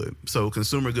neighborhood. So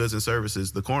consumer goods and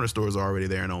services, the corner stores are already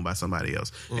there and owned by somebody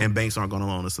else. And banks aren't going to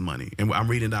loan us the money. And I'm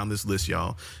reading down this list,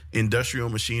 y'all. Industrial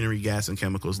machinery, gas and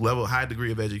chemicals, high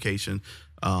degree of education.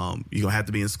 You're going to have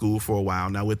to be in school for a while.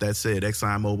 Now, with that said,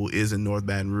 ExxonMobil is in North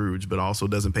Baton Rouge, but also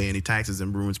doesn't pay any taxes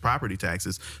and ruins property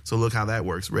taxes. So look how that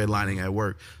works. Redlining at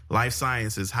work. Life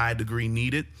sciences, high degree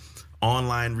needed.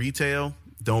 Online retail,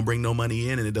 don't bring no money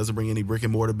in, and it doesn't bring any brick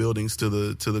and mortar buildings to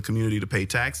the community to pay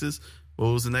taxes. What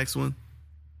was the next one?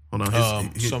 Hold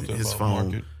on, his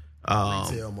phone.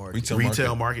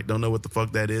 Retail market. Don't know what the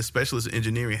fuck that is. Specialist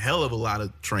engineering. Hell of a lot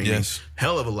of training. Yes.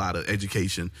 Hell of a lot of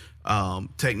education.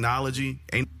 Technology.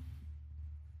 Ain't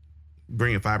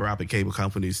bringing fiber optic cable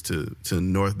companies to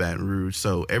North Baton Rouge.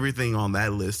 So everything on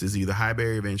that list is either high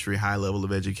barrier of entry, high level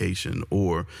of education,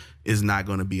 or is not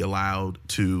going to be allowed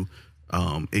to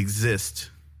exist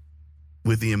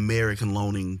with the American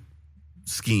loaning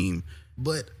scheme.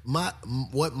 But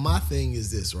my thing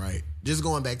is this, right? Just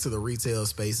going back to the retail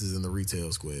spaces and the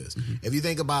retail squares. If you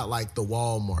think about like the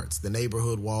Walmarts, the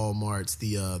neighborhood Walmarts,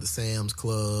 the Sam's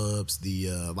Clubs,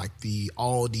 the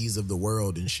Aldis of the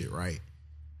world and shit, right?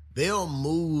 They'll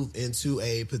move into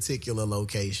a particular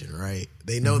location, right?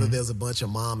 They know that there's a bunch of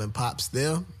mom and pops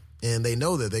there, and they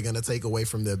know that they're going to take away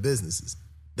from their businesses.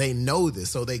 They know this,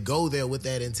 so they go there with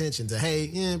that intention to,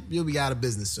 hey, you'll be out of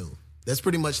business soon. That's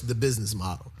pretty much the business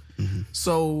model.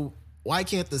 So why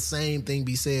can't the same thing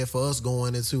be said for us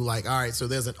going into like, all right, so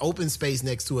there's an open space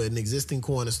next to an existing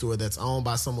corner store that's owned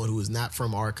by someone who is not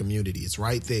from our community. It's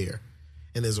right there.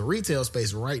 And there's a retail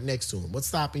space right next to them. What's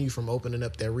stopping you from opening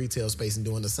up that retail space and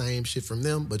doing the same shit from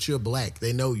them? But you're black.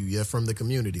 They know you. You're from the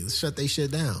community. Let's shut they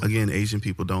shit down. Again, Asian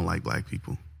people don't like black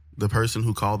people. The person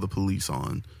who called the police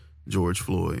on George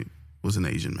Floyd was an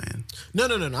Asian man. No.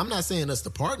 I'm not saying us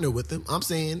to partner with them. I'm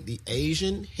saying the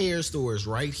Asian hair store is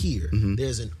right here.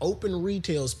 There's an open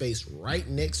retail space right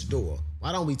next door.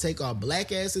 Why don't we take our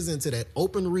black asses into that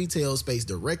open retail space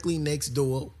directly next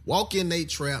door, walk in they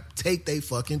trap, take they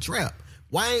fucking trap?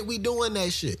 Why ain't we doing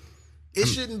that shit? It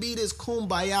shouldn't be this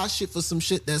kumbaya shit for some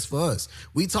shit that's for us.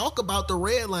 We talk about the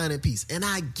redlining piece, and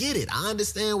I get it. I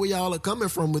understand where y'all are coming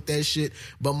from with that shit,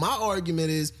 but my argument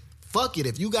is, fuck it.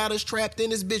 If you got us trapped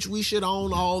in this bitch, we should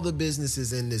own all the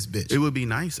businesses in this bitch. It would be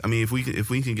nice. I mean, if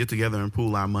we can get together and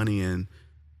pool our money and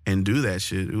do that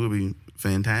shit, it would be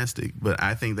fantastic. But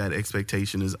I think that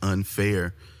expectation is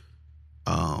unfair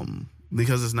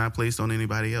because it's not placed on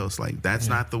anybody else. Like, that's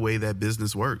not the way that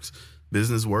business works.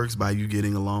 Business works by you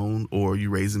getting a loan or you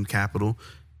raising capital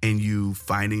and you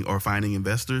finding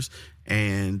investors,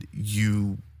 and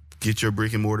you get your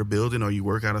brick and mortar building, or you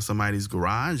work out of somebody's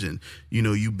garage, and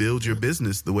you build your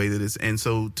business the way that it's. And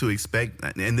so to expect,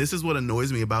 and this is what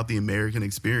annoys me about the American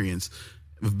experience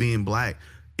of being black,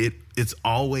 it's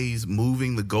always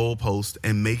moving the goalpost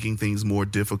and making things more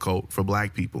difficult for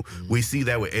black people. We see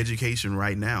that with education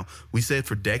right now. We said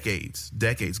for decades,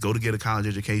 go to get a college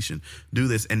education, do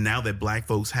this. And now that black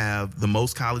folks have the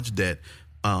most college debt,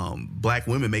 black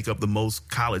women make up the most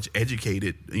college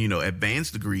educated,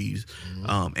 advanced degrees,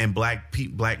 and black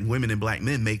women and black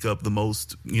men make up the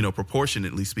most,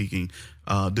 proportionately speaking,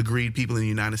 degreed people in the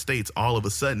United States. All of a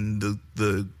sudden,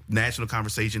 the national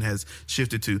conversation has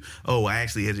shifted to,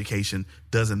 actually education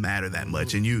doesn't matter that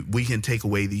much, and we can take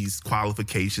away these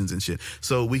qualifications and shit.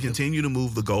 So we continue to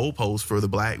move the goalposts for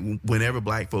whenever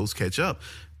black folks catch up.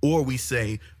 Or we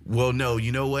say, well, no,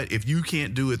 you know what? If you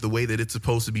can't do it the way that it's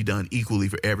supposed to be done equally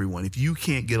for everyone, if you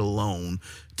can't get a loan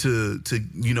to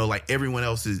like everyone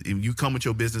else is, if you come with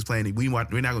your business plan, and we're not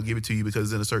going to give it to you because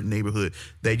it's in a certain neighborhood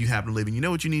that you happen to live in. You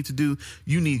know what you need to do?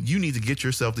 You need to get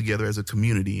yourself together as a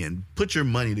community and put your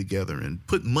money together and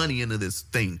put money into this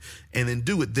thing and then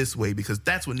do it this way because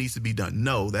that's what needs to be done.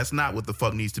 No, that's not what the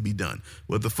fuck needs to be done.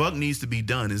 What the fuck needs to be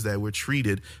done is that we're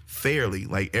treated fairly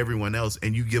like everyone else,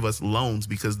 and you give us loans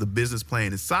because the business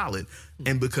plan is solid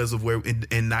and because of where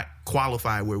and not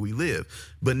qualify where we live.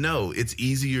 But no, it's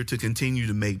easier to continue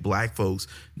to make black folks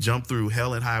jump through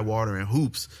hell and high water and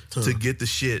hoops to get the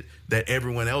shit that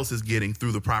everyone else is getting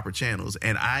through the proper channels.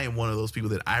 And I am one of those people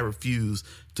that I refuse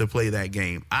to play that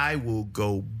game. I will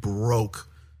go broke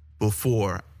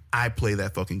before I play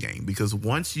that fucking game, because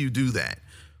once you do that,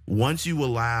 once you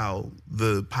allow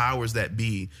the powers that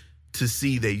be to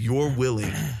see that you're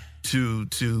willing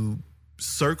to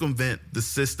circumvent the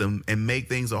system and make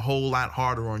things a whole lot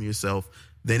harder on yourself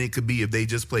than it could be if they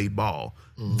just played ball,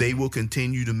 they will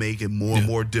continue to make it more and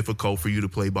more difficult for you to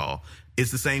play ball.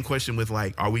 It's the same question with,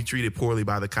 like, are we treated poorly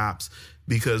by the cops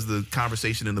because the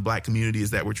conversation in the black community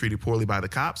is that we're treated poorly by the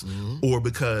cops, or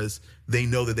because they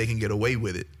know that they can get away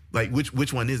with it? Like,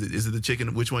 which one is it? Is it the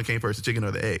chicken? Which one came first, the chicken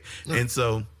or the egg? And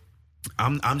so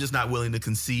I'm just not willing to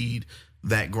concede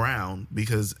that ground,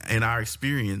 because in our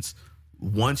experience,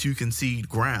 once you concede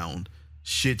ground,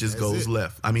 shit just goes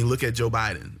left. I mean, look at Joe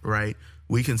Biden, right?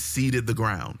 We conceded the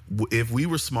ground. If we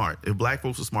were smart, if black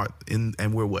folks were smart, and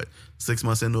we're 6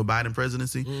 months into a Biden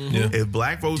presidency? If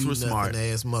black folks were smart,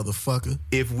 ass motherfucker.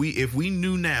 If we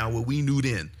knew now what we knew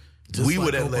then, we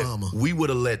would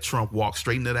have let Trump walk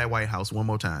straight into that White House one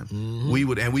more time.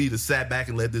 We'd have sat back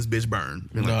and let this bitch burn.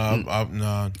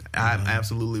 I'm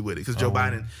absolutely with it, because Joe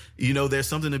Biden, there's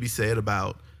something to be said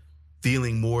about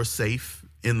feeling more safe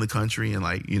in the country and,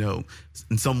 like, and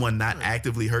someone not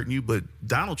actively hurting you. But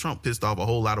Donald Trump pissed off a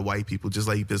whole lot of white people, just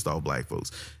like he pissed off black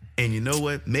folks. And you know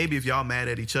what? Maybe if y'all mad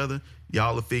at each other,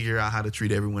 y'all will figure out how to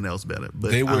treat everyone else better.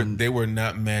 But they were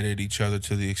not mad at each other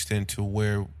to the extent to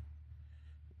where,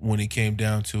 when it came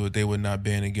down to it, they would not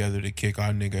band together to kick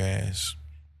our nigga ass.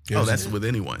 That's with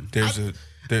anyone. There's a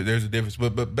difference.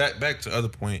 But back to other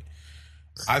point,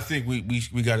 I think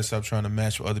we got to stop trying to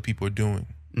match what other people are doing.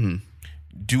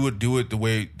 Do it the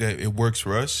way that it works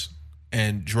for us,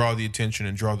 and draw the attention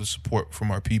and draw the support from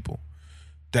our people.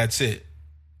 That's it.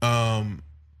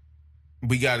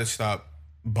 We got to stop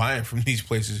buying from these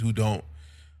places who don't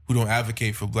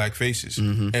advocate for black faces.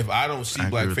 If I don't see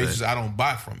black faces, I don't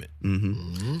buy from it.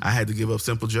 I had to give up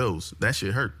Simple Joe's. That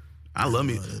shit hurt. I love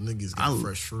me. Niggas got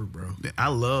fresh fruit, bro. I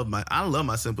love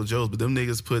my Simple Joe's, but them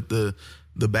niggas put the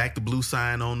back to blue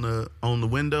sign on the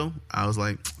window. I was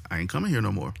like, I ain't coming here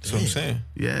no more. That's what I'm saying.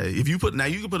 Yeah, if you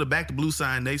can put a back to blue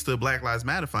sign next to a Black Lives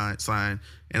Matter sign,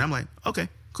 and I'm like, okay,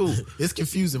 cool. It's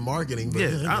confusing marketing, but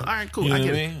all right, cool. I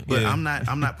get it. But I'm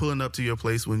not pulling up to your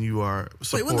place when you are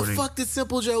supporting. Wait, when the fuck did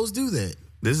Simple Joe's do that?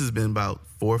 This has been about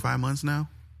 4 or 5 months now.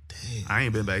 Damn. I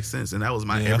ain't been back since, and that was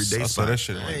my everyday spot. I saw that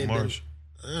shit in like March.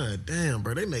 Damn,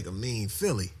 bro, they make a mean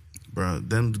Philly. Bro,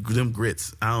 them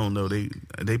grits, I don't know.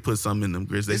 They put something in them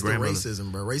grits. It's the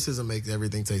racism, bro. Racism makes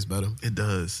everything taste better. It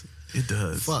does.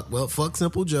 Fuck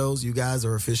Simple Joe's. You guys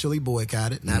are officially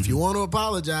boycotted. Now, if you want to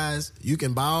apologize, you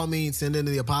can by all means send in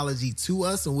the apology to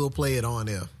us, and we'll play it on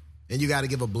air. And you got to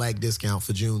give a black discount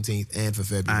for Juneteenth and for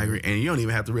February. I agree. And you don't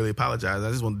even have to really apologize.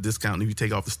 I just want a discount. And if you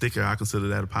take off the sticker, I consider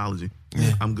that apology.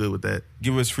 Yeah. I'm good with that.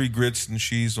 Give us free grits and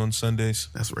cheese on Sundays.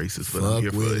 That's racist, but I'm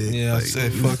here for it. Yeah, I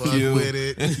said fuck you. With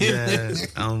it. Yeah,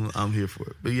 I'm here for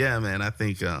it. But yeah, man, I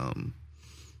think I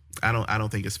don't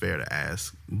think it's fair to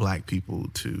ask black people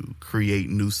to create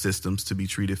new systems to be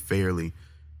treated fairly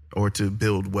or to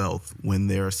build wealth when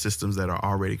there are systems that are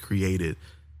already created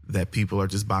that people are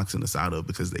just boxing us out of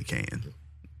because they can.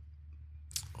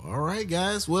 All right,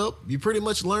 guys. Well, you pretty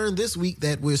much learned this week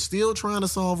that we're still trying to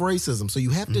solve racism. So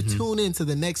you have to tune in to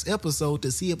the next episode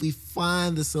to see if we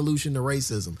find the solution to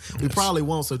racism. We probably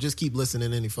won't, so just keep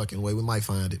listening any fucking way. We might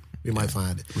find it. We might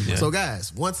find it. Yeah. So,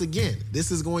 guys, once again, this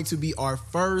is going to be our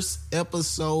first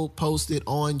episode posted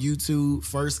on YouTube.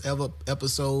 First ever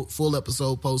episode, full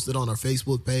episode posted on our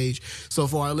Facebook page. So,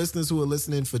 for our listeners who are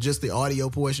listening for just the audio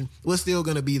portion, we're still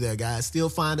going to be there, guys. Still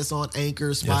find us on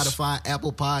Anchor, Spotify,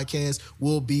 Apple Podcasts.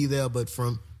 We'll be there. But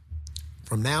from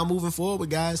now moving forward,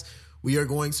 guys, we are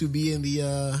going to be in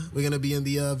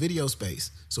the video space.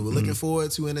 So we're looking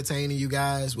forward to entertaining you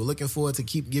guys. We're looking forward to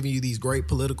keep giving you these great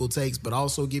political takes, but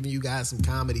also giving you guys some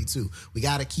comedy too. We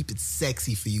got to keep it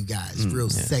sexy for you guys, real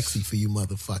sexy for you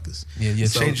motherfuckers. Yeah.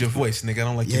 So, change your voice, nigga. I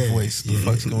don't like your voice. What the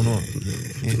fuck's going on?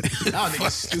 Y'all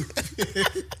niggas stupid.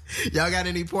 Y'all got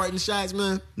any parting shots,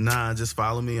 man? Nah, just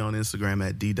follow me on Instagram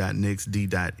at d.nix,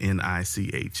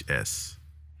 d.nichs.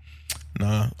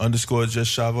 Nah, _just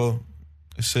Chavo.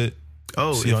 That's it.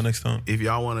 Oh, see y'all next time. If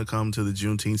y'all want to come to the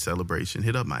Juneteenth celebration,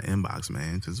 hit up my inbox,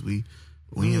 man, because we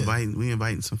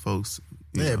inviting some folks.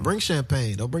 You know. Bring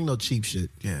champagne. Don't bring no cheap shit.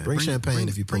 Yeah, bring champagne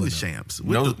if you bring the champs.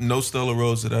 No Stella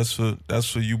Rosa. That's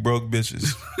for you broke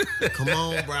bitches. Come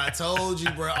on, bro. I told you,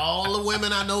 bro. All the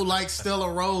women I know like Stella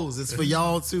Rose. It's for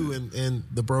y'all too, and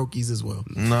the brokies as well.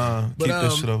 Nah, keep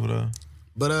that shit over there.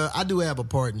 But I do have a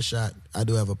parting shot. Like,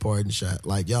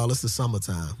 y'all, it's the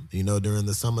summertime. You know, during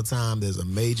the summertime, there's a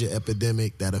major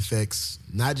epidemic that affects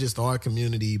not just our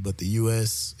community, but the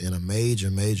U.S. in a major,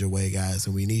 major way, guys.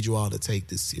 And we need you all to take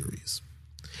this serious.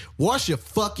 Wash your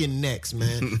fucking necks,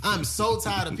 man. I'm so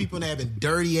tired of people having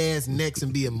dirty ass necks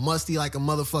and being musty like a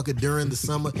motherfucker during the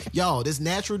summer. Y'all, this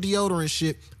natural deodorant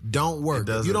shit don't work.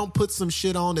 If you don't put some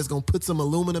shit on that's gonna put some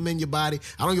aluminum in your body,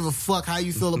 I don't give a fuck how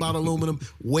you feel about aluminum.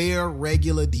 Wear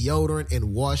regular deodorant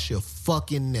and wash your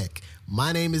fucking neck.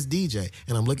 My name is DJ,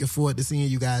 and I'm looking forward to seeing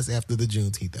you guys after the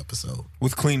Juneteenth episode.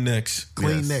 With clean necks.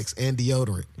 Clean necks and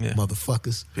deodorant,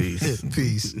 motherfuckers. Peace.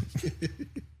 Peace.